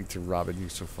hashtag to Robin. You're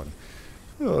so funny.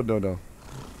 Oh no.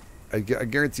 I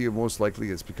guarantee you, most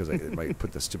likely it's because I might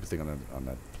put the stupid thing on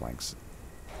the planks.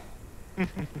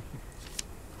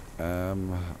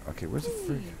 Okay, where's the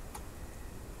freak?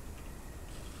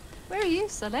 Where are you,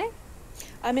 Sully?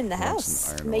 I'm in the Oh, it's an house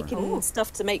iron ore. making Oh.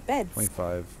 stuff to make beds.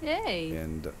 25 Yay.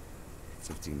 and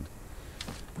 15.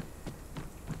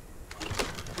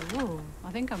 Oh,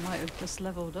 I think I might have just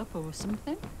leveled up or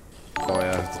something. Oh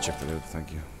yeah, I have to check that out.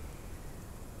 Thank you.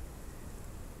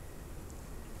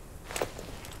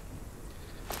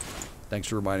 Thanks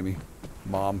for reminding me,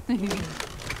 Mom.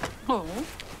 Oh.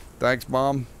 Thanks,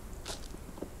 Mom.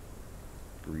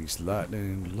 Grease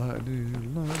lightning,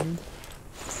 lightning, lightning.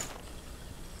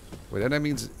 Wait, and that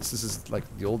means this is like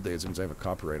the old days. It means I have a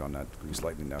copyright on that grease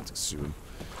lightning now to sue him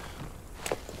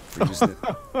for using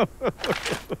it.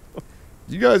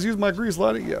 You guys use my grease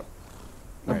lightning? Yeah.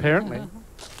 Apparently.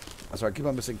 Sorry, I keep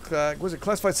on missing. Was it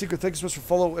Classified Secret? Thank you so much for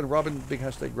follow. And Robbin, big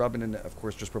hashtag Robbin. And of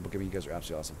course, Just Purple Gaming. You guys are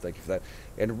absolutely awesome. Thank you for that.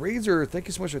 And Razor, thank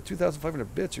you so much for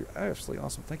 2,500 bits. You're absolutely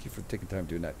awesome. Thank you for taking time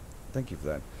doing that. Thank you for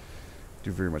that.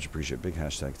 Do very much appreciate. Big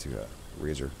hashtag to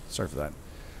Razor. Sorry for that.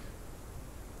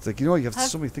 It's like, you know, you have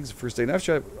so many things the first day. And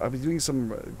actually, I'll be doing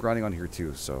some grinding on here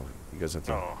too. So you guys have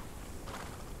to. Oh.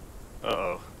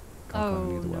 Uh-oh. come find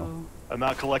me Oh, as well. no. I'm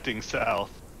out collecting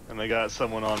south, and they got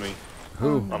someone on me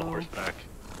Who? Oh, on no. horseback.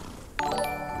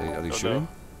 Are they Oh, shooting?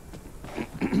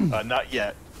 Not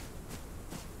yet.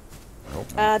 I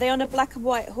hope not. They're on a black and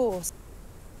white horse.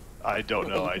 I don't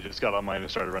know. I just got on mine and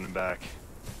started running back.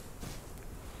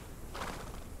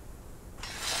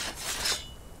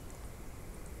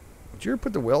 Did you ever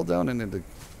put the well down and then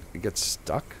it gets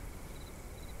stuck?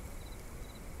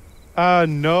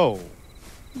 No.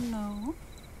 No.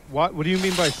 What do you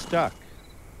mean by stuck?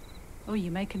 Oh,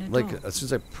 you're making a Like, door. as soon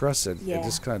as I press it, it Yeah.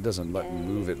 just kind of doesn't let me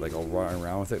move it. Like, I'll run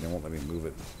around with it and it won't let me move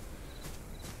it.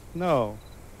 No.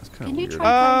 That's kind Can of you weird.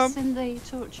 try placing the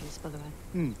torches, by the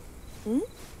way? Hmm.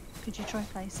 Could you try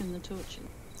placing the torches?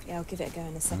 Yeah, I'll give it a go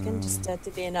in a second. Just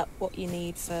divvying up what you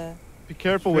need for. Be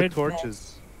careful Red with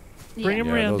torches. Bring Yeah. them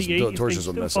Yeah, around those the east. If torches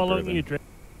will they're mess still up following you, everything.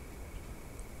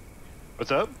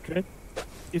 What's up? Dread.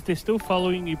 If they're still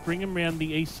following you, bring them around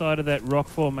the east side of that rock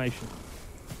formation.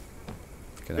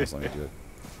 Can I let me do it?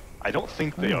 I don't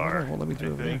think Oh, they yeah, are. well, let me do I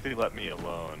it over think they let me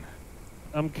alone.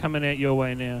 I'm coming out your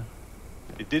way now.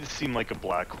 It did seem like a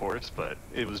black horse, but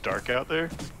it was dark out there.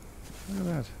 Look at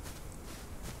that.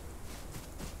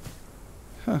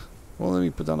 Huh. Well, let me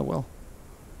put down the well.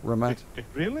 Where I'm at.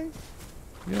 Really?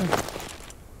 Yeah.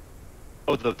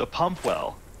 Oh, the pump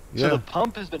well. Yeah. So the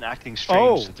pump has been acting strange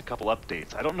Oh. since a couple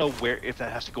updates. I don't know if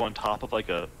that has to go on top of like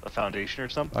a foundation or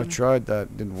something. I've tried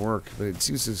that. Didn't work. But it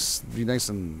seems to be nice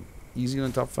and easy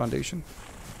on top of foundation.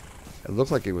 It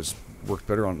looked like it worked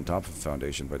better on top of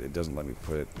foundation, but it doesn't let me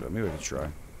put it. But maybe I can try.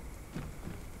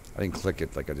 I didn't click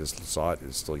it like I just saw it.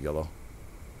 It's still yellow.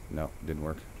 No, it didn't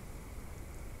work.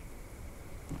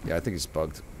 Yeah, I think it's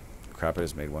bugged. Crap, I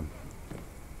just made one.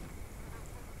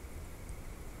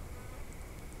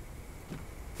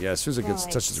 Yeah, as soon as it gets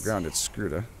touches the ground, it's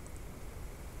screwed, huh?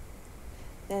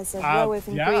 There's a row of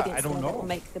yeah, ingredients I don't there that know. will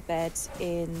make the bed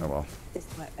in Oh well. this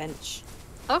workbench.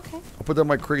 Okay. I'll put that in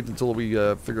my crate until we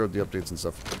figure out the updates and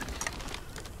stuff.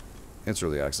 It's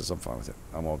early access. I'm fine with it.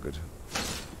 I'm all good.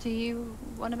 Do you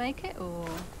want to make it, or...?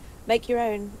 Make your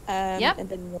own, Yep. and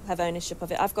then you'll have ownership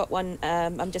of it. I've got one.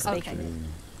 I'm just Okay. making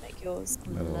it. Make yours.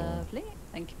 Metal. Lovely.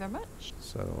 Thank you very much.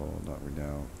 Settle, not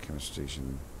renowned, chemistry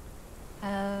station, In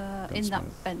that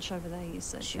Gunsmith. bench over there, you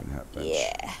said. student hat bench.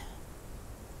 Yeah.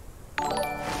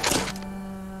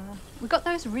 We got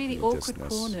those really Need awkward discness.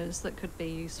 corners that could be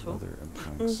useful. Leather and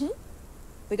planks.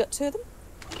 We got 2 of them.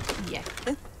 Yeah.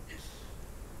 I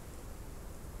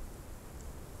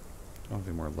don't have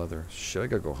any more leather. Shit, I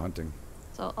gotta go hunting.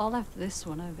 So I'll have this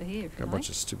one over here if Got you a like. bunch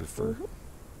of stupid fur.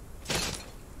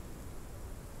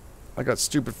 I got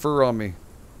stupid fur on me.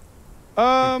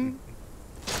 I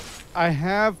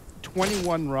have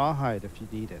 21 rawhide if you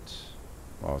need it.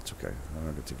 Oh, it's okay. I'm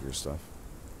not gonna take your stuff.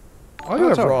 Oh, I do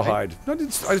that's have all right. rawhide. No,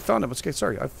 I found them. It's okay,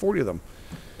 sorry. I have 40 of them.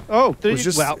 Oh, It there was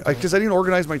you just well. because I didn't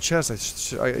organize my chest.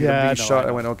 I Yeah, being no, shot. I I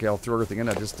know. went, okay, I'll throw everything in.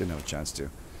 I just didn't have a chance to.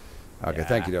 Okay,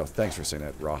 thank you, though. Thanks for saying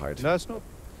that. Rawhide. No, that's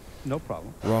no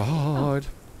problem. Rawhide.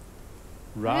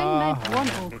 I only made one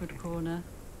Rawhide. awkward corner.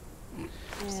 Yeah.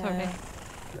 Sorry.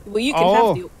 Well, you can Oh.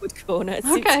 have the awkward corner. It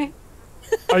suits Okay.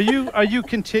 Are you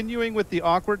continuing with the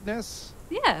awkwardness?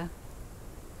 Yeah.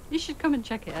 You should come and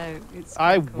check it out. It's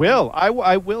I quite cool. will. I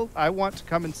will. I want to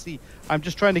come and see. I'm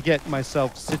just trying to get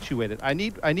myself situated. I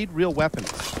need real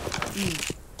weapons.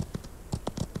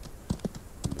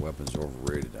 Weapons are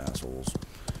overrated, assholes.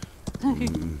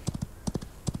 Mm.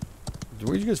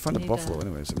 Where did you guys find the Need buffalo, a-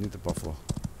 anyways? I need the buffalo.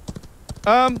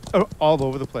 All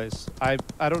over the place. I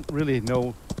don't really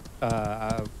know.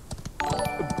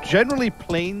 Generally,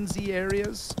 plainsy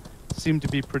areas seem to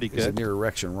be pretty Is it good. near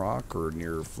Erection Rock or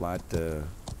near flat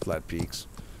flat peaks.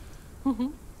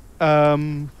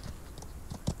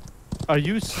 Are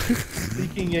you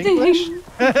speaking English?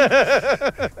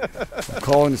 I'm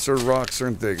calling certain rocks,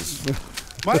 certain things.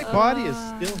 My body is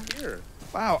still here.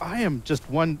 Wow, I am just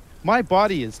one. My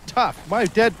body is tough. My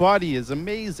dead body is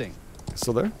amazing.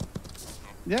 Still there?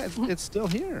 Yeah, it's still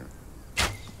here.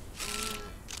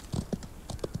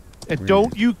 And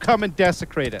don't you come and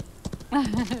desecrate it. I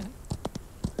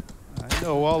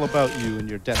know all about you and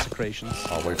your desecrations.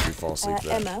 I'll wait for you to fall asleep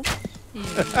there. Emma,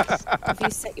 Yes. have you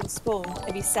set your spawn?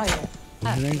 Have you set it?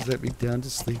 Please let me down to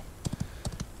sleep.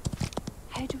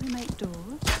 How do we make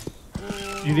doors?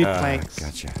 You need planks.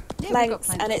 Gotcha. Yeah, we've got Planks,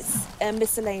 and it's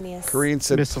miscellaneous. Korean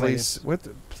said Miscellaneous.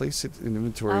 place it in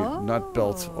inventory, not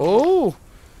belt. Oh. Oh!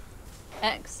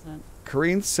 Excellent.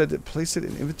 Korean said that place it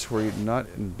in inventory, not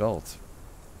in belt.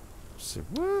 So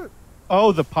what?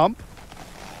 Oh, the pump?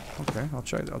 Okay, I'll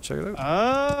check it out.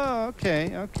 Oh,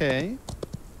 okay.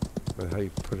 But how you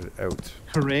put it out?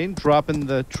 Corinne dropping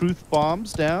the truth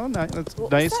bombs down. That's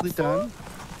What was nicely that for? done.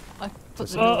 I put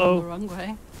the door on the wrong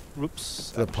way.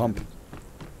 Whoops. The pump.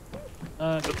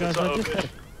 Guys, I just had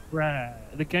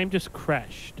the game just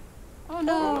crashed. Oh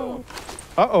no.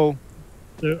 Uh-oh.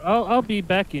 So I'll be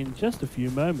back in just a few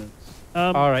moments.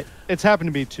 All right. It's happened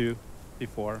to me too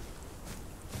before.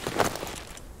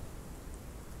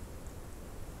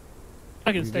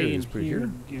 I can You stay do, in just put it here here.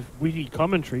 and give witty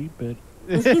commentary, but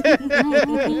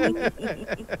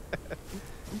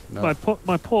No.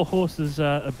 my poor horse is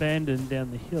abandoned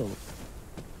down the hill.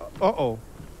 Uh-oh.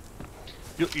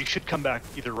 You should come back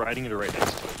either riding it or right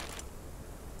next to it.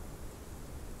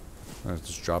 I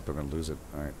just drop it. I'm gonna lose it.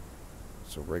 All right.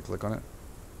 So right click on it.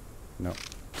 No.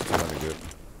 Still not gonna do it.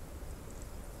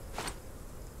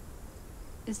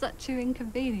 Is that too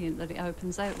inconvenient that it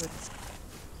opens outwards?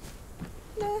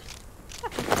 Nah.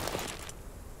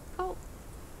 Oh.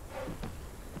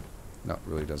 No, it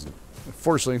really doesn't.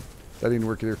 Unfortunately, that didn't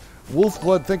work either.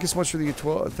 Wolfblood, thank you so much for the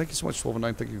 12. Thank you so much, 12 and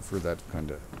 9. Thank you for that kind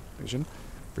of vision.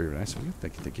 Very nice of you.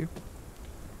 Thank you.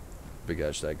 Big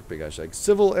hashtag.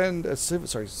 Civil and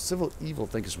Civil Evil.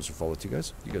 Thank you so much for following, you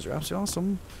guys. You guys are absolutely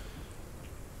awesome.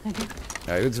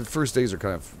 Yeah, the first days are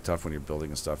kind of tough when you're building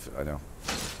and stuff. I know.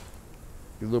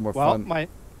 A little more Well, fun.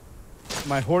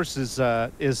 my horse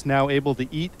is now able to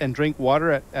eat and drink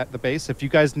water at the base. If you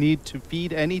guys need to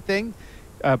feed anything,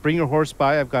 bring your horse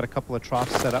by. I've got a couple of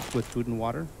troughs set up with food and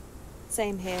water.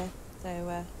 Same here.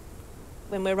 So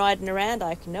when we're riding around,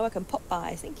 I can pop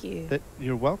by. Thank you.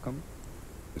 You're welcome.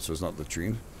 So it's not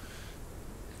latrine.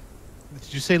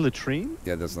 Did you say latrine?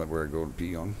 Yeah, that's not where I go and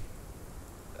pee on.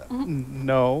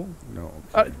 No. No.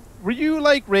 Okay. Were you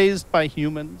like raised by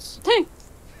humans?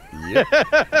 Yep.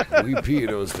 We pee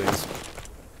those things.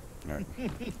 All right.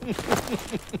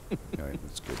 All right,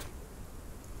 that's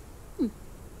good.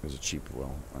 There's a cheap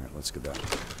well. All right, let's get that.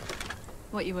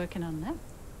 What are you working on now?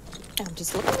 I'm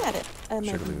just looking at it. I'm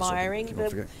Should I leave this open? admiring Keep the on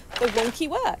forgetting. wonky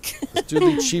work. Let's do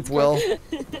the cheap well.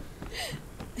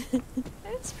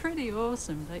 It's pretty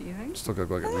awesome, don't you think? Still gotta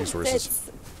go get resources.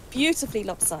 It's beautifully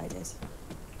lopsided.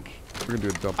 We're gonna do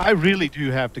a dump. I really do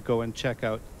have to go and check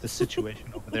out the situation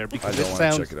over there I because don't it want to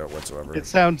sounds check it out whatsoever. it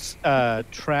sounds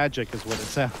tragic, is what it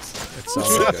sounds. It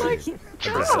sounds like a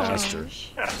disaster.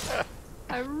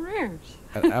 How rude.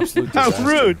 An absolute How disaster.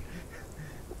 rude!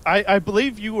 I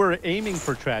believe you were aiming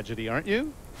for tragedy, aren't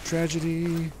you?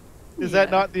 Tragedy. Is that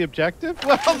not the objective?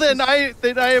 Well, then I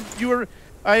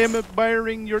am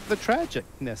admiring the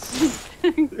tragicness,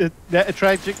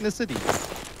 tragicnicity.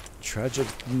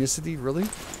 Tragicnicity, really?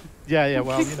 Yeah.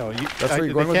 Well, you know, That's where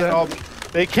you're going with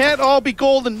that? They can't all be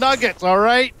golden nuggets, all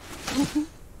right? Is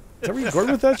that where you're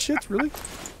going with that shit? Really?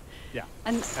 Yeah.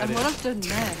 And what I've done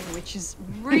now, which is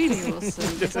really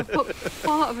awesome, is I've put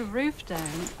part of a roof down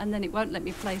and then it won't let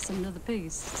me place another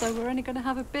piece. So we're only going to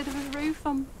have a bit of a roof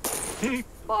on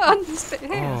this bit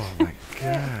here. Oh my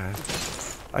god.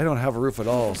 I don't have a roof at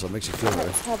all, so it makes you feel better.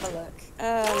 Let's have a look.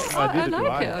 I neither do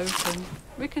like I. it open.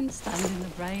 We can stand in the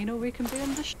rain or we can be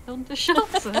under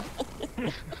shelter.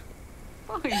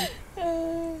 Fine.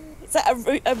 Is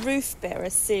that a roof bit or a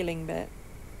ceiling bit?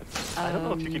 I don't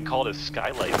know if you can call it a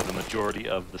skylight when the majority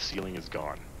of the ceiling is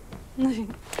gone.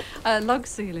 Log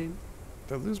ceiling.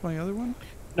 Did I lose my other one?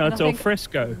 No, And it's I all think-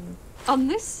 fresco. On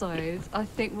this side, I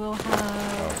think we'll Oh,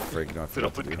 have freak, no, I It's an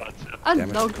forgot to open do. concept. a damn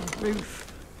it. log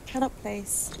roof. Cannot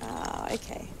place.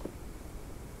 Okay.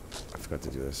 I forgot to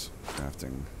do this.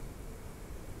 Crafting.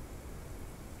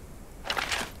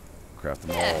 Craft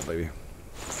them all, baby.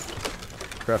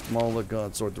 Craft them all, let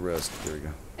God sort the rest. There we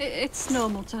go. It's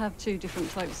normal to have two different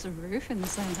types of roof in the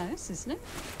same house, isn't it?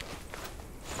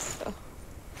 Oh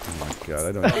my God,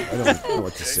 I don't know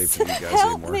what to say for you guys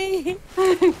Help anymore. me!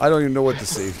 I don't even know what to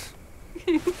say.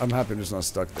 I'm happy I'm just not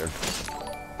stuck there.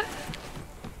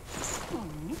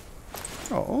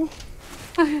 Oh.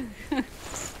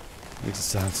 Makes it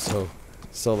sound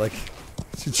so like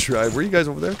to try. Were you guys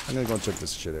over there? I'm gonna go and check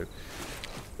this shit out.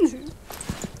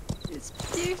 It's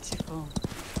beautiful.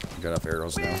 Got enough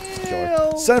arrows now.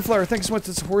 Killer. Sunflower, thanks so much.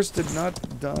 This horse did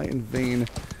not die in vain.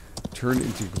 Turned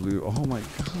into glue. Oh my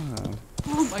god.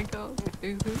 Oh my god.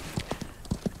 Boo-hoo.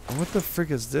 What the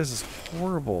frick is this? It's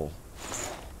horrible.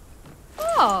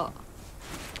 Oh.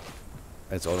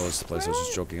 It's oh no, it's the place. I was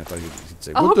just joking. I thought he'd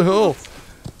say, Oh, "What the hell?"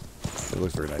 It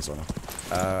looks very nice on him.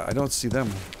 I don't see them.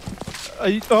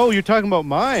 Oh, you're talking about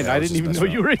mine. Yeah, I I was didn't even just know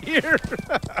messing you were here.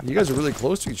 You guys are really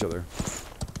close to each other.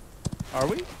 Are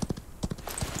we? It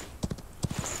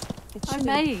I shouldn't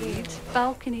made be.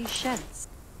 balcony sheds.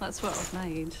 That's what I've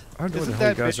made. I don't know what the Isn't hell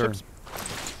you that guys are.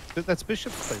 Bishop's? That's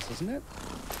Bishop's place, isn't it?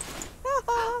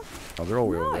 Oh, they're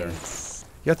all the way over there. Nice.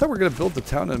 Yeah, I thought we were gonna build the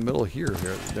town in the middle here.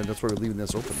 Then that's why we're leaving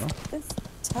this open, no? There's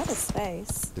a ton of space.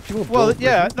 The people Well, build.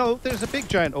 yeah. No, there's a big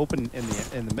giant open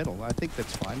in the middle. I think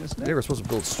that's fine, isn't They it? were supposed to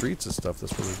build streets and stuff.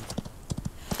 That's what.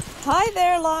 Hi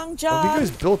there, Long Oh, John. you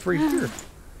guys built right here,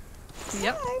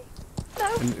 Yep.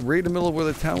 Hi. and right in the middle of where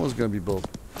the town was gonna be built.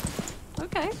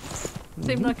 Okay.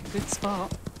 Seemed like a good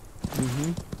spot.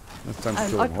 Mm-hmm. That's time to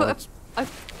kill I them put horns. I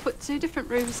put 2 different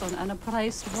roofs on, and I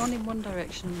placed one in one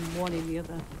direction and one in the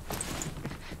other.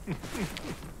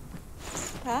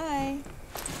 Hi.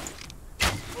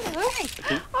 Hello.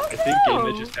 I think no.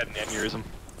 Gamma just had an aneurysm.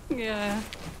 Yeah.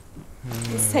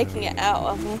 He's taking it out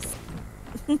on us.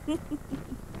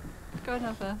 Go and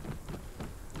have a.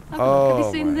 Have Oh,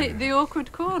 you seen my. the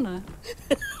awkward corner?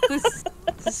 this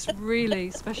is really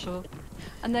special.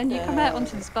 And then you come out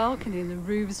onto this balcony and the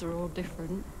roofs are all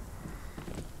different.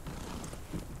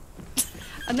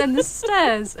 And then the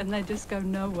stairs and they just go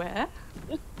nowhere.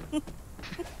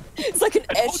 It's like an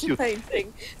I told edge you.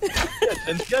 painting.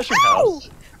 And Geshem House.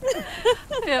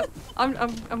 Yep.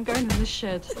 I'm going in the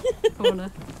shed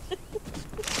corner.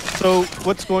 So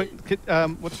what's going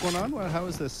on? How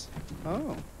is this?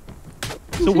 Oh.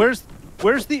 So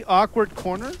where's the awkward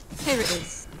corner? Here it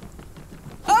is.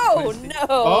 Oh no!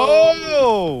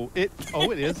 Oh, it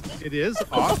is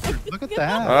awkward. Look at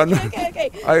that.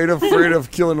 Okay. I ain't afraid of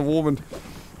killing a woman.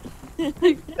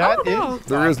 That Oh, no. is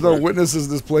There is no witnesses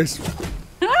in this place.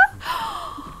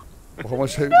 How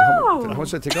much did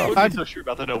I take off? I'm so sure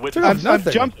about the no witness. Took off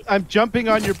nothing. I'm jumping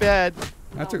on your bed.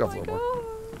 I took Oh off a my little more.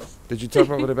 God. Did you top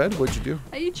over the bed? What'd you do?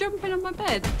 Are you jumping on my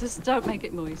bed? Just don't make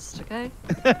it moist, okay?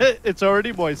 It's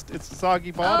already moist. It's a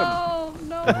soggy bottom. Oh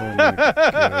no. Oh my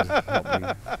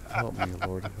God. Help me,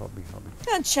 Lord. Help me. Come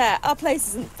on, chat. Our place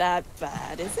isn't that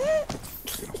bad, is it?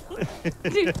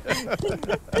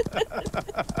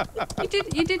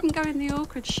 You didn't go in the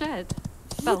awkward shed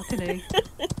balcony.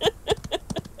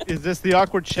 Is this the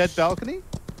awkward shed balcony?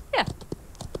 Yeah.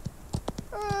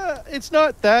 It's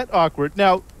not that awkward.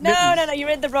 Now, No. You're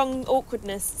in the wrong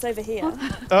awkwardness. It's over here.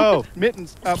 Oh,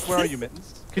 Mittens. Where are you,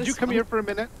 Mittens? Could you This come one. here for a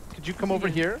minute? Could you come over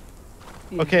Yeah. here?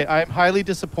 Yeah. Okay, I am highly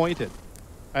disappointed.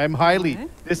 I am highly. Okay.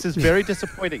 This is very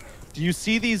disappointing. Do you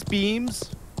see these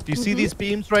beams? Do you see these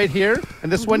beams right here?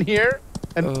 And this one here?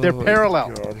 And they're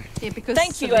parallel. Yeah, because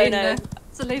Thank you, Selena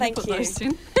Ono. Thank put you. those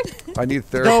in. I need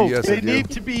therapy. No, Yes, they I do. need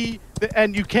to be,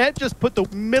 and you can't just put the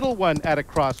middle one at a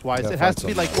crosswise. Yeah, It has find to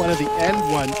be something. like one of the end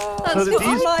ones. That's So that what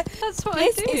these. my, That's what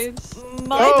this I did. is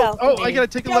my Oh, balcony. I gotta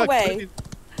take a Go look. away.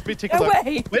 Let me take a Go look.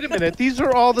 away. Wait a minute. These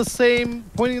are all the same,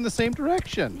 pointing in the same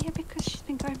direction. Yeah, because she's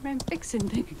been going around fixing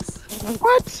things.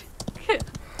 What?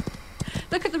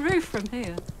 Look at the roof from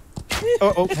here.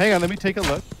 Oh, hang on. Let me take a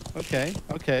look. Okay.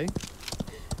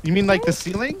 You mean like the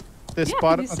ceiling? This Yeah,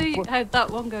 bottom? you see how that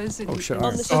one goes in Oh, shit, in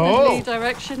alright. a the southerly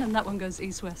direction and that one goes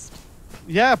east-west.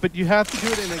 Yeah, but you have to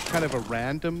do it in a kind of a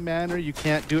random manner. You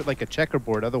can't do it like a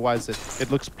checkerboard. Otherwise,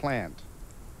 it looks planned.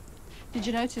 Did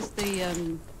you notice the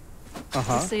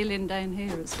Uh-huh. ceiling down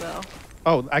here as well?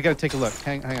 Oh, I gotta take a look.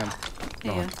 Hang on.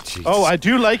 Here. jeez. Oh, I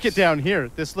do like it down here.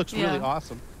 This looks really Yeah.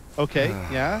 awesome. Okay,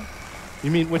 yeah.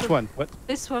 You mean which one? What?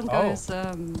 This one Oh. goes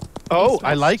Oh, east-west.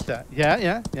 I like that.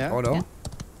 Yeah. Oh no.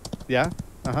 Yeah.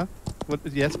 Uh-huh. What?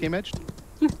 Yes, Game Edged?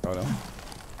 Oh no.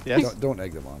 Yes. Don't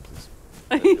egg them on, please.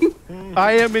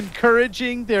 I am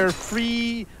encouraging their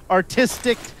free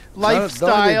artistic Not lifestyle.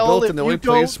 only they built if in the you only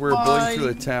place don't we're building through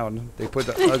the mind. town, they put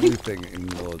the ugly thing in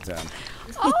the middle of the town.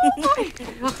 Oh my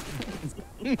god.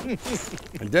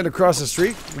 And then across the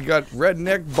street, we got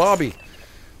Redneck Bobby.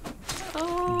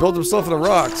 Oh, Built himself in the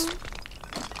rocks.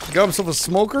 Got himself a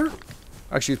smoker.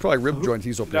 Actually, it's probably rib joint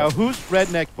he's opening Now, up. who's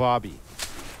Redneck Bobby?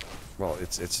 Well,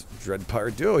 it's Dread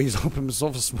Pirate Duo. He's opened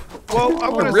himself a small Well, I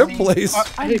want to rib see. place.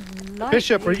 I like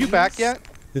Bishop, are you back these. yet?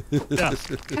 Yeah.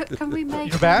 Can we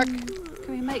make? You're back? Can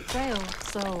we make bail?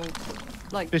 So,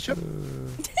 like Bishop?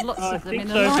 lots I of them think in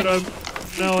so, a but line.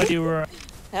 I've no idea where.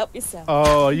 Help yourself.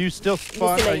 Oh, are you still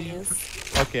spawned? Are you,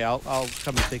 Miscellaneous. okay, I'll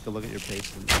come and take a look at your base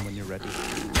when you're ready.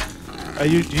 Are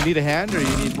you? Do you need a hand, or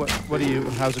you need what? What do you?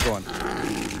 How's it going?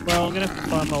 Well, I'm gonna have to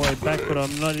find my way back, but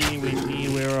I'm not anywhere near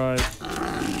where I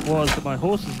was. That my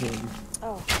horses were.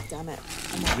 Oh, damn it.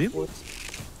 I'm out of Really? wood.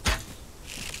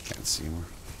 Can't see more.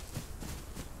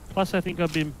 Plus, I think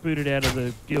I've been booted out of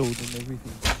the guild and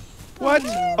everything. What?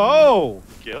 Oh.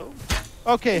 Go.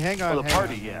 Okay, hang on. Oh, the hang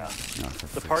party, on. yeah. No, for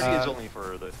The fuck's party Uh, is only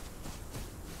for the.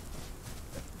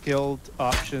 Guild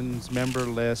options, member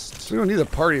list. So we don't need a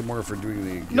party anymore for doing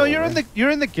the. No, guild, you're in right? the you're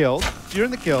in the guild. You're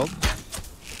in the guild.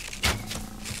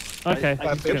 Okay, I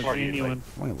that's can good. party Anyone?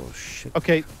 Why a little shit.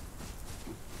 Okay.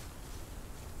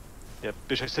 Yeah,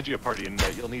 Bish, I sent you a party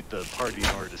invite. You'll need the party in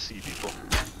order to see people.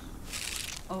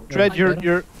 Oh, Dread, I you're got it.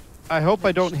 you're. I hope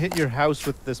I don't hit your house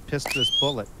with this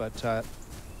bullet, but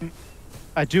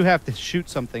I do have to shoot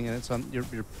something, and it's on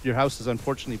your house is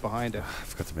unfortunately behind it. I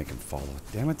forgot to make him follow.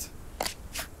 Damn it.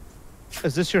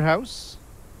 Is this your house?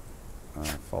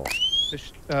 Follow.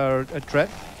 Dread?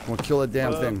 I'm gonna kill that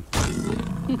damn thing.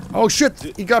 Oh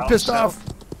shit! He got pissed off.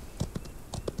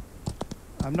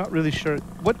 I'm not really sure.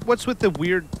 What's with the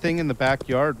weird thing in the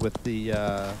backyard with the?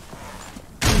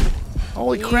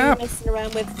 Holy Are you crap! messing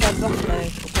around with buffalo or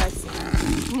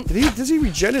bison? Does he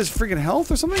regen his freaking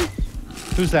health or something?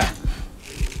 Who's that?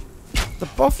 The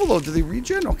buffalo, did he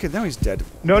regen? Okay, now he's dead.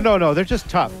 No. They're just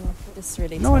tough. It's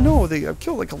really No, I tough. know. I've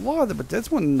killed like a lot of them, but this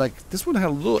one had a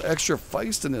little extra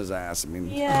feist in his ass. I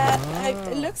mean, Yeah,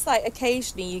 it looks like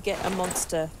occasionally you get a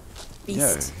monster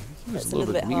yeah, beast. he was It's a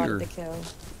little bit harder meaner. to kill.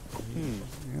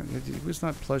 Yeah, it was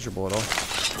not pleasurable at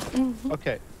all.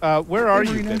 Okay. Where are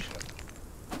you, Marina. Bishop?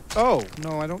 Oh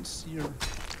no, I don't see your.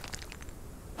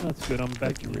 That's good. I'm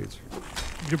back. Thank you, Raids.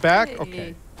 You're back. Hey.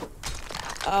 Okay.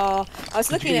 Oh, I was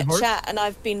Did you looking get at your horse? chat and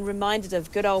I've been reminded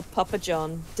of good old Papa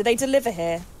John. Do they deliver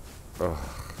here? Oh,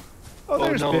 Oh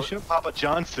there's no, Bishop. Papa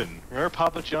Johnson. Remember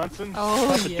Papa Johnson?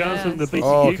 Oh, Papa yes. Johnson, the BCU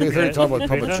Oh, okay. I thought you were cadet. talking about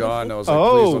Papa Yeah. John. I was like,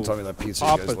 Oh, please don't tell me that pizza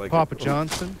you guys like. Papa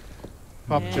Johnson.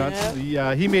 Papa Yeah. Johnson.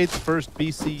 Yeah, he made the first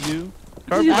BCU.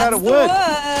 Carved That's out of the wood.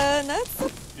 one. That's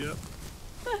the... Yep.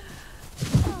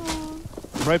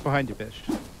 I'm right behind you, Bish.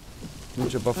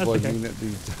 Ninja Buffalo okay. unit.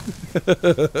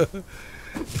 The...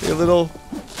 Hey, little.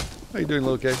 How you doing,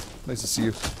 little K? Nice to see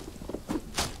you.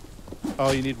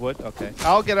 Oh, you need wood? Okay.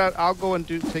 I'll get out. I'll go and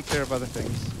take care of other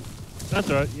things. That's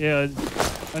all right. Yeah,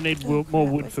 I need Oh, more crap,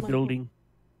 wood where's for my building.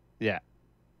 Yeah.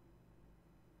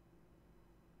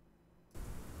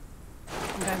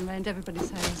 I'm going around everybody's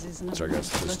houses and Sorry, guys.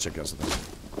 having a Let's look. check out something.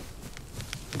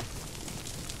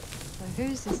 So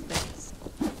whose is this?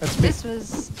 That's me. This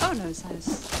was Ono's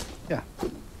house. Yeah.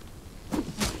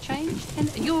 Has it changed?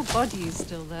 And your body is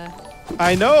still there.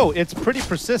 I know. It's pretty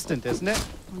persistent, isn't it?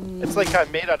 Mm. It's like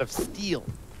I'm made out of steel.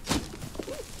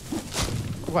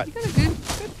 What? You got a good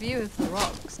view of the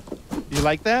rocks. You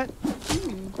like that?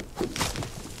 Mm.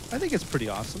 I think it's pretty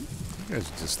awesome. You guys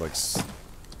are just like.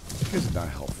 You guys are not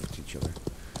helpful to each other.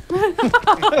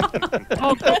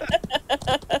 Oh,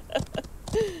 God.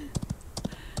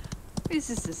 Whose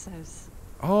is this house?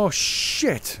 Oh,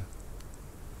 shit.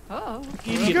 Oh.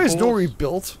 You Idiot guys know where he balls.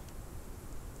 built?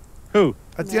 Who?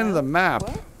 At the end of the map.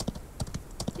 What?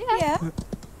 Yeah. Yeah,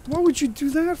 Why would you do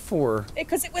that for?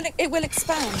 because it will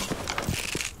expand.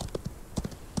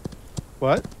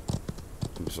 What?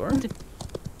 I'm sorry?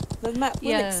 The map will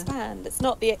Yeah. expand. It's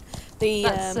not the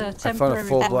That's I found temporary a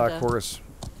full black wonder. horse.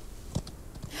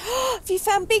 Have you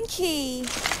found Binky?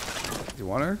 Do you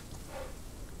want her?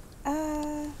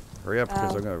 Hurry up,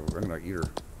 because I'm gonna eat her.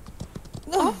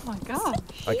 Oh my gosh.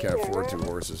 I can't afford 2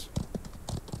 horses.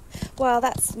 Well,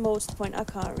 that's more to the point. I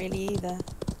can't really either.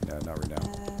 No, not right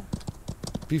now.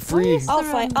 Be What free, is I'll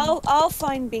there, find. I'll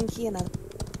find Binky and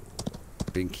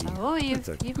Binky. Oh,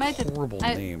 That's you've made it. horrible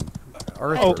I- name.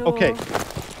 Oh, Arthur. okay.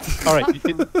 All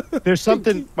right. There's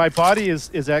something. My body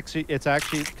is actually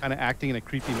kind of acting in a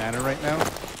creepy manner right now.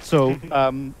 So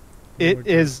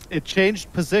it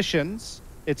changed positions.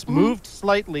 It's moved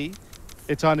slightly.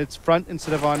 It's on its front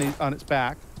instead of on its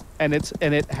back, and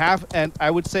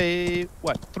I would say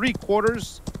what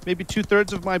 3/4, maybe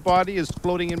 2/3 of my body is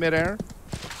floating in midair.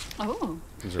 Oh.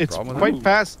 Is there a It's problem with quite that?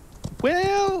 fast.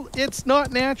 Well, it's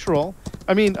not natural.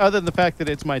 I mean, other than the fact that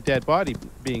it's my dead body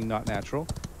being not natural,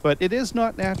 but it is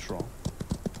not natural.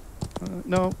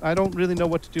 No, I don't really know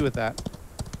what to do with that.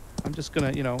 I'm just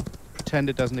gonna, pretend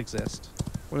it doesn't exist.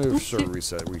 Whenever the server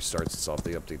restarts itself,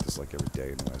 they update this like every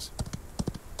day anyways.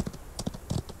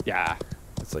 Yeah.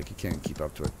 It's like you can't keep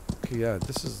up to it. Okay, yeah,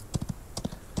 this is...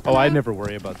 Oh, I never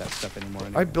worry about that stuff anymore.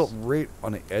 I built right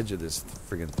on the edge of this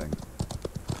friggin' thing.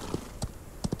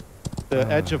 The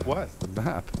edge of what? The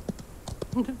map.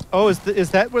 Oh, is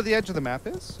that where the edge of the map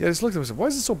is? Yeah, I just looked at it and said, why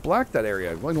is it so black, that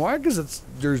area? Like, why? Because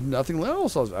there's nothing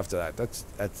else after that. It's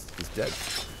dead.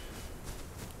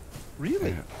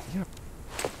 Really? Yeah.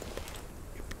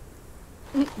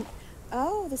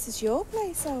 Oh, this is your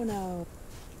place. Oh no.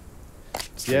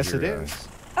 Yes, it is.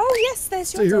 Oh yes, there's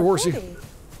Stay your here, dead horsey.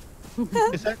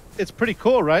 body. It's pretty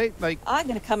cool, right? Like, I'm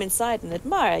gonna come inside and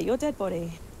admire your dead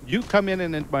body. you come in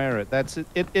and admire it. That's it.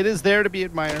 It is there to be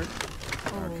admired.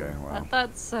 Okay, wow.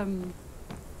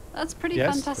 That's pretty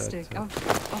Yes, fantastic.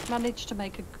 I've managed to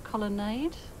make a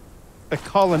colonnade. A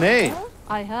colonnade.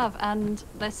 I have, and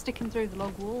they're sticking through the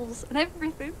log walls and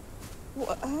everything.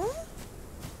 What?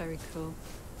 Very cool.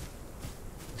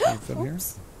 Anything here?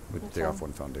 Oops. We'd take off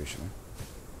one foundation.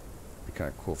 Be kind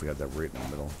of cool if we had that right in the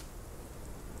middle.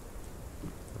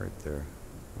 Right there.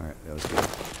 Alright, yeah, let's do it.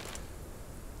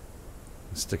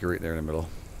 Stick it right there in the middle.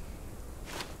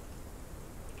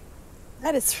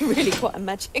 That is really quite a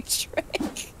magic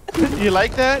trick. You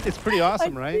like that? It's pretty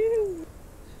awesome, I right? do.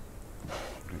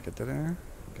 Can I get that in there?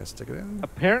 Can I stick it in?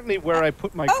 Apparently, where I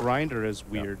put my grinder is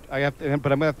weird. I have to,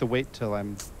 but I'm gonna have to wait till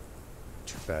I'm.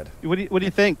 Too bad. What do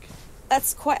you think?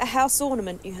 That's quite a house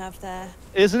ornament you have there.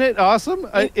 Isn't it awesome?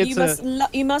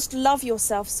 You must love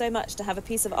yourself so much to have a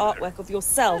piece of artwork of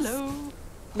yourself Hello.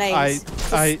 made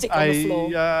to stick on the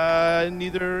floor. I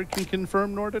neither can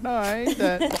confirm nor deny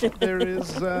that there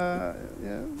is.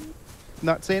 Yeah,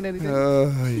 not saying anything.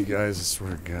 You guys, I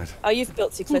swear to God. Oh, you've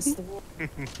built too close to the wall.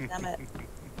 Damn it.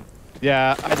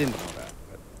 Yeah, I didn't know that.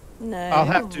 But No. I'll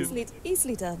have to.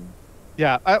 Easily done.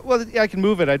 yeah, I can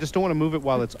move it. I just don't want to move it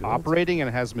while it's operating and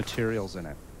it has materials in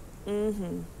it.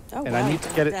 Mm-hmm. Oh, And wow. I need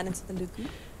to get it down into the lagoon.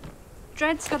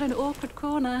 Dread's got an awkward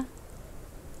corner.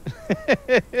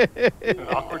 An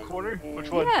awkward corner?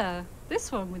 Which one? Yeah,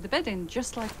 this one with the bed in,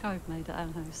 just like I've made at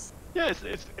our house. Yeah,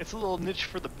 it's a little niche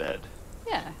for the bed.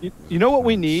 Yeah. You know what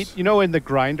we need? You know, in the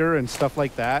grinder and stuff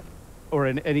like that, or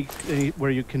in any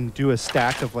where you can do a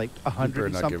stack of like You better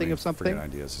 100 not give me something of something. friggin'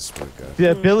 ideas, I swear to God.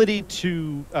 The ability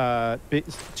to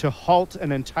halt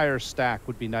an entire stack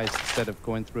would be nice instead of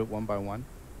going through it one by one.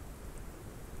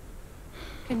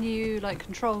 Can you like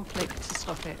control click to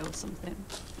stop it or something?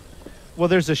 Well,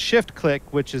 there's a shift click,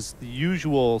 which is the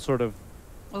usual sort of.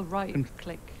 Oh, right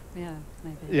click. Yeah,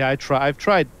 maybe. Yeah, I've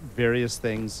tried various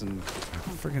things, and I'm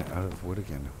friggin' out of wood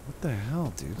again. What the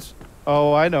hell, dudes?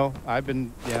 oh, I know.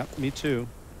 Yeah, me too.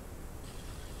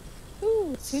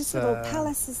 Ooh, whose little So-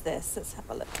 palace is this? Let's have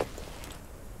a look.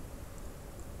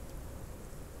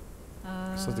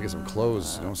 I still have to get some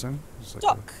clothes, you know what I'm saying? Just like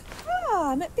Doc.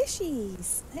 Ah, I'm at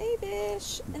Bishy's. Hey,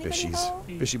 Bish. Anybody Bishies. home?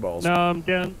 Bishy balls. No, I'm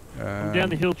down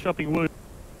the hill chopping wood.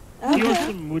 Do you want Okay.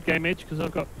 some wood game edge? Because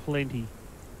I've got plenty.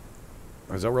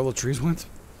 Is that where all the trees went?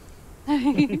 No,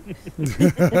 I'm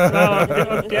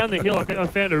down the hill. I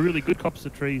found a really good copse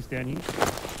of trees down here.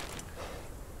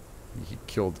 He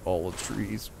killed all the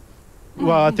trees.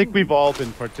 Well, I think we've all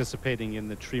been participating in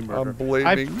the tree murder. I'm blaming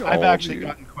I've all of actually you.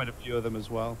 gotten quite a few of them as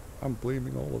well. I'm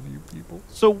blaming all of you people.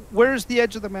 So where's the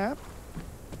edge of the map?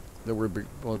 There were big.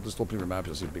 Well, just opening your map,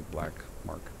 you'll see a big black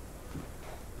mark.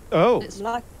 Oh,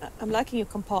 I'm liking your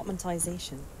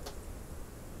compartmentization.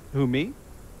 who, me?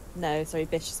 No, sorry,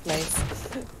 Bish's place.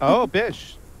 Oh,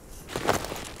 Bish.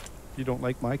 You don't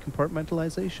like my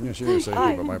compartmentalization? Yeah, she didn't say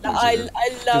anything about my place either. I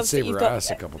Did love that save you've her got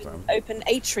ass a couple times. open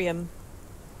atrium.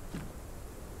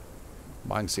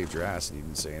 Mine saved your ass, and you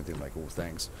didn't say anything like, "Oh,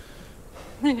 thanks."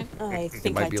 I It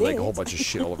think might I be did. like a whole bunch of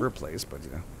shit all over the place, but you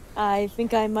know. I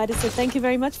think I might have said thank you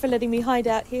very much for letting me hide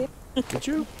out here. Did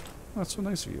you? Oh, that's so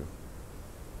nice of you.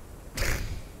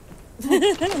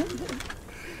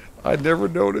 I never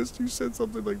noticed you said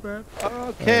something like that.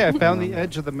 Okay, I found the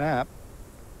edge of the map.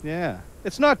 Yeah,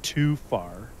 it's not too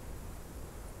far.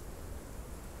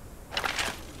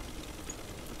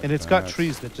 And it's got That's-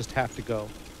 trees that just have to go.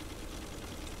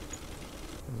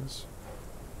 What is this?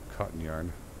 Cotton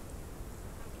yarn.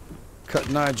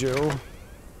 Cotton eye, Joe.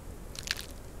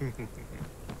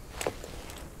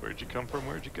 Where'd you come from?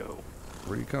 Where'd you go?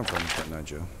 Where do you come from, Cotton eye,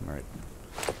 Joe? All right.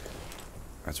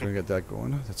 That's where we got that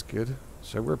going. That's good.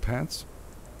 Should I wear pants?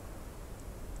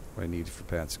 What I need for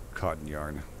pants? Cotton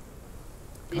yarn.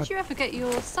 Did you ever get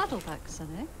your saddle back,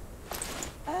 Sonny?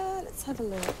 Let's have a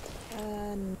look.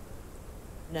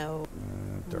 No.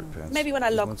 Dark pants. Maybe when I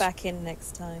These log ones? back in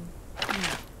next time.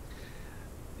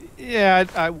 Yeah,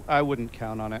 I wouldn't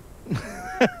count on it.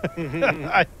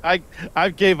 I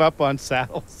gave up on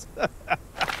saddles.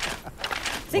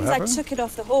 Things I happened? took it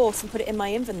off the horse and put it in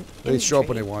my inventory. They show up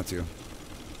when they want to.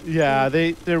 Yeah,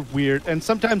 they're weird, and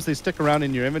sometimes they stick around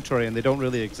in your inventory and they don't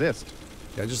really exist.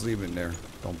 Yeah, just leave it in there.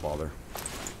 Don't bother.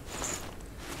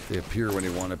 They appear when they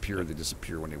want to appear. They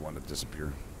disappear when they want to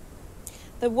disappear.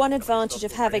 The one advantage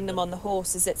of having them on the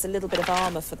horse is it's a little bit of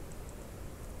armor for.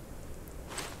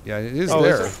 Yeah, it is Oh,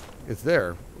 is there. it? It's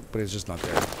there, but it's just not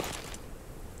there.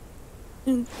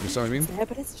 You know what I mean? It's there,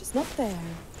 but it's just not there.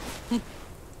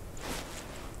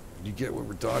 You get what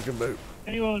we're talking about?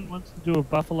 Anyone wants to do a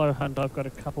buffalo hunt? I've got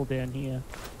a couple down here.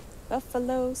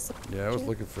 Buffaloes. Yeah, I was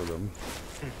looking for them.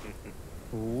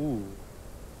 Ooh.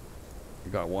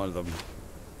 You got one of them.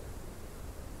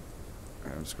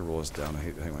 Alright, I'm just gonna roll this down. I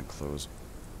hate my clothes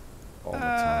all the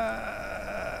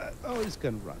time. Oh, he's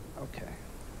gonna run. Okay.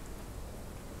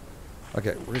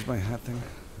 Okay, where's my hat thing?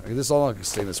 Okay, this is all I can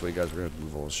stay this way, guys. We're gonna have to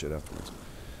move all this shit afterwards.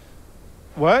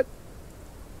 What?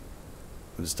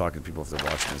 I'm just talking to people if they're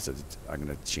watching this. That I'm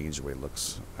gonna change the way it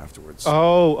looks afterwards.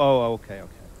 Oh, okay.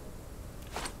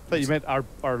 Thought you meant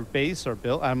our base or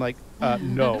build. I'm like,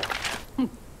 no.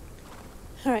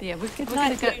 All right. Yeah, we're Good gonna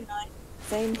night. go. Good night.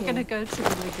 Same We're here. gonna go to the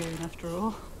lagoon after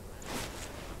all.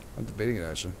 I'm debating it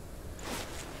actually.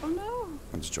 Oh no!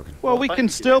 I'm just joking. Well, we Well, can thank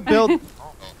you. still build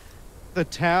the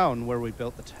town where we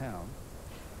built the town.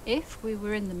 If we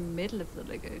were in the middle of the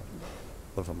lagoon.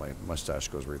 Love how my mustache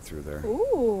goes right through there.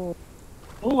 Ooh.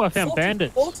 Oh, I found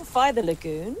bandits. Fortify the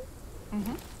lagoon.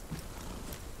 Mm-hmm.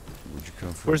 Where'd you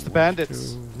come from? Where's the Where'd you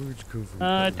bandits? go? Where'd you come from?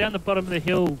 Down the bottom of the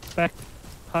hill, back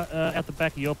out the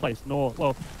back of your place, north.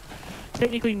 Well,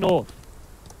 technically north,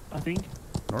 I think.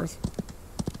 North?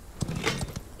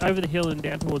 Over the hill and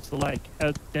down towards the lake,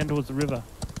 down towards the river.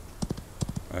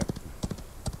 Alright.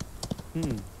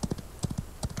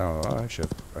 Oh, I actually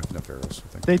have enough arrows,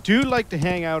 I think. They do like to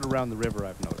hang out around the river,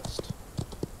 I've noticed.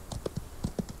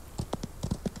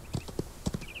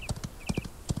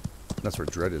 That's where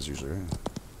Dread is usually,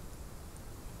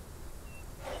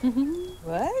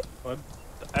 right? What?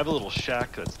 I have a little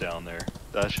shack that's down there.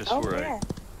 That's just where yeah.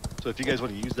 So if you guys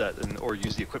want to use that or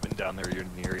use the equipment down there, you're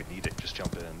near it, need it, just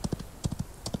jump in.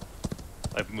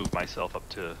 I've moved myself up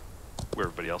to where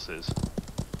everybody else is.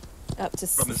 Up to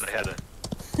Problem is I had a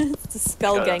the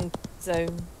Skull Yeah. Gang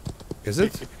zone. Is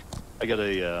it? I got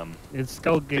a It's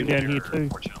Skull Gang table down here mirror, too.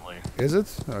 unfortunately. Is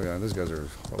it? Oh yeah, these guys are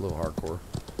a little hardcore.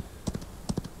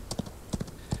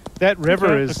 That river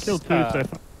I've is. killed two so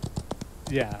far.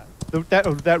 Yeah,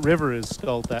 that river is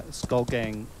Skull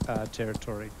Gang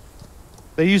territory.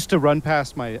 They used to run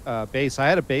past my base. I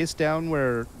had a base down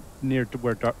where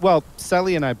well,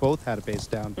 Sally and I both had a base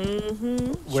down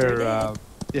Mm-hmm. where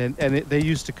they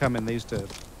used to come and they used to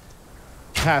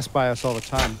pass by us all the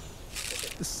time.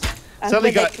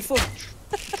 Sally got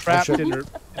trapped in her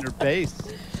base.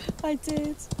 I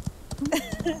did.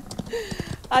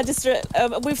 I just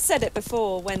we've said it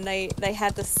before when they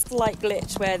had the slight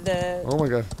glitch where Oh my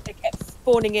god. they kept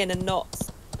spawning in and not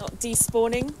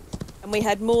despawning, and we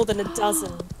had more than a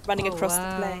dozen running Oh, across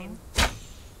wow. the plane.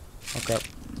 Okay.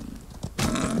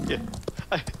 Yeah,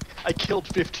 I killed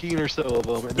 15 or so of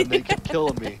them, and then they kept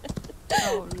killing me,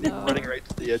 Oh no! running right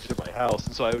to the edge of my house.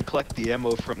 And so I would collect the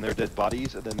ammo from their dead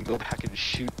bodies, and then go back and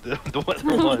shoot the other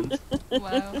ones.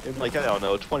 Wow. And like I don't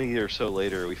know, 20 or so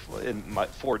later, in my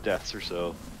 4 deaths or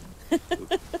so. But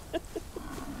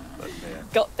man,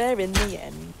 Got there in the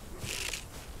end.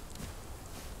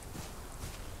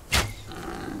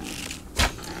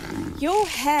 Your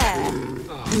hair,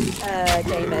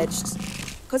 Game Edged,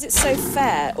 because it's so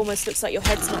fair, almost looks like your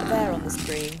head's not there on the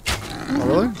screen. Oh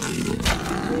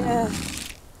really? Yeah.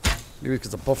 Maybe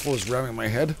because the buffalo is ramming my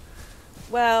head.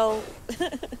 Well,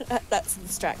 that's a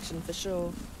distraction for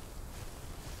sure.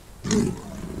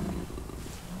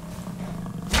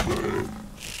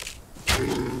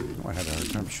 Oh, I had a hard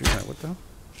time shooting that. What the hell?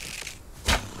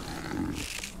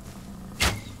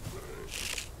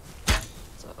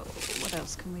 So what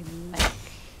else can we make?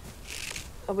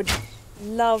 I would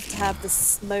love to have the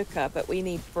smoker, but we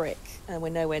need brick, and we're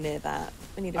nowhere near that.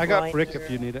 We need a I got grinder. brick if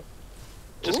you need it,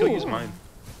 just go use Ooh. mine.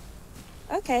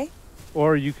 Okay.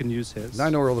 or you can use his. Now I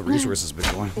know where all the resources have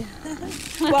been going.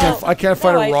 Well, I can't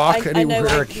find no, a rock I know anywhere.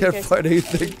 where I can't you go. find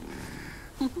anything.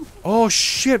 Oh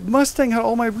shit! Mustang had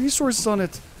all my resources on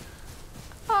it.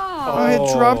 Oh, I had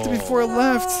dropped it before I Oh.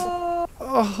 left.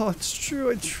 Oh, it's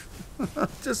true. I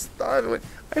just thought of it.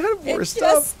 I had more It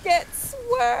stuff. just gets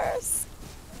worse.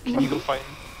 Can you go find?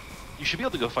 You should be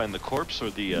able to go find the corpse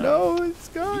or the No, it's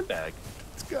gone. loot bag.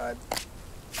 It's gone.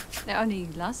 it only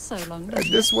lasts so long. And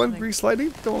doesn't this it? one, Like- Grease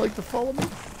Lightning, don't like to follow me.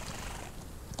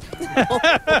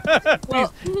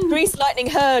 Well, Grease Lightning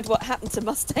heard what happened to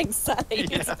Mustang Sally.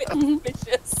 It's a bit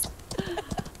suspicious.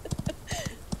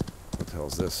 What the hell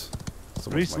is this?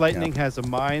 Someone's Grease my Lightning camp. has a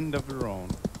mind of her own.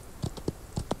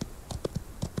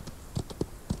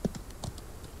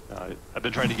 I've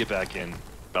been trying to get back in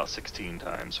about 16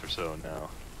 times or so now.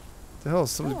 The hell?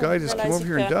 Some Oh, guy just came over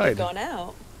here and died. Gone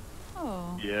out.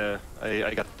 Oh. Yeah,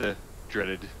 I got the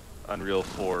dreaded Unreal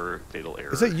 4 fatal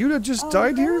error. Is that you that just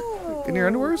died here in your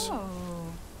underwears? Oh.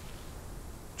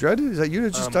 Dread? Is that you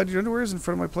that just died in your underwears in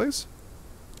front of my place?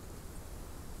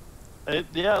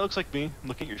 Yeah, it looks like me. I'm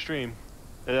looking at your stream.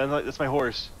 And that's my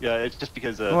horse. Yeah, it's just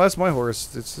because. Oh, that's my horse.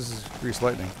 This is Grease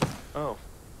Lightning. Oh,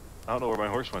 I don't know where my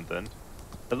horse went then.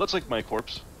 It looks like my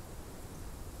corpse.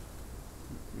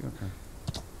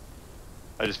 Okay.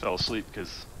 I just fell asleep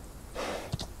because.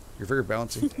 You're very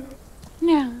bouncy.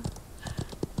 Yeah.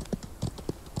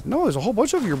 No, there's a whole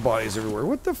bunch of your bodies everywhere.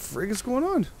 What the frig is going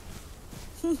on?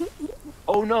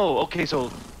 Oh no! Okay,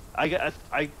 so I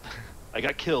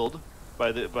got killed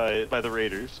by the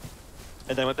raiders,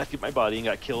 and then I went back to get my body and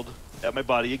got killed at my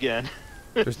body again.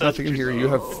 There's nothing in here. You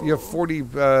have 40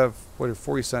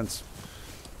 cents.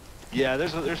 Yeah,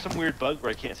 there's some weird bug where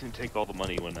I can't seem to take all the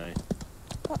money when I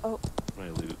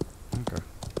loot. Okay.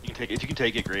 You can take it. If you can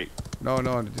take it, great. No,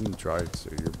 I didn't try. So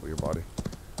your body.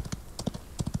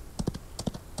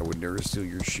 I would never steal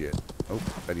your shit. Oh,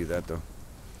 I need that though.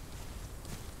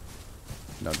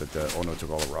 Now that Ono took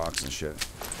all the rocks and shit.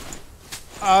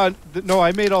 No,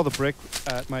 I made all the brick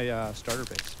at my starter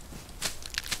base.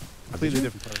 Completely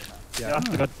different part of the map.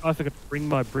 Yeah. I forgot to bring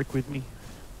my brick with me.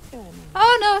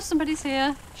 Oh no, somebody's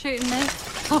here shooting me.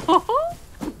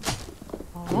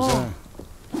 Who's that?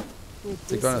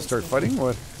 They gonna start fighting?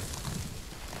 What?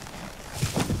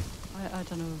 I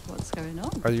don't know what's going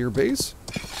on. Are you your base?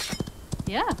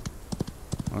 Yeah.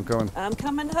 I'm coming. I'm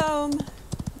coming home.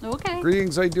 Okay.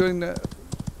 Greetings. How you doing?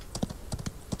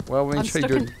 Well, I'm how you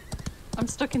doing? I'm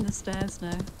stuck in the stairs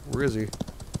now. Where is he?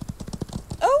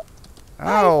 Oh!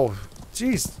 Ow!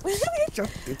 Jeez.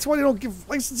 It's why they don't give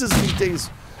licenses these days.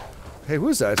 Hey,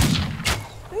 who's that?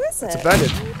 Who is it? It's a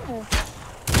bandit. Oh.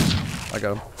 I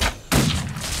got him.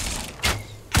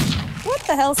 What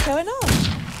the hell's going on?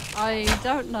 I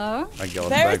don't know. I got him.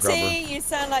 Bank robber. Verity, you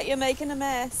sound like you're making a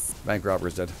mess. Bank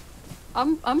robber's dead.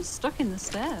 I'm stuck in the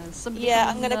stairs. Somebody Yeah,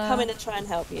 can, I'm gonna come in and try and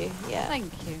help you. Yeah.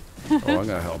 Thank you. Oh, I'm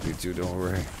gonna help you too. Don't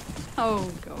worry.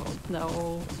 Oh god,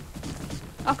 no.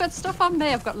 I've got stuff on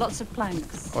me. I've got lots of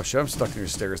planks. Oh shit! I'm stuck in your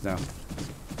stairs now.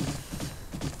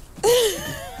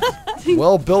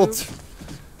 Well built.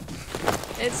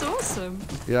 It's awesome.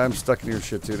 Yeah, I'm stuck in your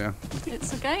shit too now.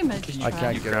 It's a game edge. I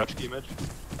can't You get crouch out. game edge?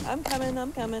 I'm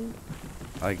coming.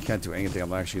 I can't do anything.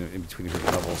 I'm actually in between her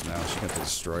levels now. She's gonna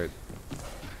destroy it.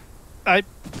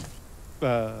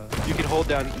 You can hold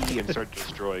down E and start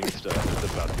destroying stuff.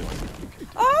 That's about the only thing you can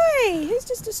do. Oi! Who's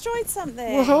just destroyed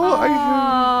something? Well, Oh.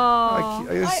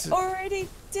 I already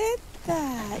did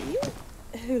that. You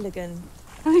hooligan.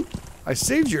 I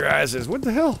saved your asses. What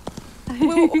the hell? We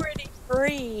were already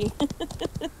free.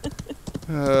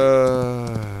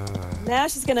 Now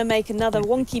she's gonna make another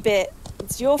wonky bit.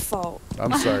 It's your fault.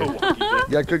 I'm sorry.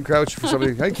 Yeah, I couldn't crouch for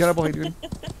somebody. Hey, Cannibal, how you doing?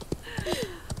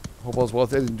 Hope all's well.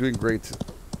 They're doing great.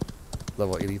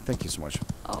 Level 80. Thank you so much.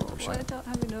 Oh, I don't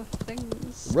have enough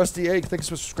things. Rusty Egg, thanks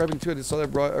so much for subscribing to it. I saw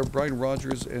that Brian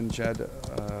Rogers and Chad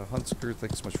Hunsker.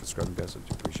 Thanks so much for subscribing, guys. I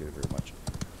do appreciate it very much.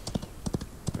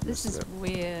 This is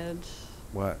weird.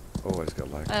 What? Oh, I just got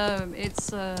lag.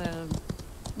 It's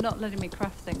not letting me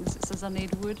craft things. It says I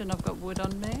need wood, and I've got wood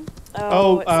on me.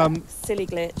 Oh, it's a silly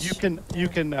glitch. You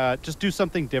can just do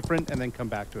something different and then come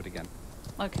back to it again.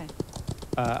 Okay.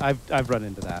 I've run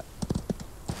into that.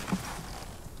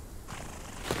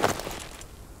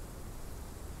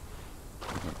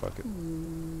 Where's my bucket?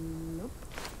 Nope.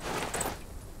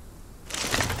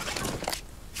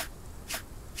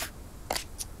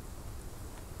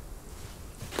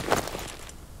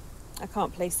 I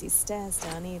can't place these stairs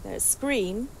down either. It's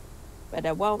screen, but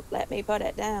it won't let me put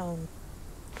it down.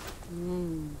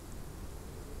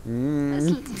 What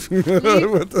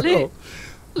the hell?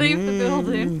 Leave the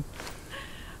building.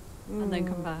 And then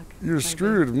come back. You're maybe.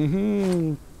 screwed.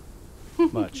 Mm-hmm.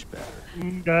 Much better.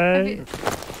 Okay.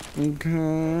 Okay.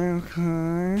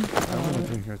 I'm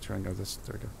gonna try and go this.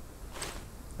 There we go.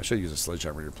 I should use a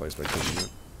sledgehammer to replace, but I couldn't do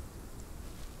it.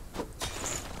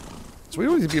 So we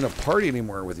don't need to be in a party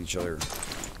anymore with each other,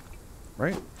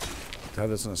 right? To have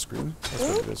this on a screen? That's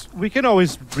what it is. We can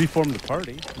always reform the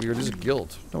party. We are just a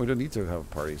guild. No, we don't need to have a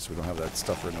party, so we don't have that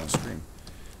stuff written on the screen.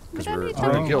 We Because don't we're need to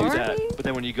a have a guild. party. But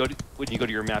then when you go to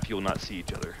your map, you will not see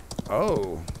each other.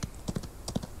 Oh.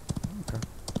 Okay.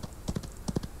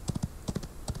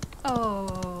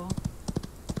 Oh.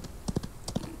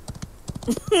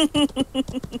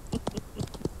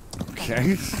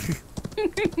 Okay.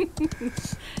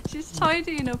 She's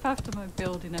tidying up after my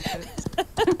building efforts.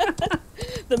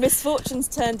 The misfortunes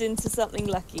turned into something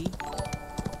lucky.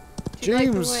 Do you like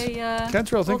the James, way,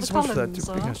 Cantrell, all thank you the so much for that. columns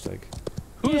Big are? hashtag.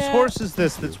 Whose Yeah. horse is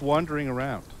this that's wandering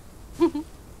around?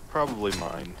 Probably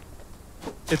mine.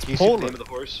 It's Can you see the Polar. name of the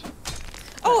horse?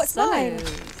 Oh, it's mine.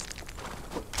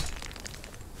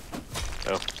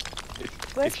 Oh.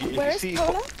 Where's, if you where is see,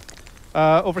 Paula?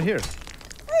 Over here.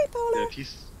 Hey, Paula. Yeah, if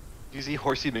you see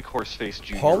Horsey McHorseface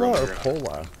Jr. Paula over or here.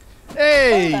 Pola?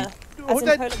 Hey! Polar, Oh, as in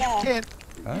that, polar you bear. can't.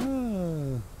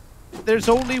 Ah. There's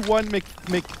only one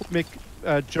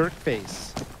jerk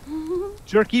face.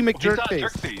 Jerky Well, he's not McJerkface.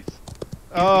 Jerkface.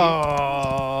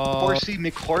 Oh. Horsey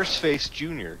McHorseface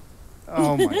Jr.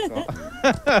 Oh my god.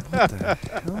 What the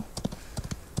hell?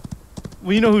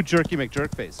 Well, you know who Jerky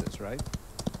McJerkface is, right?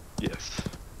 Yes.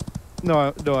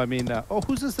 No, I mean,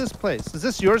 whose is this place? Is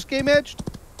this yours, Game Edged?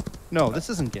 No, this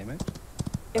isn't Game Edged.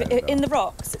 In the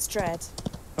rocks, it's Dread.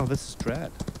 Oh, this is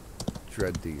Dread.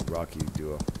 Dread the Rocky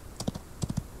duo.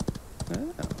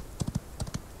 Oh.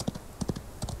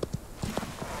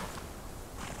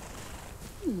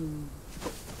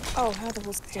 Oh, how the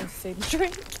horse doing food and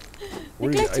drink. Where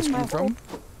are you ice Neglecting cream my from?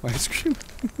 Ice cream?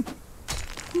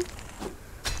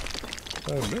 I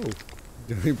don't know.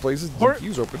 The only places Hor-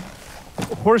 DQ's open.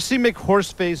 Horsey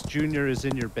McHorseface Jr. is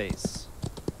in your base.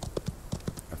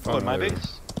 I Oh, found in my another-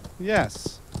 base?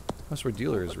 Yes. That's where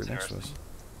dealer is, That's right next to us.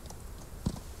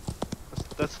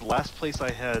 That's the last place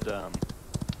I had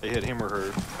him or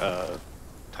her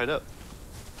tied up.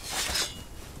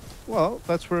 Well,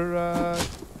 that's where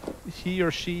he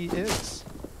or she is.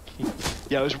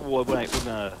 Yeah, I was when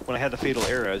I had the fatal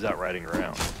error. I was out riding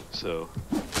around, so.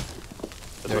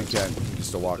 Yeah, you can. You can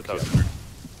still walk. That Yeah. was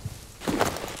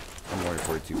I'm only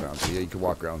 42 pounds, so yeah, you can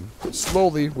walk around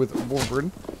slowly with more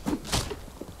burden.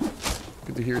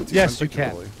 Good to hear it too. Yes, I'm you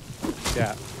can. slowly.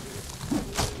 Yeah.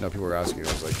 No, people were asking.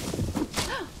 I was like,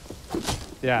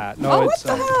 Yeah. No, Oh, what it's.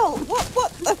 the hell? What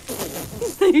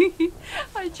the?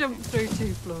 I jumped through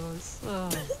 2 floors. Oh.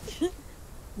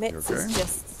 Mitz You okay? is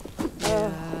just.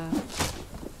 Yeah.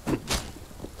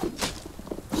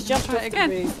 She jumped Try off it the again.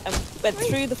 roof and went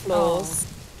through the floors,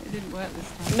 It didn't work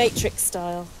this time. Matrix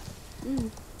style.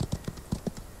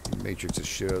 Matrix is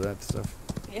shit out of that stuff.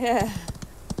 Yeah.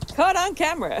 Caught on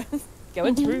camera.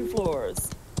 Going through floors.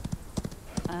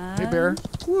 Hey, bear.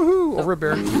 Woohoo! Over a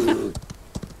bear.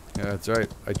 Yeah, that's right.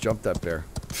 I jumped that bear.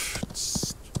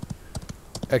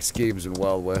 X Games in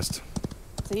Wild West.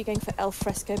 So you're going for al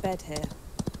fresco bed here?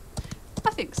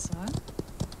 I think so.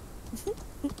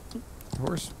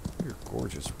 Horse, you're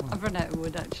gorgeous. Wow. I've run out of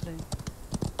wood actually.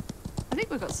 I think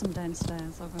we've got some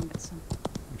downstairs. I'll go and get some.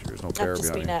 Make sure there's no bear I've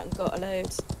just behind been you. out and got a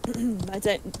load. I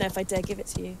don't know if I dare give it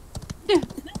to you.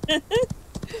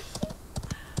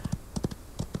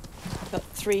 I've got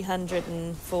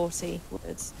 340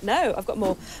 woods. No, I've got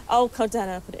more. I'll come down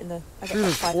and I'll put it in the. I got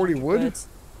about 340 500 wood? wood.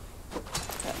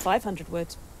 500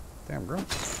 wood. Damn, girl.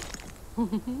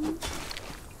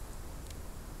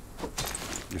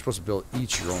 You're supposed to build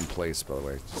each your own place, by the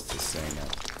way. Just saying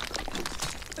that.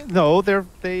 No, their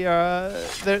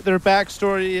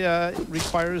backstory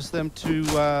requires them to,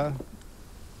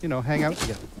 hang out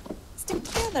together. Stick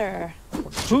together.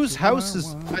 Whose house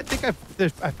is? I think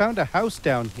I found a house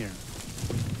down here.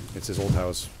 It's his old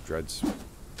house, Dreads.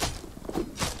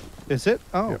 Is it?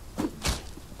 Oh. Yep.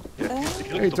 Yeah, if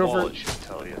you look Hey, at the wall, Topher. it should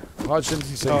tell you. Hodgson,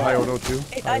 he's saying hi, Ono, too.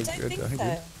 I Hi, don't good, think thank so.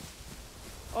 you.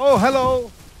 Oh,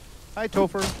 hello. Hi,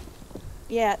 Topher.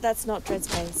 Yeah, that's not Dread's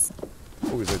base.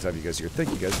 Always nice to have you guys here. Thank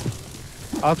you, guys.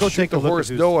 I'll go Shoot take the a look horse.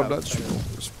 at whose No, I'm house not that shooting is. the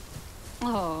horse.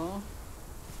 Oh.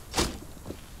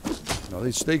 No,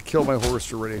 they killed my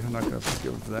horse already. I'm not going to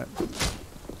forgive them for that.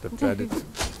 The bandit.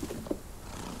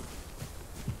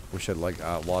 Wish I had like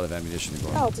a lot of ammunition to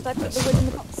go. Oh, did I put the wood in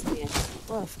the box for you?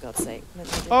 Oh, for God's sake. No, no,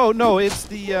 no. Oh no, it's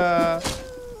the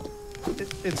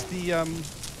it's the No.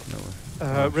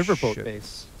 Oh, riverboat shit.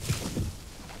 base.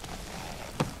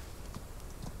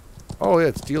 Oh, yeah,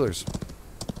 it's dealers.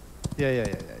 Yeah.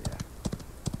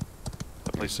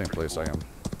 The place Same is pretty place I cool. am.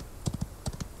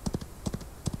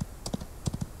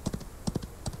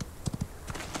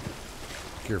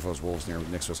 Careful, there's wolves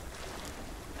next to us.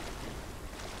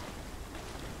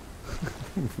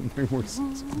 My horse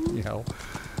is meow.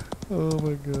 Oh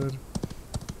my god.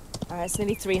 Alright, it's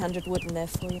nearly 300 wood in there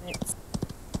for you. Mitz.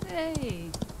 Hey.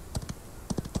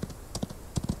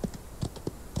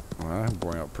 Well, I'm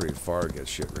going out pretty far to get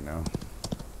shit right now.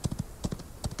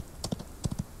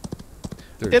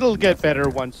 There's It'll get nothing better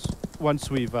there.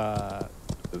 once we've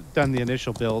done the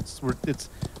initial builds.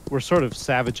 We're sort of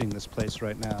savaging this place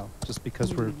right now, just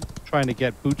because we're trying to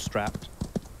get bootstrapped.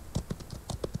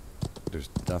 There's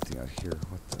nothing out here.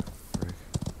 What the frick?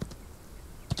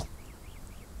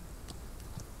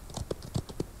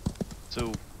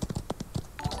 So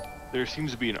there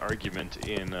seems to be an argument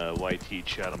in YT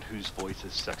chat on whose voice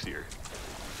is sexier.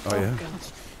 Oh, yeah? God.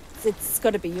 It's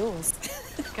got to be yours.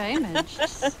 Gamage.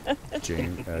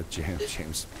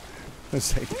 James. I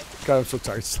say, God, I'm so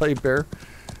tired. Silly Bear.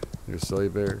 There's Silly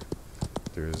Bear.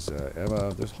 There's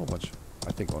Emma. There's a whole bunch.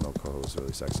 I think Ono Koho is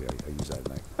really sexy. I use that at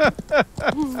night.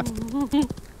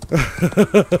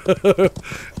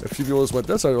 A few people just went,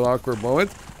 that's an awkward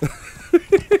moment.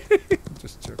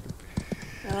 Just joking.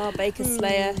 Oh, Baker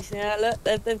Slayer. Yeah, look,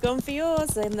 they've gone for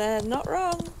yours, and they're not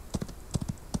wrong.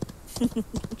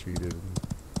 Treated.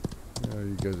 Yeah,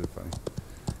 you guys are funny.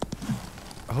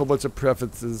 A whole bunch of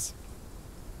preferences.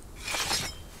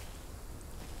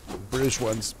 British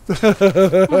ones.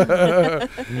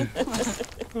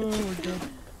 Oh my god.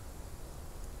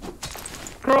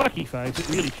 Crikey, folks, it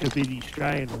really should be the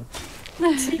Australian one.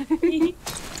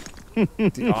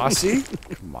 The Aussie?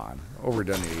 Come on.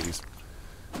 Overdone in the 80s.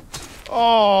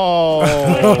 Oh!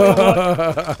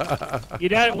 You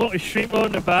don't want a shrimp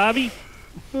on the barbie?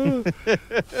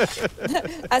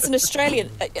 As an Australian,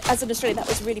 that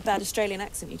was a really bad Australian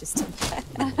accent you just did there.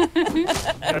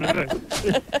 No.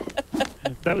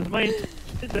 That was my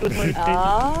intention.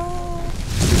 Oh.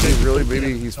 Is it really?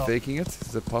 Maybe he's faking it?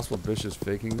 Is it possible Bish is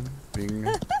faking being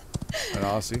an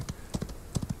Aussie? An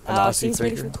Oh, Aussie he's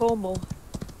really faker? from Cornwall.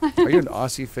 Are you an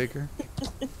Aussie faker?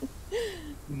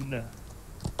 No.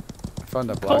 I found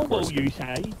that black Cornwall, horse. you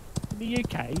say? In the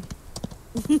UK?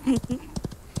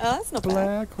 Oh, that's not bad.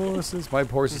 Black horses. My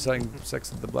horse is having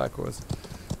sex with the black horse.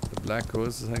 The black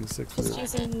horse is having sex with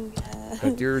Just it. using.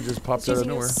 That deer just popped out of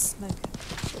nowhere. Smoker.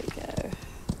 There we go.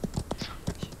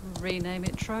 Rename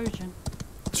it Trojan.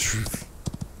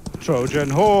 Trojan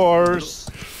horse.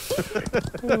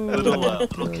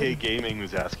 Little K Gaming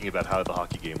was asking about how the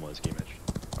hockey game was, Gamage.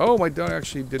 Oh, my daughter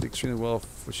actually did extremely well.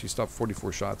 She stopped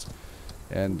 44 shots.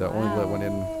 And only let one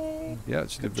in. Yeah,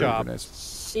 she did Good very, job. very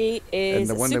nice. She is. And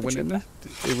the a one that super went in trooper.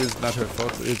 there, it was not her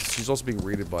fault. She's also being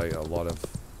raided by a lot of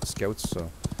scouts, so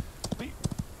Wait,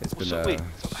 it's been. So wait.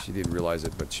 She didn't realize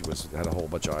it, but she had a whole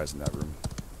bunch of eyes in that room.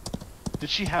 Did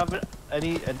she have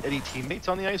any teammates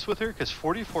on the ice with her? Because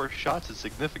 44 shots is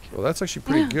significant. Well, that's actually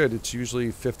pretty good. It's usually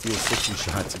 50 or 60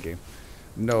 shots a game.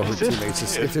 No, her Is it?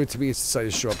 teammates. If to me, it's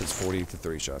decided to show up, it's 40 to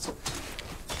 30 shots.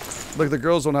 Look, the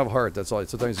girls don't have heart. That's all.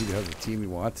 Sometimes you have the team you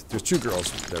want. There's two girls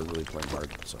that are really playing hard.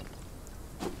 So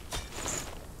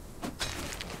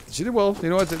she did well. You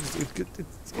know what?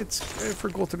 It's for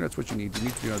goaltender. That's what you need. You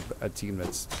need to be on a team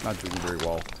that's not doing very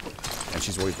well, and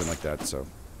she's always been like that. So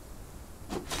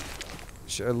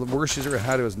worst she's ever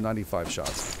had it was 95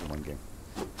 shots in one game.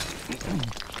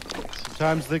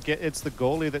 Sometimes it's the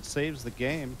goalie that saves the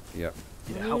game. Yep.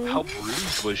 Yeah, how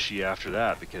bruised was she after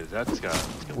that? Because that's got.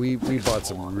 We bought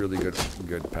some really good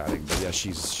padding, but yeah,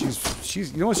 she's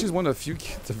you know what, she's one of the few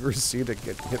kids I've ever seen that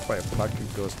get hit by a puck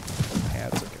and goes, yeah,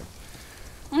 it's okay.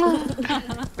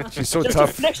 She's so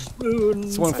tough.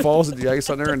 Someone falls at the ice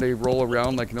on her and they roll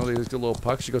around like, you know, they just do a little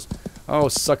puck. She goes, oh,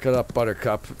 suck it up,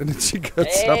 Buttercup. And then she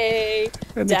gets Hey, up.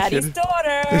 And Daddy's and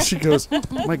daughter. she goes, oh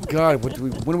my God, when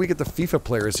do we get the FIFA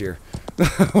players here?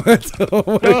 What? Oh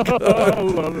my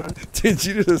God. Did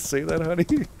you just say that, honey?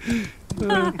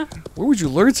 Where would you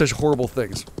learn such horrible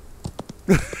things?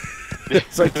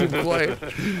 So I keep quiet.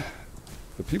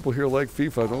 The people here like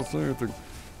FIFA. Don't say anything.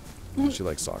 She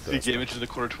likes soccer. The game into the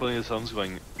quarter 20 of thumbs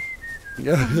going.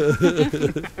 Yeah.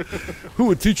 Who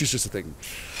would teach you such a thing?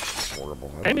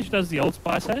 Horrible. Hamish does the Old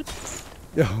Spice ad.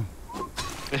 Yeah.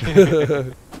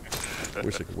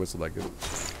 Wish I could whistle that good.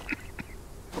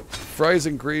 Fries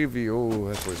and gravy. Oh,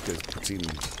 that's always good.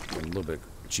 Poutine and a little bit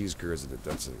of cheese curds in it.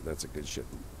 That's a good shit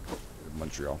in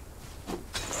Montreal.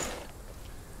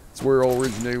 It's where it all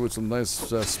originated with some nice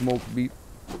smoked meat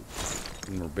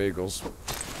and our bagels.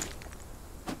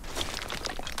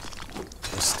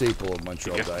 A staple of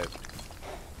Montreal diet.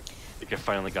 I think I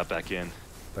finally got back in.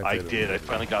 I did. did. I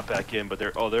finally got back in, but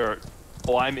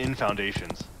I'm in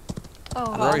Foundations.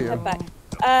 Oh, Where are you? Head back.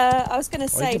 I was going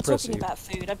to Why'd say, you press talking you? about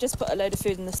food, I've just put a load of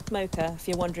food in the smoker, if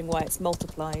you're wondering why it's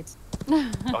multiplied.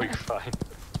 Oh, you're fine.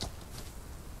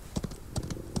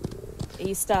 Are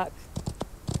you stuck?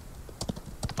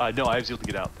 No, I was able to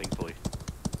get out, thankfully.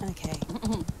 Okay.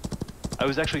 I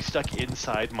was actually stuck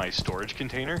inside my storage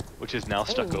container, which is now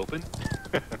stuck Oh. open.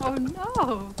 oh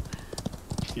no.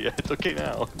 Yeah, it's okay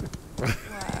now.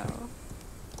 Wow.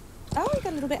 Oh, we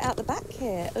got a little bit out the back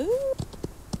here. Ooh.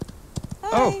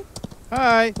 Hi. Oh.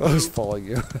 Hi. I was following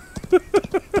you.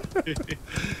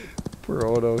 Poor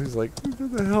Odo. He's like,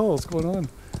 what the hell is going on?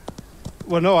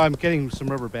 Well, no, I'm getting some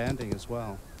rubber banding as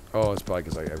well. Oh, it's probably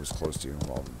because I was close to you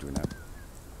while doing that.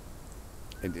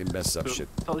 It messes up shit.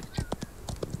 Did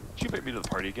you invite me to the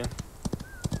party again?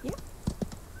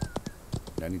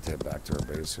 I need to head back to our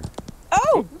base here.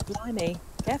 Oh, blimey.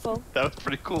 Careful. That was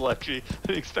pretty cool, actually. I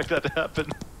didn't expect that to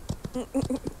happen.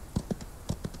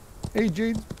 Hey,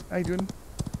 Jade. How you doing?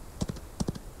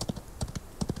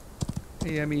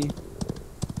 Hey, Emmy.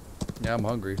 Yeah, I'm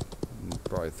hungry. I'm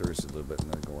probably thirsty a little bit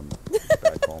and then going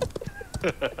back home.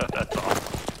 That's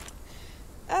awesome.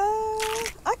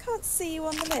 I can't see you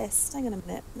on the list. Hang on a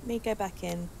minute. Let me go back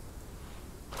in.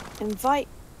 Invite.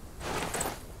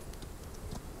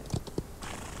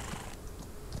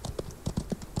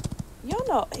 You're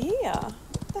not here.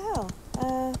 What the hell?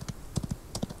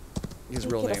 His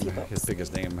Take real it off name, your his box.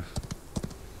 biggest name.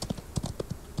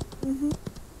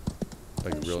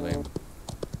 Like the real Social. name,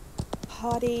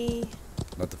 Party.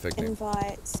 not the fake name.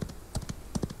 Invite.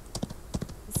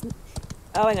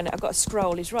 Oh, hang on. I've got a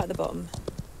scroll. He's right at the bottom.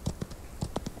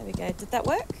 There we go. Did that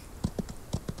work?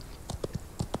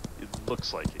 It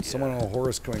looks like it. Someone on a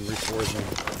horse coming right towards me.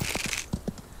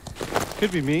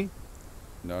 Could be me.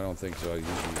 No, I don't think so.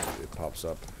 Usually it pops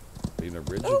up. Are you in a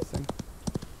bridge Oh. thing?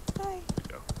 Hi.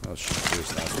 Oh, shit.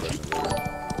 There's not questions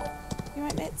there. You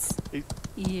right, Mitz?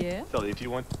 Yeah. Shelly, if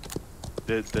you want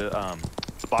the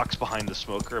box behind the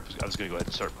smoker, I was gonna go ahead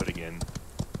and start putting in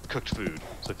cooked food.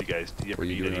 So if you guys ever What are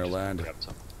you need doing in any, our just land? grab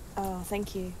some. Oh,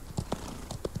 thank you.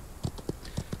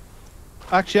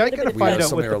 Actually, I Bit of gotta a We find got out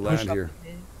some what of our the land push-up.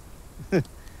 here.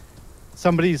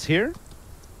 Somebody's here.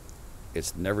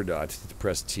 It's Neverdaunt.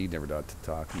 Press T, Neverdaunt to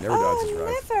talk. Neverdaunt is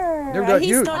right. Never. Never got He's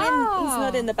you. not in. He's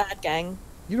not Oh. in the bad gang.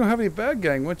 You don't have any bad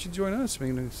gang. Why don't you join us? I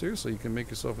mean, seriously, you can make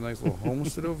yourself a nice little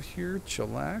homestead over here.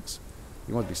 Chillax.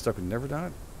 You want to be stuck with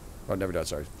Neverdaunt? Oh, Neverdaunt,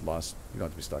 sorry. Lost. You don't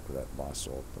have to be stuck with that lost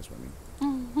soul. That's what I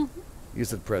mean. You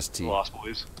said press T. Lost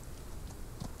Boys.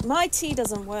 My T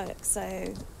doesn't work,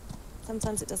 so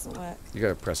sometimes it doesn't work. You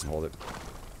gotta press and hold it.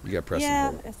 You gotta press yeah,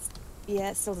 and hold it.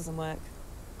 it still doesn't work.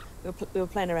 We were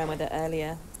playing around with it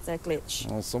earlier. It's a glitch.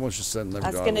 Well, someone should send was Neverdaunt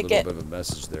a gonna little get- bit of a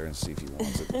message there and see if he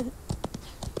wants it.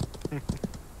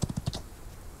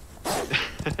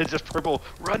 It's just purple.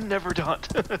 Run, Neverdaunt.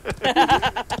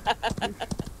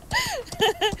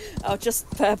 Oh, just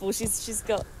purple. She's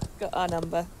got our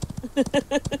number.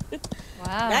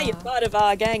 Wow. Now you're part of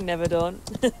our gang, Neverdaunt.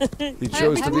 He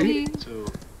chose to be.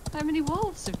 How many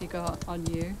wolves have you got on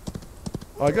you?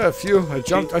 Oh, I got a few. I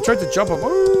tried to jump them.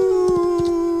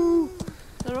 Ooh!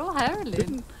 They're all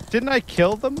Hallirune. Didn't I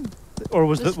kill them? Or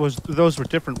was those were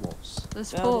different wolves?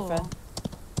 There's Oh, 4. different.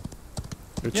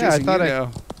 They're Yeah, I chasing thought you I-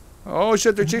 now. Oh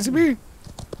shit! They're chasing me.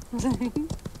 Did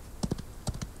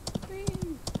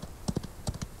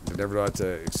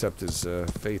Neverdaunt accept his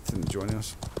fate and join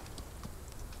us?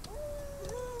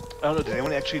 I don't know. Did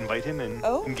anyone actually invite him in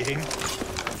game?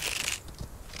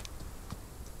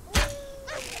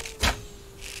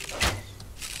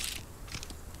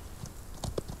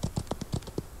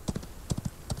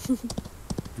 You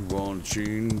want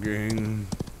chain gang?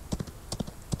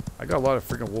 I got a lot of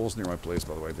freaking wolves near my place,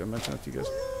 by the way. Did I mention that to you guys?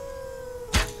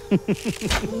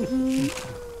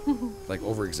 Like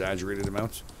over-exaggerated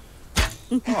amounts?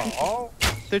 Oh,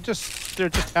 they're just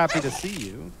happy to see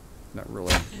you. Not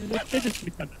really. They're just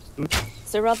misunderstood.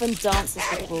 So rather than dances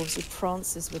with wolves, he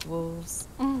prances with wolves.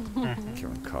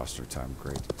 Kevin Costner time,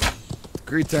 great.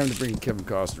 Great time to bring Kevin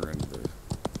Costner in.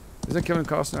 Is that Kevin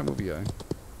Costner in that movie? Yeah.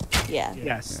 Yeah.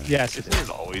 Yes, Yeah. yes, it It is. is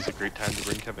always a great time to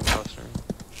bring Kevin Costner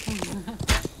in.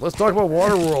 Let's talk about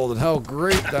Waterworld and how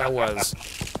great that was.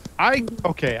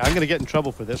 Okay, I'm gonna get in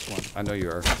trouble for this one. I know you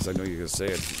are, because I know you're going to say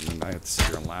it, and I have to sit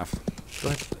here and laugh. Go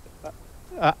ahead.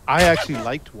 I actually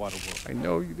liked Waterworld. I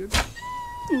know you did.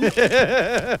 We've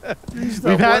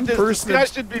had one this person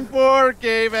discussion before,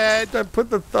 Game Ed. that put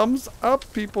the thumbs up,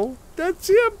 people. That's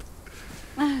him.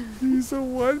 He's the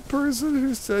one person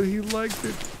who said he liked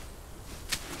it.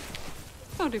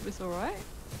 Thought it was alright.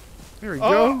 There we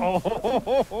go.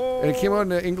 Oh. And it came out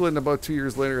in England about 2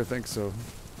 years later, I think so.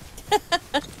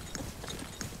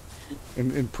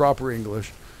 In proper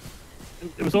English.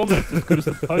 It was almost as good as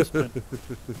the Postman.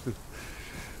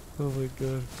 Oh my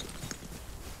god.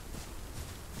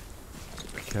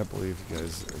 I can't believe you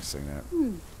guys are saying that.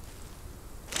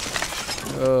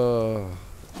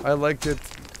 I liked it.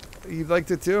 You liked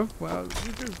it too? Wow,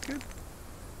 you guys good.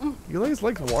 You guys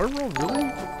like Waterworld? Really?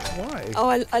 Why? Oh,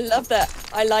 I love that.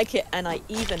 I like it, and I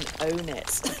even own it.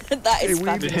 That is Hey,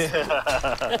 fabulous.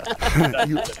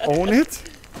 You own it?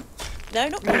 No,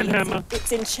 not really. Hammer.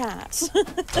 It's in chat.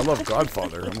 I love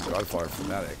Godfather. I'm a Godfather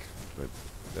fanatic, but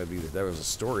that was a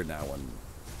story now, and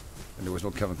there was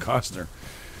no Kevin Costner.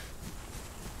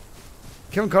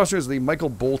 Kevin Costner is the Michael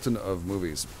Bolton of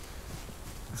movies.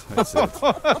 That's it.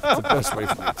 That's the best way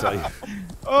for me to tell you.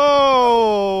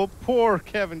 Oh, poor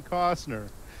Kevin Costner.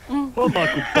 Well,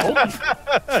 Michael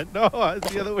Bolton. No,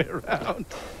 it's the other way around.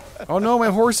 Oh no, my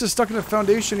horse is stuck in the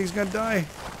foundation. He's gonna die.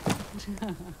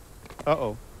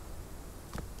 Uh-oh.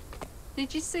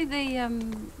 Did you see the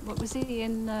what was he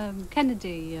in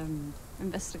Kennedy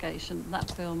investigation? That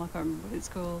film, I can't remember what it's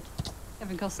called.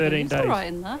 Kevin Costner. 13 He's all days. right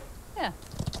in there. Yeah.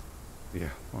 Yeah.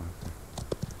 Well,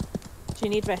 Do you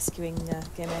need rescuing,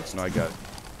 Game Edge? no, I got.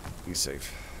 He's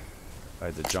safe. I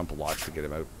had to jump a lot to get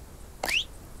him out.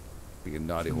 Being a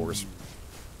naughty horse.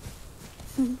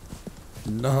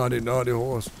 Naughty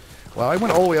horse. Well, I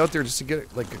went all the way out there just to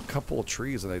get like a couple of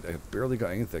trees, and I barely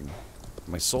got anything.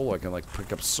 My solo, I can like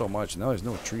pick up so much. Now there's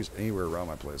no trees anywhere around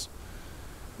my place.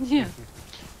 Yeah.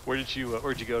 Where'd you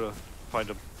go to find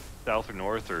them? South or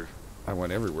north or? I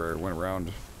went everywhere. I went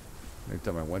around. Every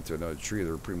time I went to another tree, they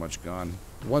were pretty much gone.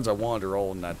 The ones I wanted are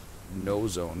all in that no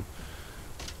zone.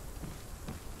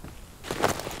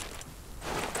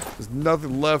 There's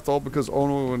nothing left, all because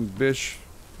Ono and Bish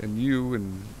and you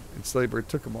and Slaver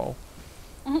took them all.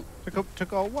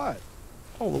 Took all what?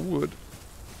 All the wood.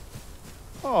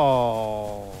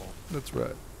 Oh. That's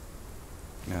right.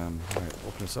 Alright,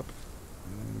 open this up.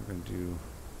 And we're going to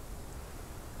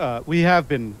do... We have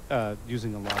been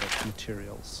using a lot of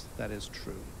materials. That is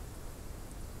true.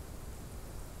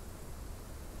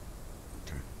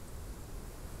 Okay.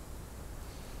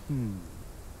 Hmm.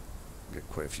 Get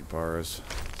quite a few bars.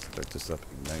 Start this up.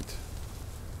 Ignite.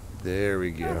 There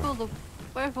we Where have go. all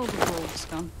the wolves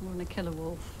gone? I want to kill a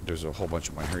wolf. There's a whole bunch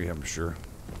of my here, I'm sure.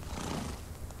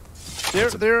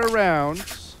 They're around.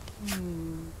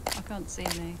 I can't see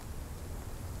any.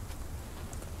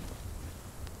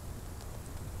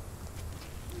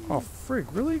 Oh, frig,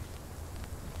 really?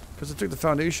 Because I took the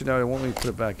foundation out, it won't let me put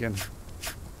it back in.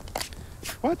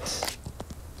 What?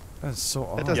 That's so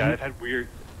odd. doesn't- Yeah,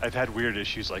 I've had weird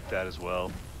issues like that as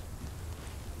well.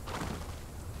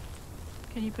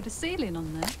 Can you put a ceiling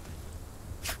on there?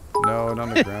 No, not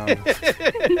on the ground.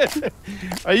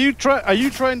 Are you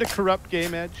trying to corrupt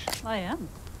Game Edge? I am.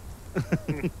 No,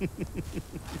 it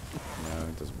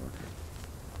doesn't work.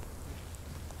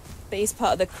 But he's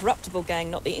part of the corruptible gang,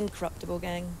 not the incorruptible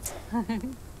gang.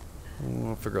 Well,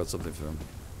 I'll figure out something for them.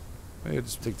 Maybe I'll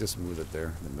just take this and move it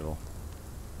there in the middle.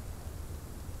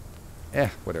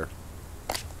 Whatever.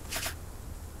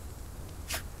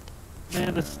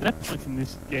 Man, the snap points in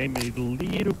this game need a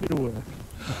little bit of work.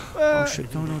 Oh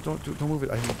shit! No, don't move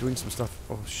it. I'm doing some stuff.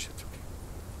 Oh shit!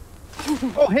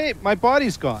 Okay. Oh, hey, my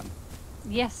body's gone.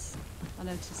 Yes, I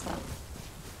noticed that.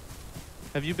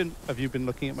 Have you been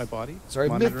looking at my body? Sorry,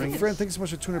 Monitoring Myth, it? friend. Thanks so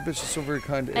much for 200 bits. You're so very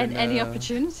kind. And any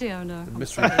opportunity, oh no. The I'm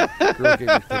mystery girl gave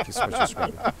me. Thank you so much.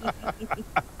 Subscribing.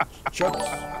 Chuck,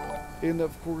 and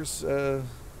of course, Oh,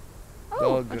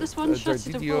 dog. I just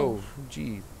one-shotted a DDO. wolf.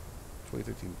 G,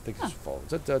 2013. Thank you Huh. for following.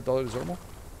 Is that Dollar Zormo?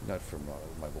 Not from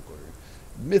my vocal area.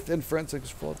 Myth and friends. Thanks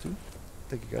for following too.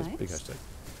 Thank you guys. Big Nice. hashtag.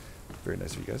 Very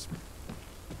nice of you guys.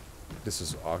 This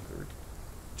is awkward.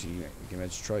 Gee, you can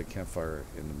imagine try a campfire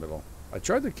in the middle. I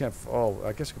tried the camp. Oh,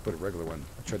 I guess I could put a regular one.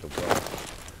 I tried the well.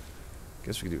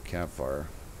 Guess we could do a campfire.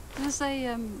 There's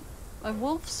a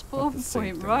wolf spawn the same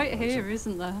point thing, right though, is here, it?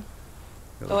 isn't there?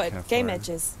 Got a Oh, little at Game campfire.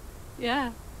 Edges.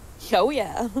 Yeah, Oh,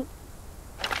 yeah.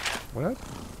 What?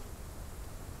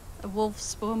 a wolf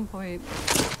spawn point.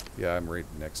 Yeah, I'm right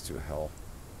next to hell.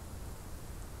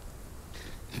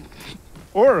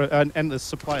 Or an endless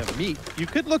supply of meat. You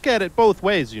could look at it both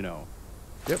ways, you know.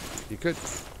 Yep, you could.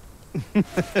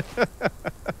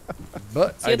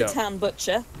 But So I you're the don't. town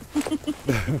butcher.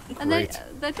 And Great.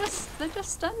 they're just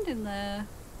standing there,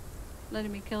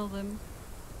 letting me kill them.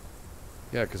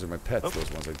 Yeah, because they're my pets. Oh. Those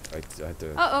ones. I had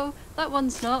to. Uh-oh, that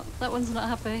one's not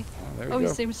happy. Oh, there we Oh, he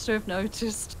go. seems to have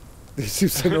noticed. He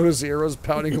seems to notice the arrows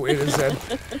pounding away at his head.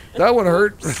 That one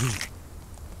hurt.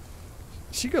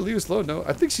 She gotta leave us alone. No,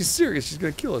 I think she's serious. She's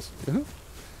gonna kill us.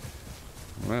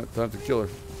 Well, time to kill her.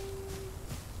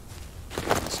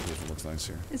 Let's see if it looks nice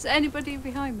here. Is there anybody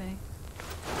behind me?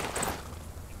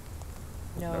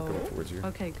 Not coming No. towards you.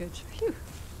 Okay, good. Phew.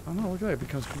 Oh no, look at that. It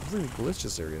becomes completely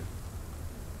delicious area.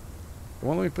 It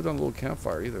won't let me put on a little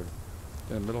campfire either.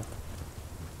 In the middle.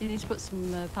 You need to put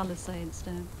some palisades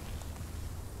down.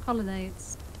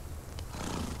 Colonnades.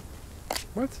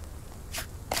 What?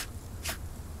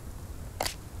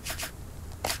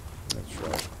 That's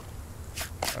right.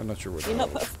 I'm not sure what the You're not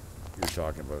hell put you're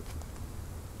talking about.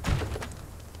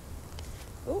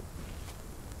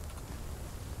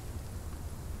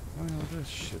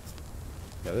 shit.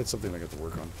 Yeah, that's something I got to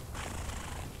work on.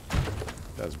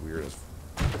 That's weird.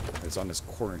 It's on this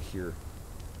corner here.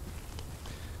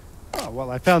 Oh,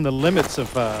 well, I found the limits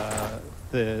of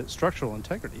the structural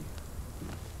integrity.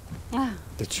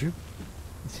 Did you?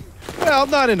 Well,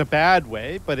 not in a bad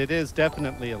way, but it is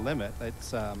definitely a limit.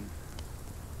 It's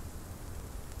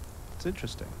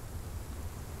interesting.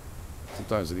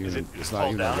 Sometimes Is it it's not fall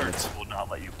even down, or limits. it will not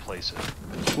let you place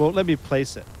it? Won't let me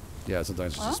place it. Yeah,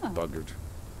 sometimes it's just buggered.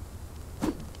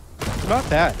 It's not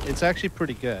that. It's actually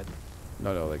pretty good.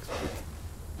 No, like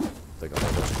a whole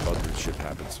bunch of buggered shit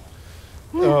happens.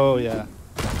 Oh, yeah.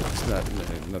 It's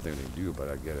nothing they do, but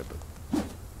I get it. But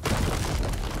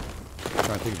I'm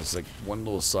trying to think if it's like one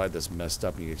little side that's messed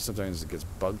up, and sometimes it gets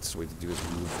bugged. So what you have to do is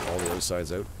move all the other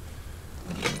sides out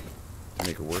to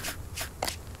make it work.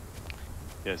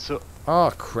 Yeah. So.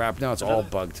 Oh crap! Now it's all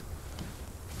bugged.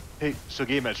 Hey, so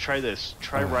Game Edge, try this.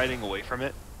 Try riding away from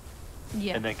it,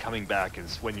 Yeah. and then coming back.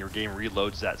 Is when your game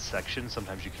reloads that section.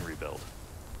 Sometimes you can rebuild.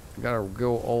 You gotta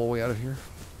go all the way out of here.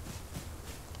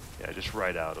 Yeah, just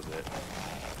ride out of it.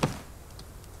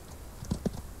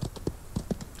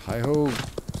 Hi ho,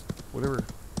 whatever.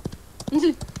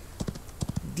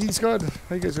 D Scott,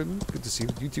 how you guys doing? Good to see you.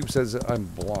 YouTube says that I'm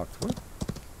blocked. What?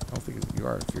 I don't think you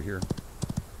are if you're here.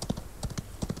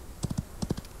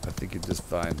 I think you're just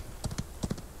fine.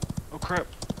 Oh crap!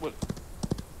 What?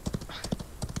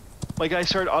 My guy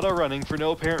started auto running for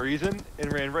no apparent reason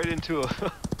and ran right into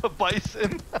a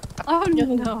bison. Oh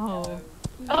no.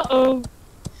 Uh-oh.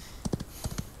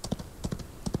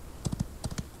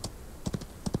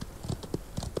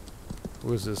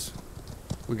 Who is this?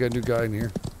 We got a new guy in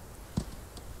here.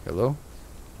 Hello?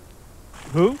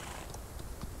 Who?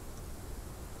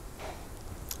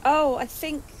 Oh, I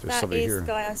think There's that somebody is here. the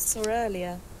guy I saw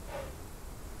earlier.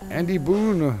 Andy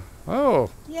Boone. Oh.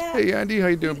 Yeah. Hey Andy, how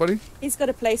you doing, buddy? He's got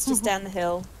a place just down the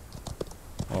hill.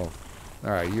 Oh.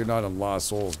 Alright, you're not in Lost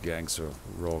Souls gang, so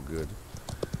we're all good.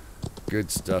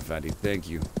 Good stuff, Andy. Thank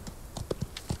you.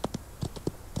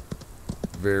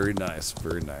 Very nice,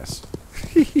 very nice.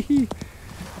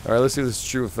 Alright, let's see if this is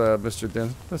true with Mr.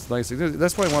 Den. That's nice.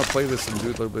 That's why I want to play this and do a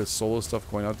little bit of solo stuff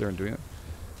going out there and doing it.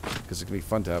 Because it can be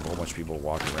fun to have a whole bunch of people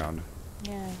walk around.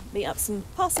 Yeah, meet up some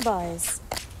passerbys.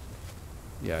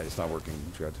 Yeah, it's not working,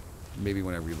 Dread. Maybe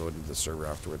when I reload into the server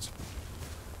afterwards.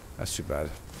 That's too bad.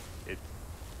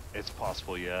 It's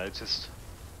possible, yeah. It's just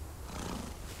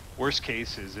worst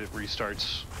case is it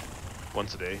restarts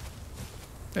once a day.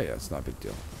 Yeah, it's not a big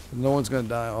deal. No one's gonna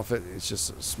die off it. It's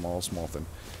just a small thing.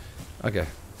 Okay.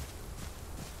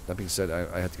 That being said,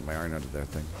 I had to get my iron out of that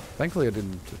thing. Thankfully, I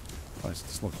didn't. Oh, it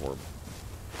smelled horrible.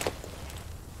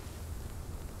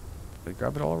 Did I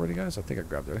grab it all already, guys? I think I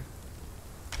grabbed it. Eh?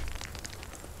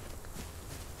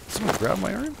 Someone grab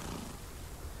my iron?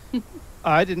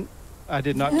 I didn't. I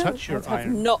did not touch your I have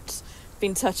iron. not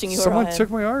been touching your Someone iron. took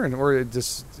my iron, or it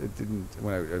didn't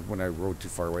when I rode too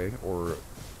far away, or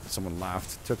someone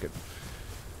laughed, took it.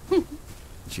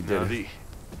 She did. No,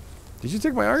 Did you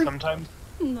take my iron? sometimes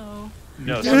No.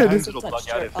 no, You sometimes did. it'll touched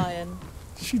bug out your if iron.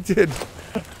 She did.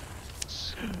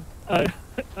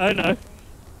 I know.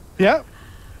 Yeah.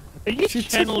 Are you She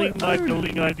took channeling my my iron.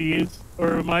 building ideas,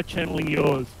 or am I channeling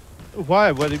yours?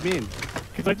 Why? What do you mean?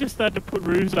 Because I just started to put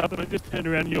roofs up, and I just turned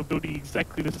around and you're building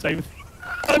exactly the same thing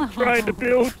I'm trying to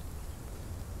build.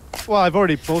 Well, I've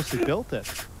already mostly built it.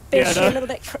 Yeah, Fish, no. you're a little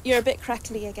bit. You're a bit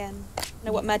crackly again. I don't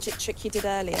know what magic trick you did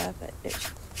earlier, but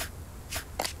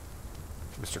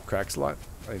Mr. Crackslot?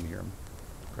 I didn't hear him.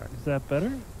 Crack. Is that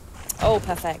better? oh,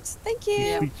 perfect. Thank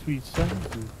you. Sweet, sweet sounds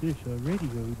of fish are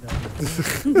radio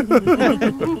now.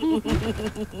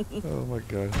 Oh my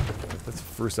god. That's the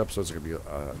first episode's gonna be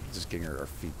just getting our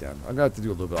feet down. I'm gonna have to do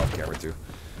a little bit off camera too.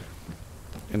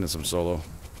 Into some solo.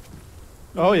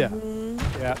 Oh yeah. Mm,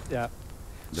 Yeah. Yeah.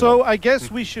 So I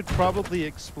guess we should probably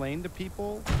explain to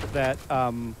people that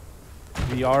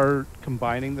we are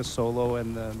combining the solo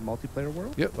and the multiplayer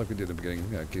world. Yep, like we did in the beginning,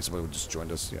 yeah, in case somebody just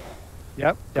joined us. Yeah.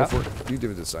 Yep. Go Yep. for it. You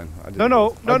did the sign. I did No, it. no,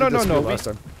 I did no, this no, for no, last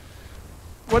time.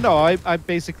 Well, no, I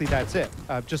basically that's it.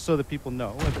 Just so that people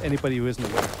know, if anybody who isn't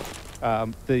aware,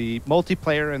 the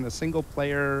multiplayer and the single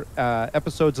player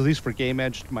episodes, at least for Game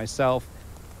Edge, myself,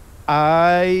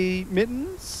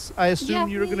 Mittens, I assume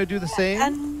you were going to do the same,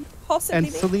 And possibly. and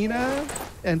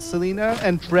me. Selena,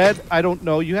 and Dread. I don't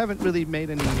know. You haven't really made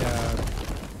any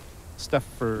stuff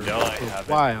for No, I a haven't.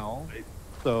 while,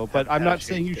 so. But Haven't I'm had a not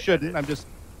saying chance you to shouldn't. edit. I'm just.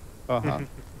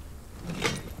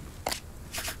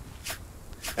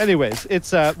 Anyways,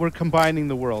 it's we're combining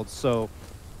the worlds, so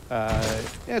yeah,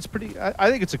 it's pretty. I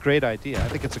think it's a great idea. I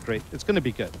think it's going to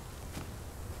be good.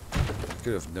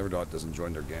 Good if Neverdaunt doesn't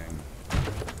join their gang.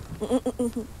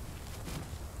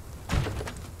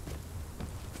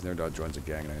 if Neverdaunt joins a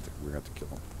gang, and we're going to have to kill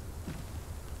him.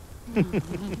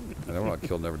 I don't want to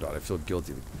kill Neverdaunt. I feel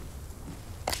guilty.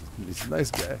 He's a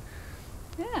nice guy.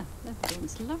 Yeah,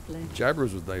 Neverdaunt's lovely.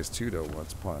 Jabbers was nice too, though,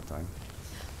 once upon a time.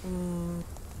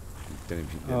 Then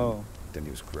he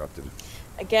was corrupted.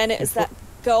 Again, it was that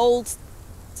gold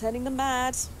turning them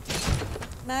mad.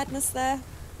 Madness there.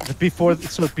 Before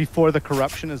the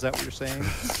corruption, is that what you're saying?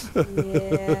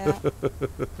 Yeah.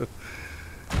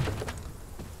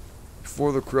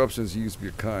 Before the corruptions, you used to be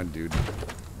a con, dude.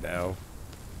 Now.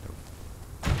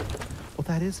 Well,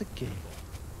 that is a gable.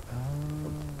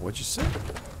 What'd you say?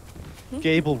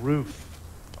 Gable roof.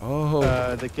 Oh.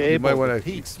 The gable. You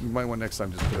might want next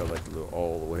time just put it like a little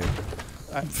all the way.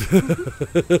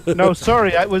 No,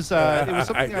 sorry. It was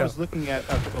something I was looking at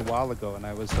a while ago, and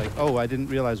I was like, oh, I didn't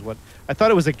realize what. I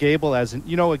thought it was a gable, as in,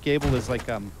 a gable is like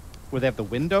where they have the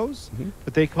windows,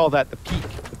 but they call that the peak.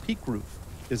 The peak roof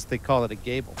they call it a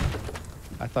gable.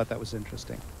 I thought that was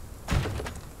interesting.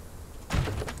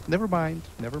 Never mind.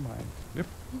 Yep.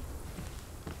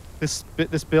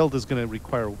 This build is going to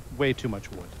require way too much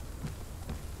wood.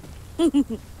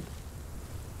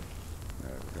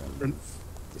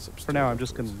 For now, I'm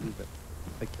just going to leave it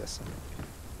like this.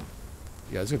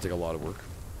 Yeah, it's going to take a lot of work.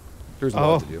 There's a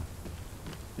lot to do.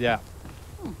 Yeah.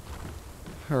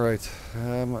 All right.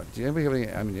 Do anybody have any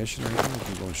ammunition or anything we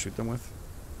can go and shoot them with?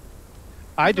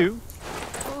 I do.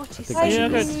 46. Yeah, I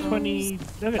got 20.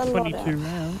 I got 22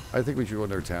 rounds. I think we should go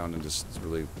into our town and just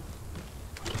really.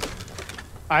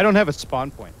 I don't have a spawn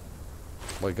point.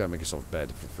 Well, you gotta make yourself a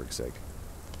bed for frick's sake.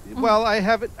 Well, I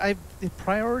have it.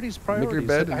 Priorities. Make your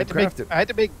bed and craft it. I had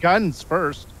to make guns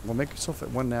first. Well, make yourself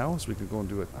one now so we can go and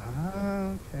do it.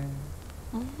 Okay.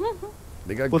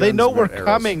 They got. Well, they know we're arrows.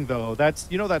 coming, though. That's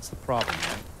the problem.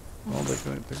 Right? Well,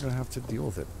 they're gonna have to deal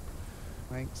with it.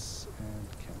 Planks and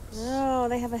canvas. No,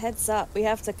 they have a heads up. We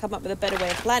have to come up with a better way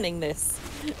of planning this.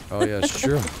 Oh yeah,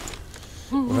 sure.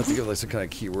 We'll have to give like some kind of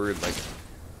keyword like.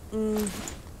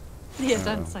 Yeah,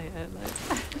 don't say it out loud.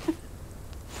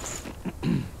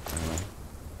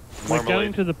 We're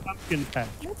going to the pumpkin patch.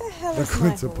 What the hell We're is going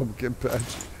my to horse? pumpkin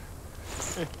patch.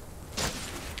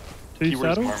 Too Keyword's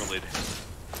subtle? marmalade.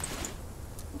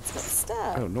 It's got I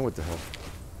stuck. don't know what the hell.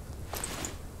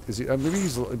 Is he? Maybe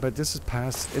he's. But this is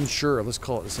past insure. Let's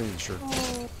call it the same insure.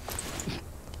 Oh,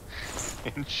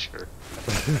 And sure.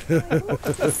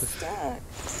 it's stuck.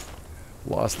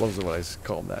 Lost loves it when I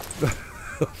call him that.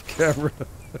 Off camera.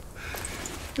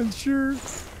 Insure.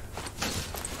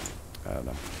 I don't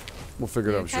know. We'll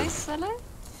figure it out. I'm Okay, sure. Sally?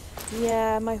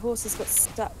 Yeah, my horse has got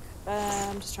stuck.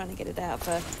 I'm just trying to get it out of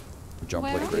a Jump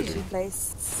Where like are crazy. you?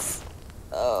 place.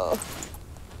 Oh,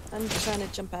 I'm trying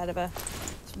to jump out of a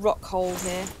rock hole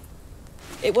here.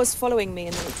 It was following me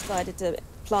and then it decided to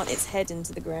plant its head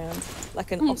into the ground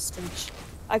like an ostrich.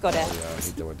 I got out. Oh, yeah, I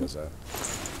hate that one does that.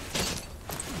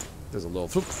 There's a little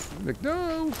floop. Like,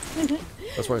 no.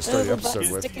 That's why I started the Oh, the butt's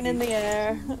episode with. sticking in the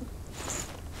air.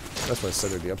 That's why I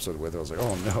started the episode with. I was like,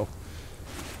 oh no.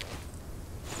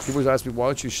 People always ask me, why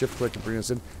don't you shift click and bring us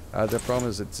in? The problem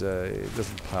is it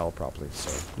doesn't pile properly,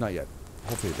 so not yet.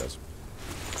 Hopefully it does.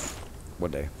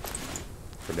 One day.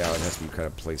 For now, it has to be kind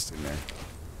of placed in there.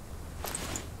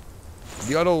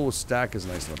 The auto stack is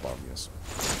nice on the bottom, yes.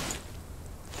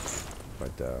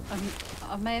 But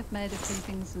I may have made a few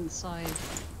things inside.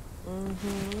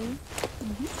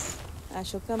 I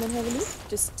shall come and have a look.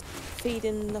 Just feed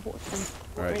in the horse and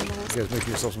all right, water in the you horse. guys make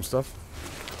yourself some stuff.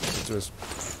 Let's do this.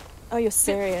 Oh, you're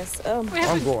serious? Oh, We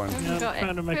haven't, going. we Yeah, haven't, I'm got,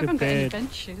 trying to make we a haven't got any bed.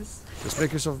 benches. Just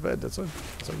make yourself a bed. That's all.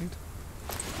 That's all you need.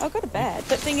 I've got a bed.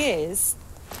 But thing is,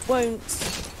 won't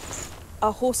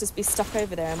our horses be stuck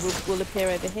over there and we'll appear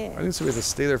over I here? didn't say we had to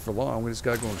stay there for long. We just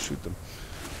gotta go and shoot them.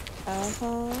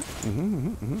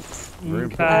 Very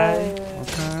important. Okay.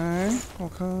 Okay.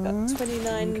 Got Okay.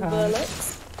 29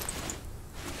 bullets.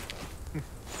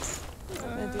 Not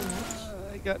gonna do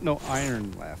much. I got no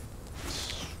iron left.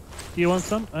 Do you want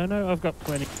some? Oh no, I've got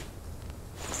plenty.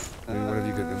 I mean, what if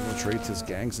you could infiltrate his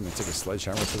gangs and then take a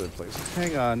sledgehammer to their places?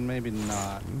 Hang on, maybe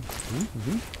not.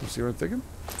 You see what I'm thinking?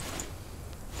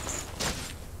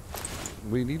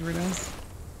 What do you need right now?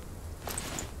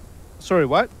 Sorry,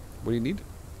 what? What do you need?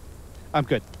 I'm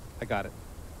good. I got it.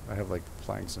 I have like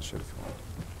planks and shit if you want.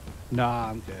 Nah,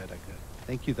 I'm good. I'm good.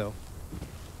 Thank you, though.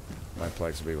 My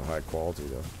planks will be of high quality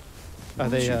though. Are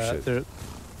they? Cheap shit. They're.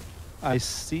 I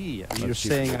see. Not You're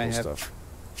cheap saying I local have stuff.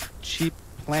 cheap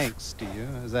planks, do you?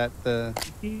 Is that the?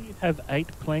 Do you have 8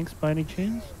 planks by any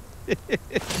chance?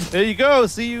 There you go.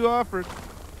 See, you offered.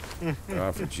 I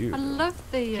offered you. I love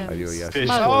the I do, yes. Fish,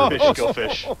 smoke. fish, go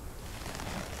fish.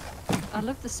 I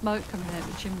love the smoke coming out of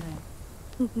the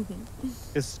chimney.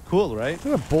 It's cool, right? Is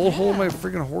that a bullet hole in my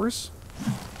freaking horse?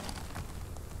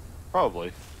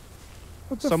 Probably.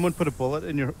 What the Someone put a bullet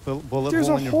in your bullet There's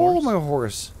hole a in your hole horse. in my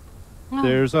horse. Oh,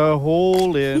 There's a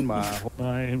hole in my horse,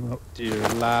 I'm dear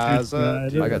Liza. I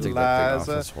Dear I gotta take that thing off.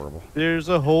 Liza. That's horrible. There's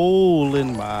a hole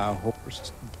in my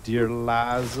horse, dear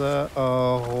Liza. A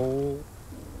hole.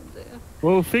 dear.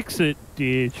 We'll fix it,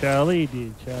 dear Charlie,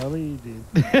 dear Charlie, dear.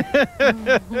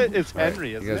 It's All right,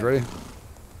 Henry, isn't you guys it? ready?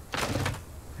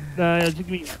 No, just give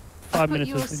me 5 Put minutes.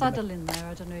 your to think saddle in there.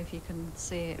 I don't know if you can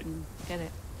see it and get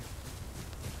it.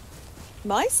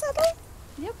 My saddle?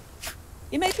 Yep.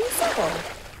 You made me a saddle?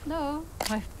 No,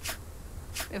 I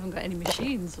haven't got any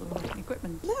machines or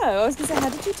equipment. No, I was going to say, how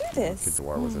did you do Get this? the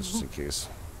water with us just in case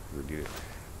we need it.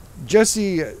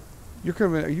 Jesse, you're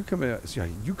coming. Are you coming? Yeah,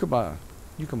 you come on.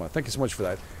 You come on. Thank you so much for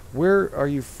that. Where are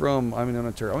you from? I'm in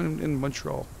Ontario. I'm in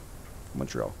Montreal.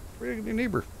 Montreal. We're your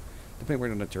neighbor. Depending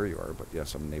where in Ontario you are, but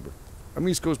yes, I'm a neighbor. I'm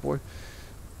East Coast boy.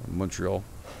 I'm Montreal.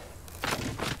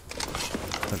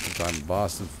 Spent some time in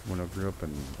Boston when I grew up,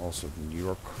 and also New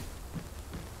York.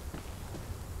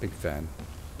 Big fan.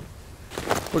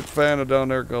 Big fan of down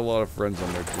there. Got a lot of friends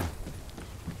on there too.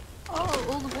 Oh,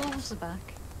 all the wolves are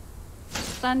back.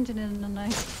 Standing in a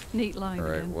nice, neat line All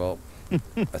right. again. Well,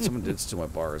 someone did steal my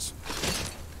bars,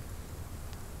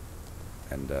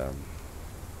 and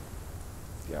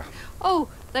yeah. Oh,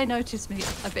 they noticed me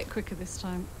a bit quicker this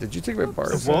time. Did you take my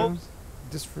bars? The wolves?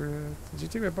 Just for did you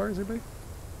take my bars, anybody?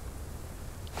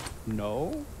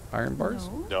 No. Iron bars?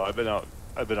 No. No,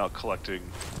 I've been out collecting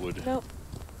wood. Nope.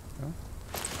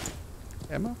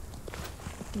 Emma,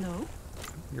 No.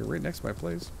 you're right next to my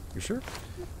place. You sure?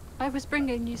 I was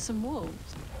bringing you some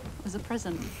wolves as a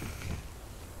present.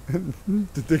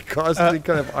 Did they cause any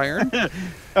kind of iron?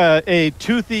 A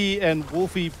toothy and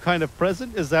wolfy kind of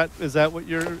present? Is that what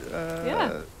you're?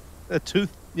 Yeah. A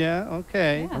tooth. Yeah.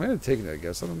 Okay. Yeah. I might have taken it, I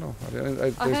guess. I don't know. I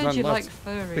there's heard none you left. like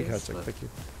furries. Big hashtag, but- thank you.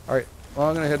 All right. Well,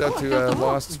 I'm gonna head out Oh, I to got the wolf.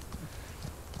 Lost.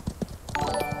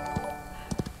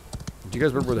 Do you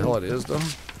guys remember where the hell it is, though?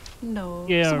 No.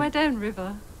 Yeah. Somewhere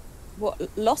downriver. What,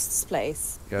 Lost's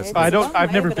place? Yes. It's I a don't- long I've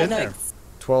way, never but I been know there. it's-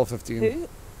 12, 15. Who?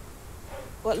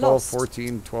 What, 12, Lost?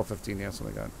 14, 12, 15. Yeah,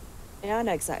 something like that. Yeah, I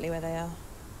know exactly where they are.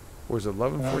 Or is it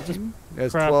 11, 14? Yeah,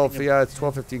 it's crafting 12. a- Yeah, it's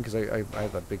 12, 15 because I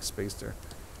have that big space there.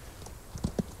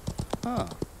 Huh.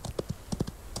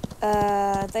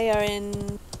 They are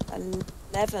in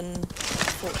 11,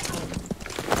 14.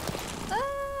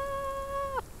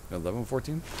 Ah! 11,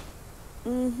 14?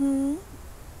 Mm-hmm.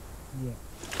 Yeah.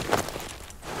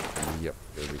 Yep,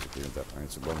 they're basically at that. All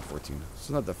right, so 11, 14. It's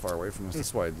not that far away from us.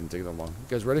 That's why it didn't take that long. You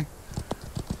guys ready?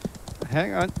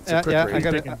 Hang on. It's a quick Yeah, raid. I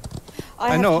got it. I I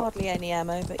have know. hardly any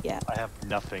ammo, but yeah. I have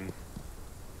nothing.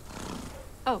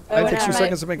 Oh, I Oh, take and 2 I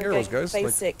seconds to make like arrows, guys. Like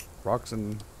Basic. rocks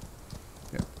and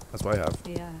yeah, that's what I have.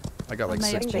 yeah. I got like I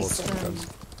may 6 have bullets just sometimes.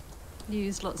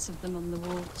 used lots of them on the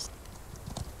wolves.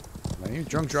 Man, you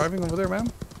drunk driving over there,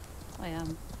 man? I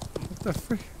am. What the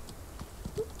frick?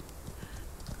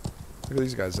 Look at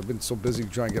these guys. I've been so busy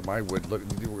trying to get my wood. Look,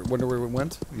 do you wonder where it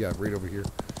went? Yeah, right over here.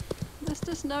 There's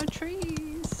just no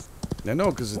trees. I know,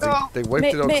 because Well, they wiped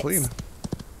it out Mitts, clean.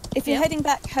 If you're Yeah. heading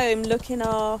back home, look in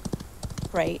our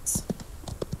crate.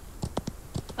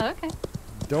 Oh, okay.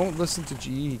 Don't listen to GE.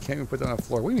 He can't even put down a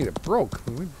floor. We need it broke.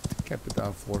 We can't put down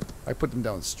a floor. I put them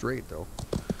down straight, though.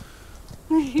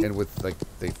 And with, like,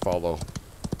 they follow.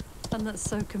 And that's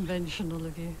so conventional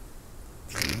of you.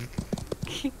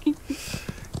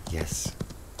 Yes.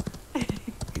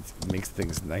 It makes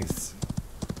things nice.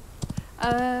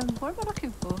 What am I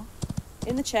looking for?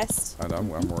 In the chest. And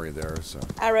I'm already there, so.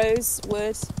 Arrows,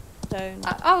 wood, stone.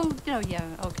 Oh, no, yeah,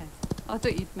 okay. I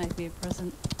thought you'd made me a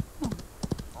present.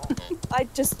 I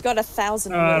just got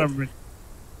 1,000 I wood. don't re-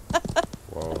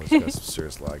 Whoa, it's got some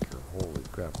serious lag here. Holy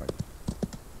crap.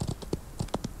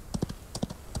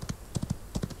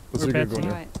 What's We're it gonna about go to-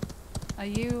 now? Right. Are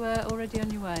you already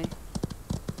on your way?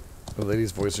 The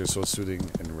lady's voice are so soothing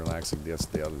and relaxing. Yes,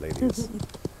 they are ladies.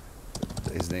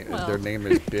 Well. Their name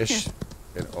is Bish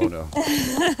and Ono.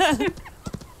 They're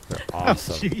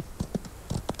awesome. Gee.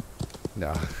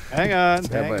 No. Hang on.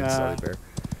 Stand by Hang and Sally on. Bear.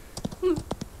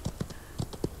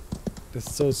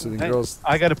 It's so soothing, Hey, girls.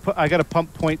 I gotta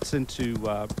pump points into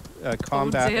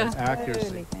combat dear. and accuracy.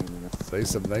 Holy hell. Say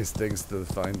some nice things to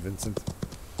the fine Vincent.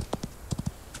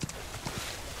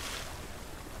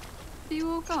 Are you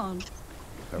all gone?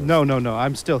 That was- No.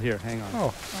 I'm still here. Hang on.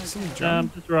 Oh, see you, Okay.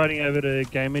 John. just riding over to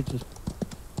Game Edge. Just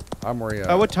I'm worried.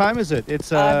 What time is it?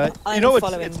 It's I'm it's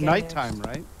following Game nighttime,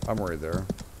 right? I'm worried there.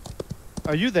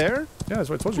 Are you there? Yeah, that's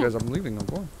what I told you guys. I'm leaving. I'm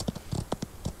going.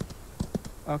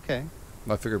 Okay.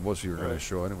 I figured most of you were going to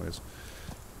show anyways.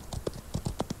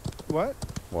 What?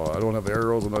 Well, I don't have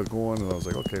arrows. I'm not going. And I was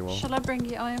like, okay, well. Shall I bring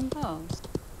you iron bars?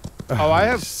 Oh, I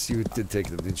have. You did take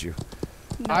them, didn't you?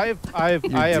 No. I've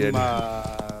did.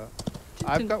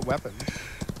 got weapons.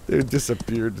 They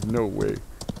disappeared. No way.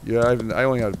 Yeah, I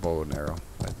only had a bow and arrow.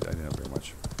 I didn't have very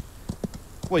much.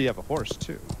 Well, you have a horse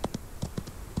too.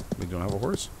 We don't have a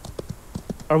horse.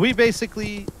 Are we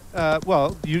basically?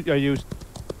 Well, are you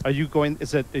going?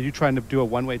 Are you trying to do a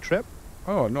one-way trip?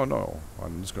 Oh no!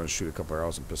 I'm just going to shoot a couple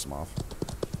arrows and piss them off.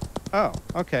 Oh,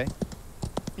 okay.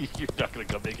 You're not gonna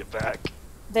go make it back.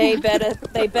 They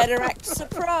better act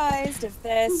surprised if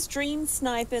they're stream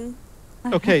sniping.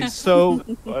 Okay, so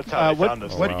Well, that's how what- I found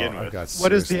us what- to begin I've with. got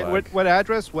what is serious the lag. what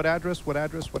address? What address?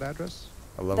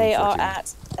 11, They are 14.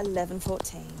 at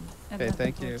 11:14. Okay,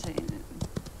 thank you. 11:14.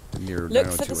 Near Look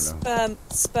for 902 the now.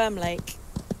 sperm lake.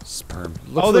 Sperm.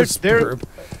 Look Oh, for they're- the sperm.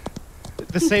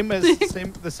 The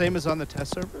same as on the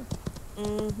test server.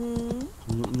 Mm-hmm.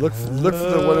 Look for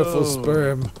the wonderful Oh.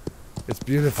 sperm. It's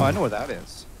beautiful. Oh, I know where that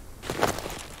is.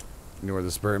 You know where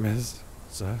the sperm is?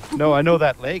 So, No, I know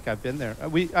that lake. I've been there.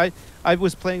 I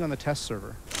was playing on the test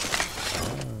server.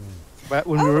 But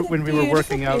when we were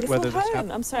working out whether this home.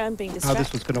 I'm sorry, I'm being how distracted.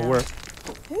 this was going to now. work.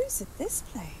 Who's at this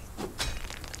place?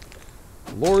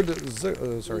 Lord,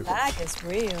 sorry. Lag is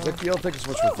real. Vicky, thank you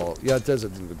so much for the follow. Yeah, it does.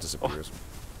 It disappears.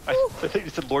 I think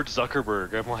you said Lord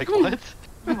Zuckerberg. I'm like, what?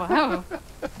 Wow.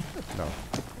 No.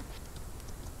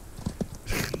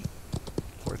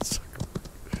 Lord Zuckerberg.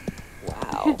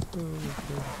 Wow.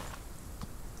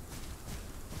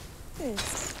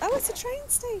 This. Oh, it's a train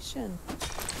station.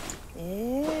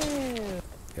 Ew.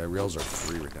 Yeah, rails are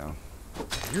free right now.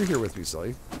 You're here with me,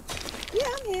 Sully. Yeah,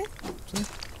 I'm here.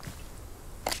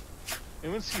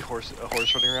 Anyone see a horse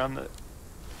running around that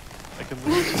I can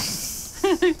lose?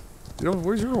 You know,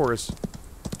 where's your horse?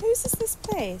 Whose is this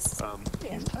place?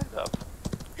 He's tied up.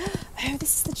 Oh,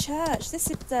 this is the church. This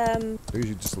is They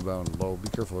usually just slow down low. Be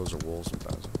careful, those are wolves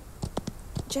sometimes.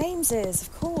 James's,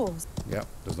 of course. Yeah,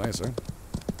 that's nice, huh?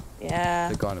 Yeah.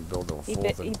 They've gone and built a He, full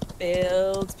he thing.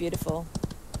 builds beautiful.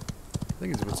 I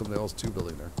think it's about something else too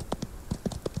building there.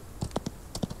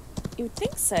 You would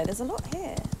think so. There's a lot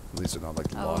here. At least they're not like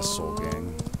the Lost Soul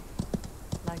gang.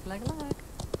 Lag.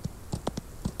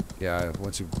 Yeah,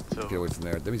 once you So- get away from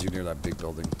there, that means you're near that big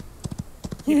building.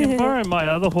 You can borrow my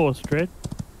other horse, Dread.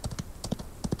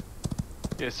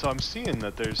 Yeah, so I'm seeing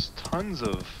that there's tons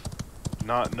of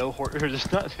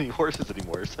there's not any horses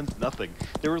anymore. Since nothing.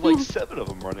 There were like 7 of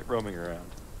them roaming around.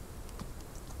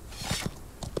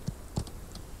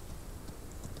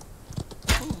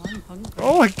 Oh, I'm hungry.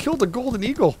 Oh, I killed a golden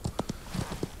eagle.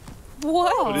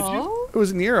 Whoa. did you? It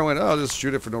was in the air. I went, oh, I'll just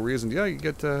shoot it for no reason. Yeah, you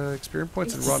get experience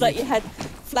points and It's run. like you had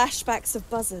flashbacks of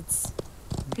buzzards.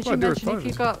 Could Well, you they were imagine if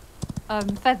you fun.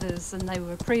 got feathers and they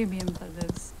were premium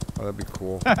feathers? Oh, that'd be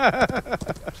cool.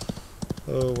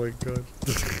 Oh my god.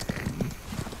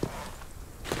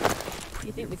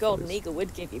 You think the golden eagle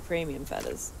would give you premium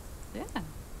feathers? Yeah.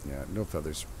 Yeah, no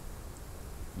feathers.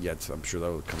 Yet, I'm sure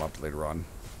that will come up later on.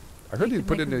 I heard you could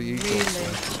put in make the a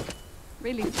eagles.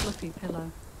 really fluffy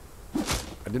pillow.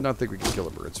 I did not think we could kill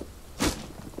the birds.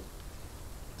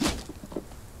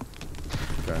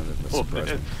 Kind of Oh,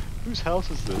 surprising. man. Whose house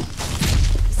is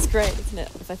this? It's great, isn't it?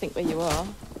 If I think where you are.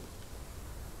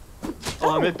 Oh,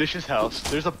 I'm at Bish's house.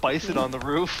 There's a bison on the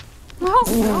roof.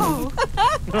 Oh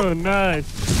no! Oh, nice.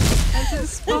 Has it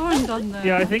spawned on there?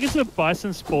 Yeah, I think it's a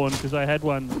bison spawn because I had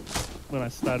one when I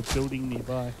started building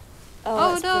nearby.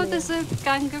 Oh that's no, brilliant. there's a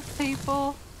gang of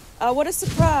people. Oh, what a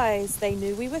surprise! They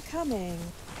knew we were coming.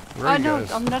 Where are Oh you no,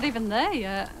 guys? I'm not even there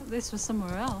yet. This was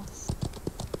somewhere else.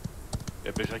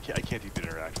 Yeah, Bish, I can't even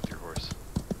interact with your horse.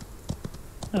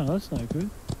 Oh, that's no good.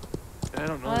 I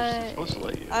don't know. They're supposed to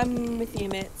let you. I'm with you,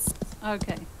 Mitz.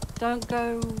 Okay, don't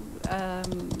go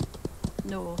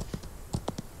north.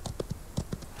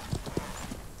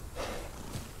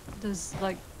 There's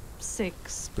like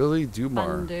 6 Billy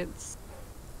Dumar. bandits.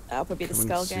 I'll probably the Coming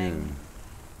Skull soon. Gang.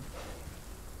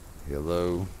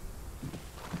 Hello. Oh,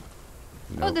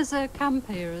 No. there's a camp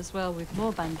here as well with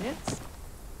more bandits.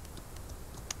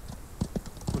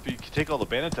 If you can take all the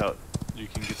bandits out, you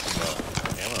can get some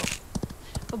ammo.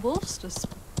 A wolf's just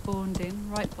spawned in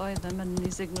right by them and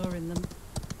he's ignoring them.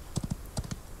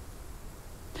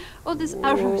 Oh, there's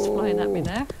arrows flying at me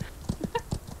now.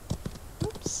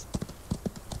 Oops.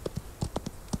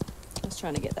 I was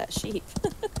trying to get that sheep.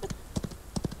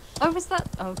 Oh, was that?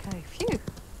 Okay, phew.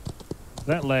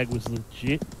 That lag was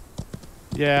legit.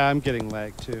 Yeah, I'm getting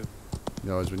lag too.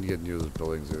 No, it's when you get near those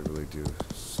buildings, they really do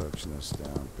suction us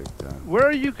down big time. Where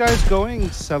are you guys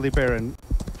going, Sally Baron?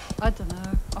 I don't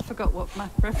know. I forgot what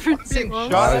map reference it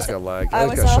was. shot I just got lag. I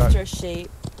just was got after shot. a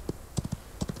sheep.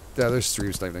 Yeah, there's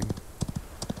stream sniping.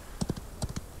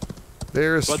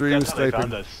 There's But stream that's how they found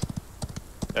sniping. us.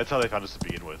 That's how they found us to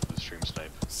begin with stream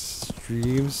snipe.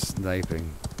 Stream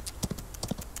sniping.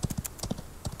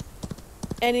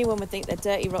 Anyone would think they're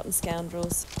dirty, rotten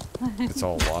scoundrels. It's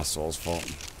all Lost Souls' fault.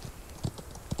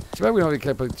 Too bad we don't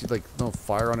have like no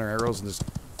fire on our arrows and just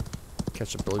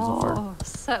catch the buildings on fire. Oh,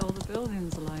 set all the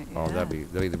buildings alight. Oh, yeah. that'd be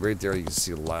right there. You can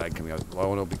see the lag coming out.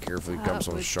 Oh no, be careful! You That got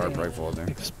some would sharp be- rifle in there.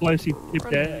 Explosive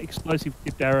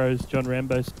tipped arrows, John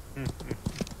Rambo's.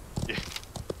 Yeah.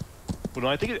 Well, no,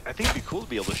 I think it'd be cool to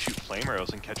be able to shoot flame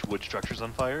arrows and catch wood structures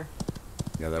on fire.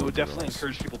 Yeah, that It would be definitely nice.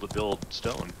 encourage people to build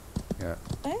stone. Yeah.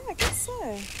 Yeah, I guess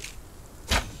so.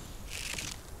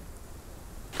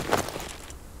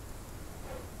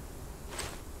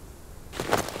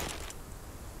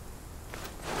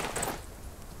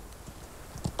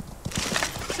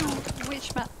 So,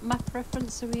 which map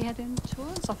reference are we heading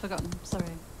towards? I've forgotten. Sorry.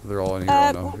 They're all in here.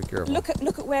 Oh, no, Well, be careful. look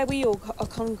at where we all are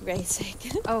congregating.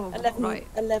 Oh, 11, right.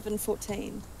 11,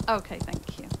 14. Okay,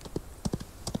 thank you.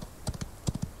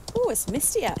 Oh, it's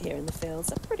misty out here in the fields.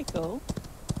 That's pretty cool.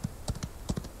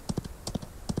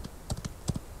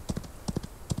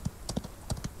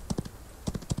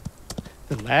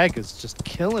 The lag is just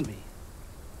killing me.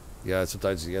 Yeah,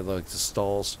 sometimes you get like the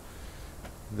stalls.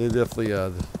 They definitely,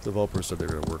 the developers said they're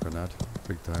going to work on that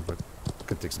big time, but it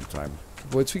could take some time.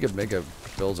 Once we get mega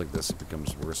builds like this, it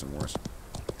becomes worse and worse.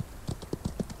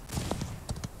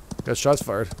 Got shots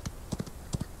fired.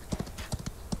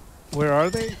 Where are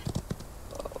they?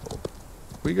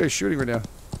 What are you guys shooting right now?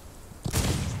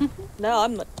 No,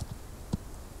 I'm not.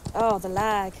 Oh, the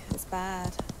lag is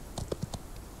bad.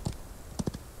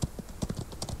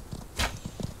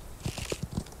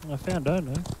 I found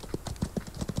Ono.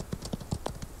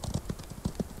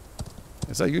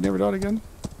 Is that you, Neverdaunt, again?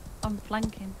 I'm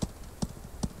flanking.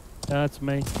 That's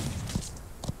me.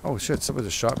 Oh shit, somebody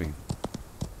just shot me.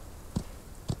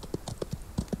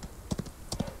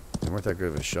 They weren't that good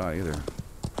of a shot either.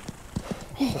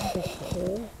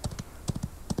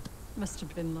 Must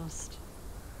have been lost.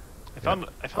 I found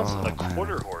Oh, a man.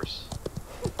 quarter horse.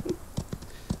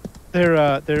 They're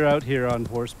out here on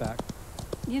horseback.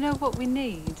 You know what we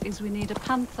need is we need a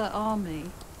panther army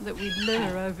that we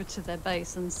lure over to their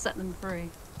base and set them free.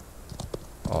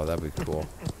 Oh, that'd be cool.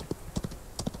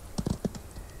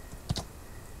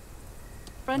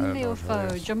 Friendly know or what that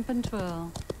foe, is. jump and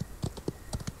twirl.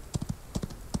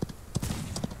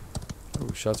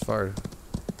 Oh, shots fired.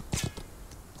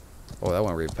 Oh, that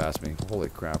went right past me. Holy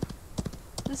crap.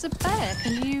 There's a bear.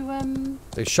 Can you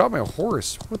They shot my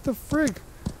horse. What the frig?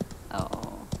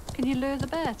 Oh, can you lure the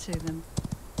bear to them?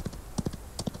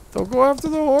 Don't go after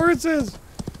the horses.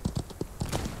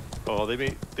 Oh, they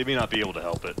may not be able to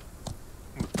help it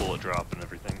with bullet drop and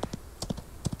everything.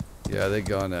 Yeah, they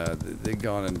gone and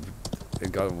they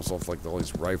got themselves like all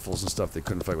these rifles and stuff. They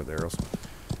couldn't fight with arrows.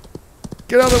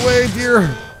 Get out of the way,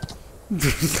 deer!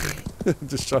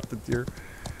 Just shot the deer.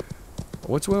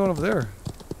 What's going on over there?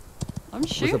 I'm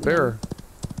shooting. With a bear. them.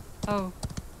 Oh,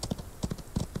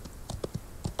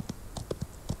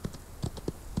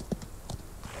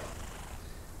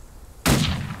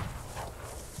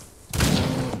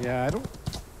 Yeah, I don't.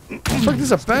 Fuck,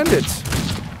 there's a bandit!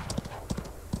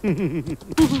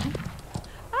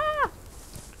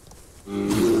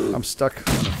 I'm stuck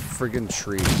on a friggin'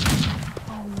 tree,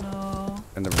 oh no.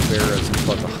 and the bear is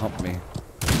about to hump me.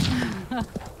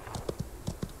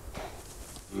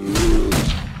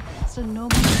 It's a normal.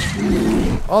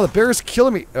 Oh, the bear is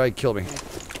killing me! He killed me.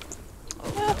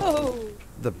 No!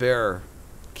 The bear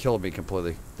killed me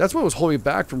completely. That's what was holding me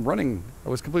back from running. I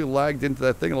was completely lagged into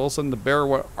that thing, and all of a sudden the bear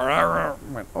went. I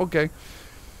went, okay.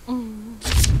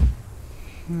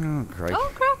 Oh, crap.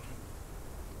 Oh crap!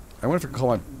 I wonder if I can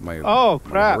call my Oh,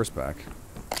 my crap. horse back.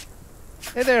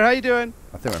 Hey there, how you doing?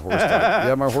 I think my horse died.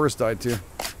 Yeah, my horse died too.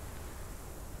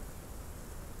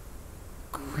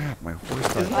 Crap, my horse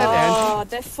died. Isn't that Oh,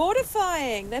 they're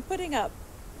fortifying. They're putting up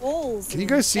walls. Can you and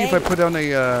guys see if I gates. put down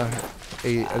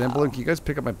an emblem? Can you guys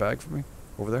pick up my bag for me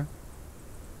over there?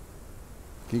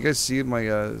 Can you guys see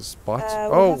my spots?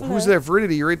 We'll Oh, have a who's look. there?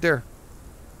 Veridity, you're right there.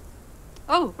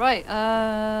 Oh right.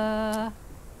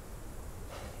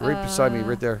 Right beside me,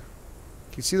 right there.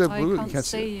 Can you see the blue? I You can't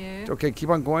see you. Okay, keep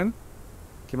on going.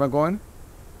 Keep on going.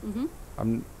 Mhm.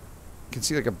 You can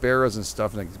see like a bears and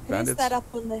stuff and like Who's bandits. that up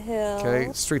on the hill?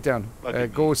 Okay, straight down. Okay.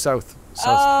 Go south.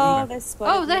 South. Oh, there. they're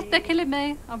spotted Oh, they're killing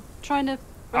me. I'm trying to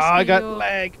Oh, rescue I got your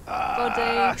lag.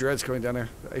 body. Dread's coming down there.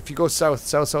 If you go south.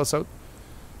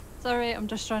 Sorry, I'm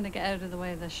just trying to get out of the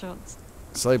way of their shots.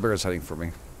 Sleigh Bear is heading for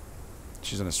me.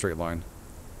 She's in a straight line.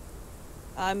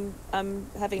 I'm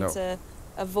having No. to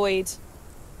avoid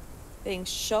being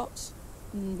shot.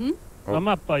 Mm-hmm. Oh. I'm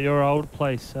up by your old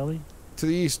place, Sally. To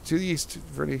the east,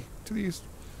 Freddie. To the east.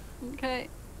 Okay.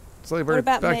 Sally, What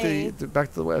about back me? back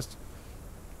to the west.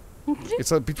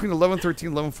 It's between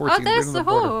 11:13, 11:14. Oh, right there's on the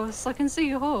border. horse. I can see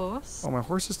your horse. Oh, my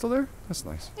horse is still there? That's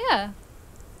nice. Yeah. I don't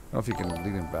know if you can lead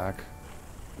him back.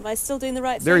 Am I still doing the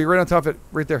right There, thing? you're right on top of it.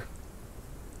 Right there.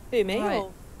 Who, me? Right.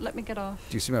 Or- Let me get off.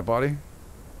 Do you see my body?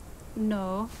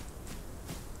 No.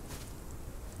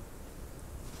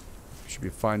 Should be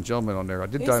a fine gentleman on there. I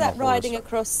did Who's die on that my riding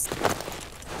horse.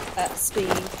 across at speed?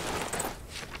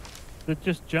 Did it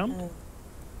just jump?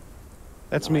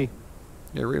 That's me.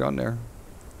 Yeah, right on there.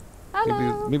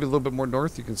 Hello. Maybe a little bit more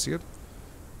north. You can see it.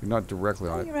 You're not directly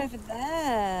Oh, on it. you're over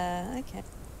there. Okay.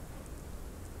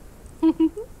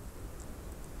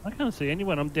 I can't see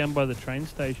anyone. I'm down by the train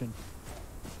station.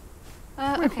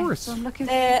 My okay, horse. So I'm looking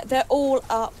for... They're all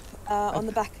up on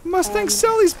the back. Mustang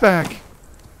Sally's back.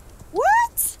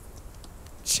 What?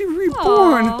 She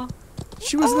reborn. Aw.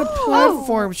 She was in a Oh.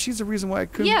 platform. She's the reason why I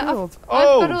couldn't Yeah, build.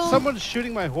 Oh, got all- someone's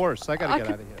shooting my horse. I gotta I get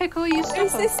could out of here. pick all your stuff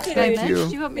Who's up. this dude? Gomez, Thank you.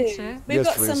 do you want me to? We've Yes,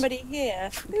 got please. somebody here.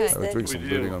 Okay. Who's I was doing this? some We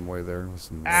looting do. on the way there.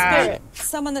 Some, Spirit.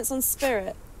 Someone that's on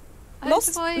Spirit.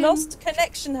 Lost, How do I, lost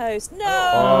connection host. No.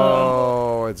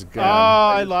 Oh, it's Oh, gone.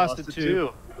 I just lost it too.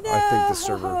 No. I think the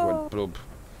server went bloop.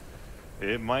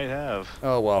 It might have.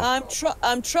 Oh well.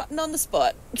 I'm trotting on the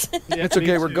spot. It's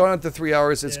okay. We're going on to 3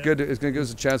 hours. It's Yeah. good. It's going to give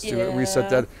us a chance to Yeah. reset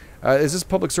that. Is this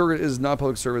public server? Is not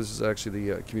public server. This is actually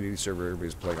the community server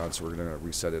everybody's playing on. So we're going to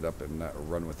reset it up and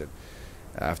run with it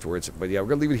afterwards. But yeah, we're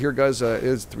going to leave it here, guys. It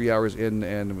is 3 hours in,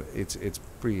 and it's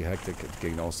pretty hectic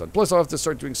getting all this done. Plus, I'll have to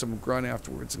start doing some grind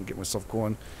afterwards and get myself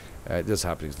going. It does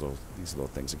happen, these little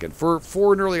things again. For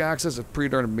an early access, it's pretty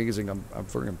darn amazing. I'm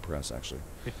very impressed, actually.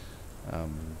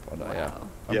 But, yeah. Wow.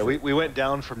 Yeah, we went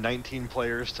down from 19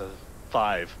 players to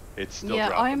 5. It's still Yeah,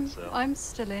 dropping. So. I'm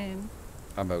still in.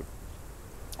 I'm out.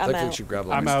 I'm I think we out. should grab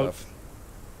all I'm my out. stuff.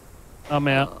 I'm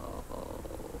out.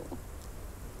 Oh.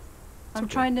 I'm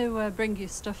trying to bring your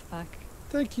stuff back.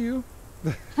 Thank you.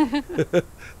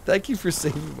 Thank you for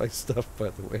saving my stuff, by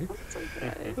the way.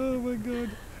 Oh my god.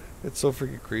 It's so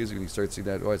freaking crazy when you start seeing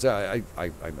that. Oh,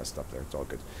 I messed up there. It's all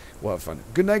good. We'll have fun.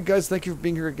 Good night, guys. Thank you for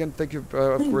being here again. Thank you,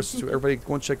 of course, to everybody.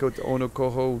 Go and check out the Ono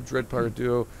Koho, Dread Power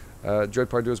Duo. Dread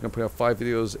Power Duo is going to put out 5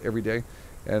 videos every day.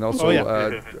 And also,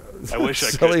 I wish I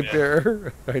Sally could, yeah.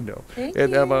 Bear. I know. Thank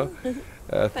and you. Emma. Thank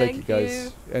you, Thank guys.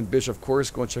 you. And Bish, of course,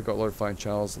 go and check out all our fine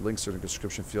channels. The links are in the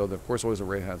description field. Of course, always on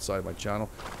the right-hand side of my channel.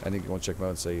 And you can go and check them out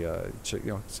and say,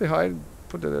 say hi.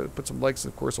 And put some likes,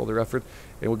 and of course, all their effort.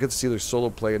 And we'll get to see their solo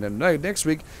play. And then next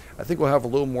week, I think we'll have a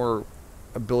little more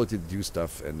ability to do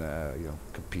stuff and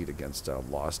compete against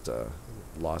lost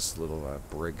little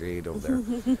brigade over there.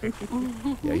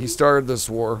 Yeah, he started this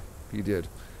war. He did.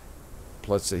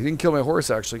 Plus, he didn't kill my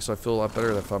horse actually, so I feel a lot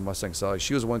better that I found Mustang Sally.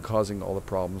 She was the one causing all the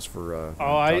problems for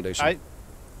Foundation.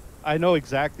 I know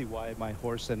exactly why my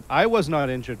horse, and I was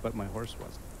not injured, but my horse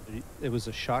was. It was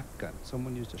a shotgun.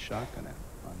 Someone used a shotgun at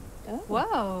Oh.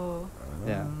 Wow.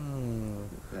 Yeah. Oh.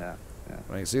 Yeah.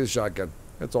 Right, see the shotgun.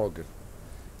 That's all good.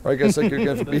 All right, guys, thank you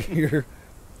again for being here.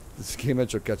 This is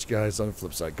K-Metro. Catch you guys on the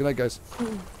flip side. Good night, guys. All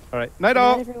right. Night Good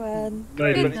all. night, everyone. Night, Good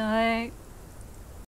everybody. night.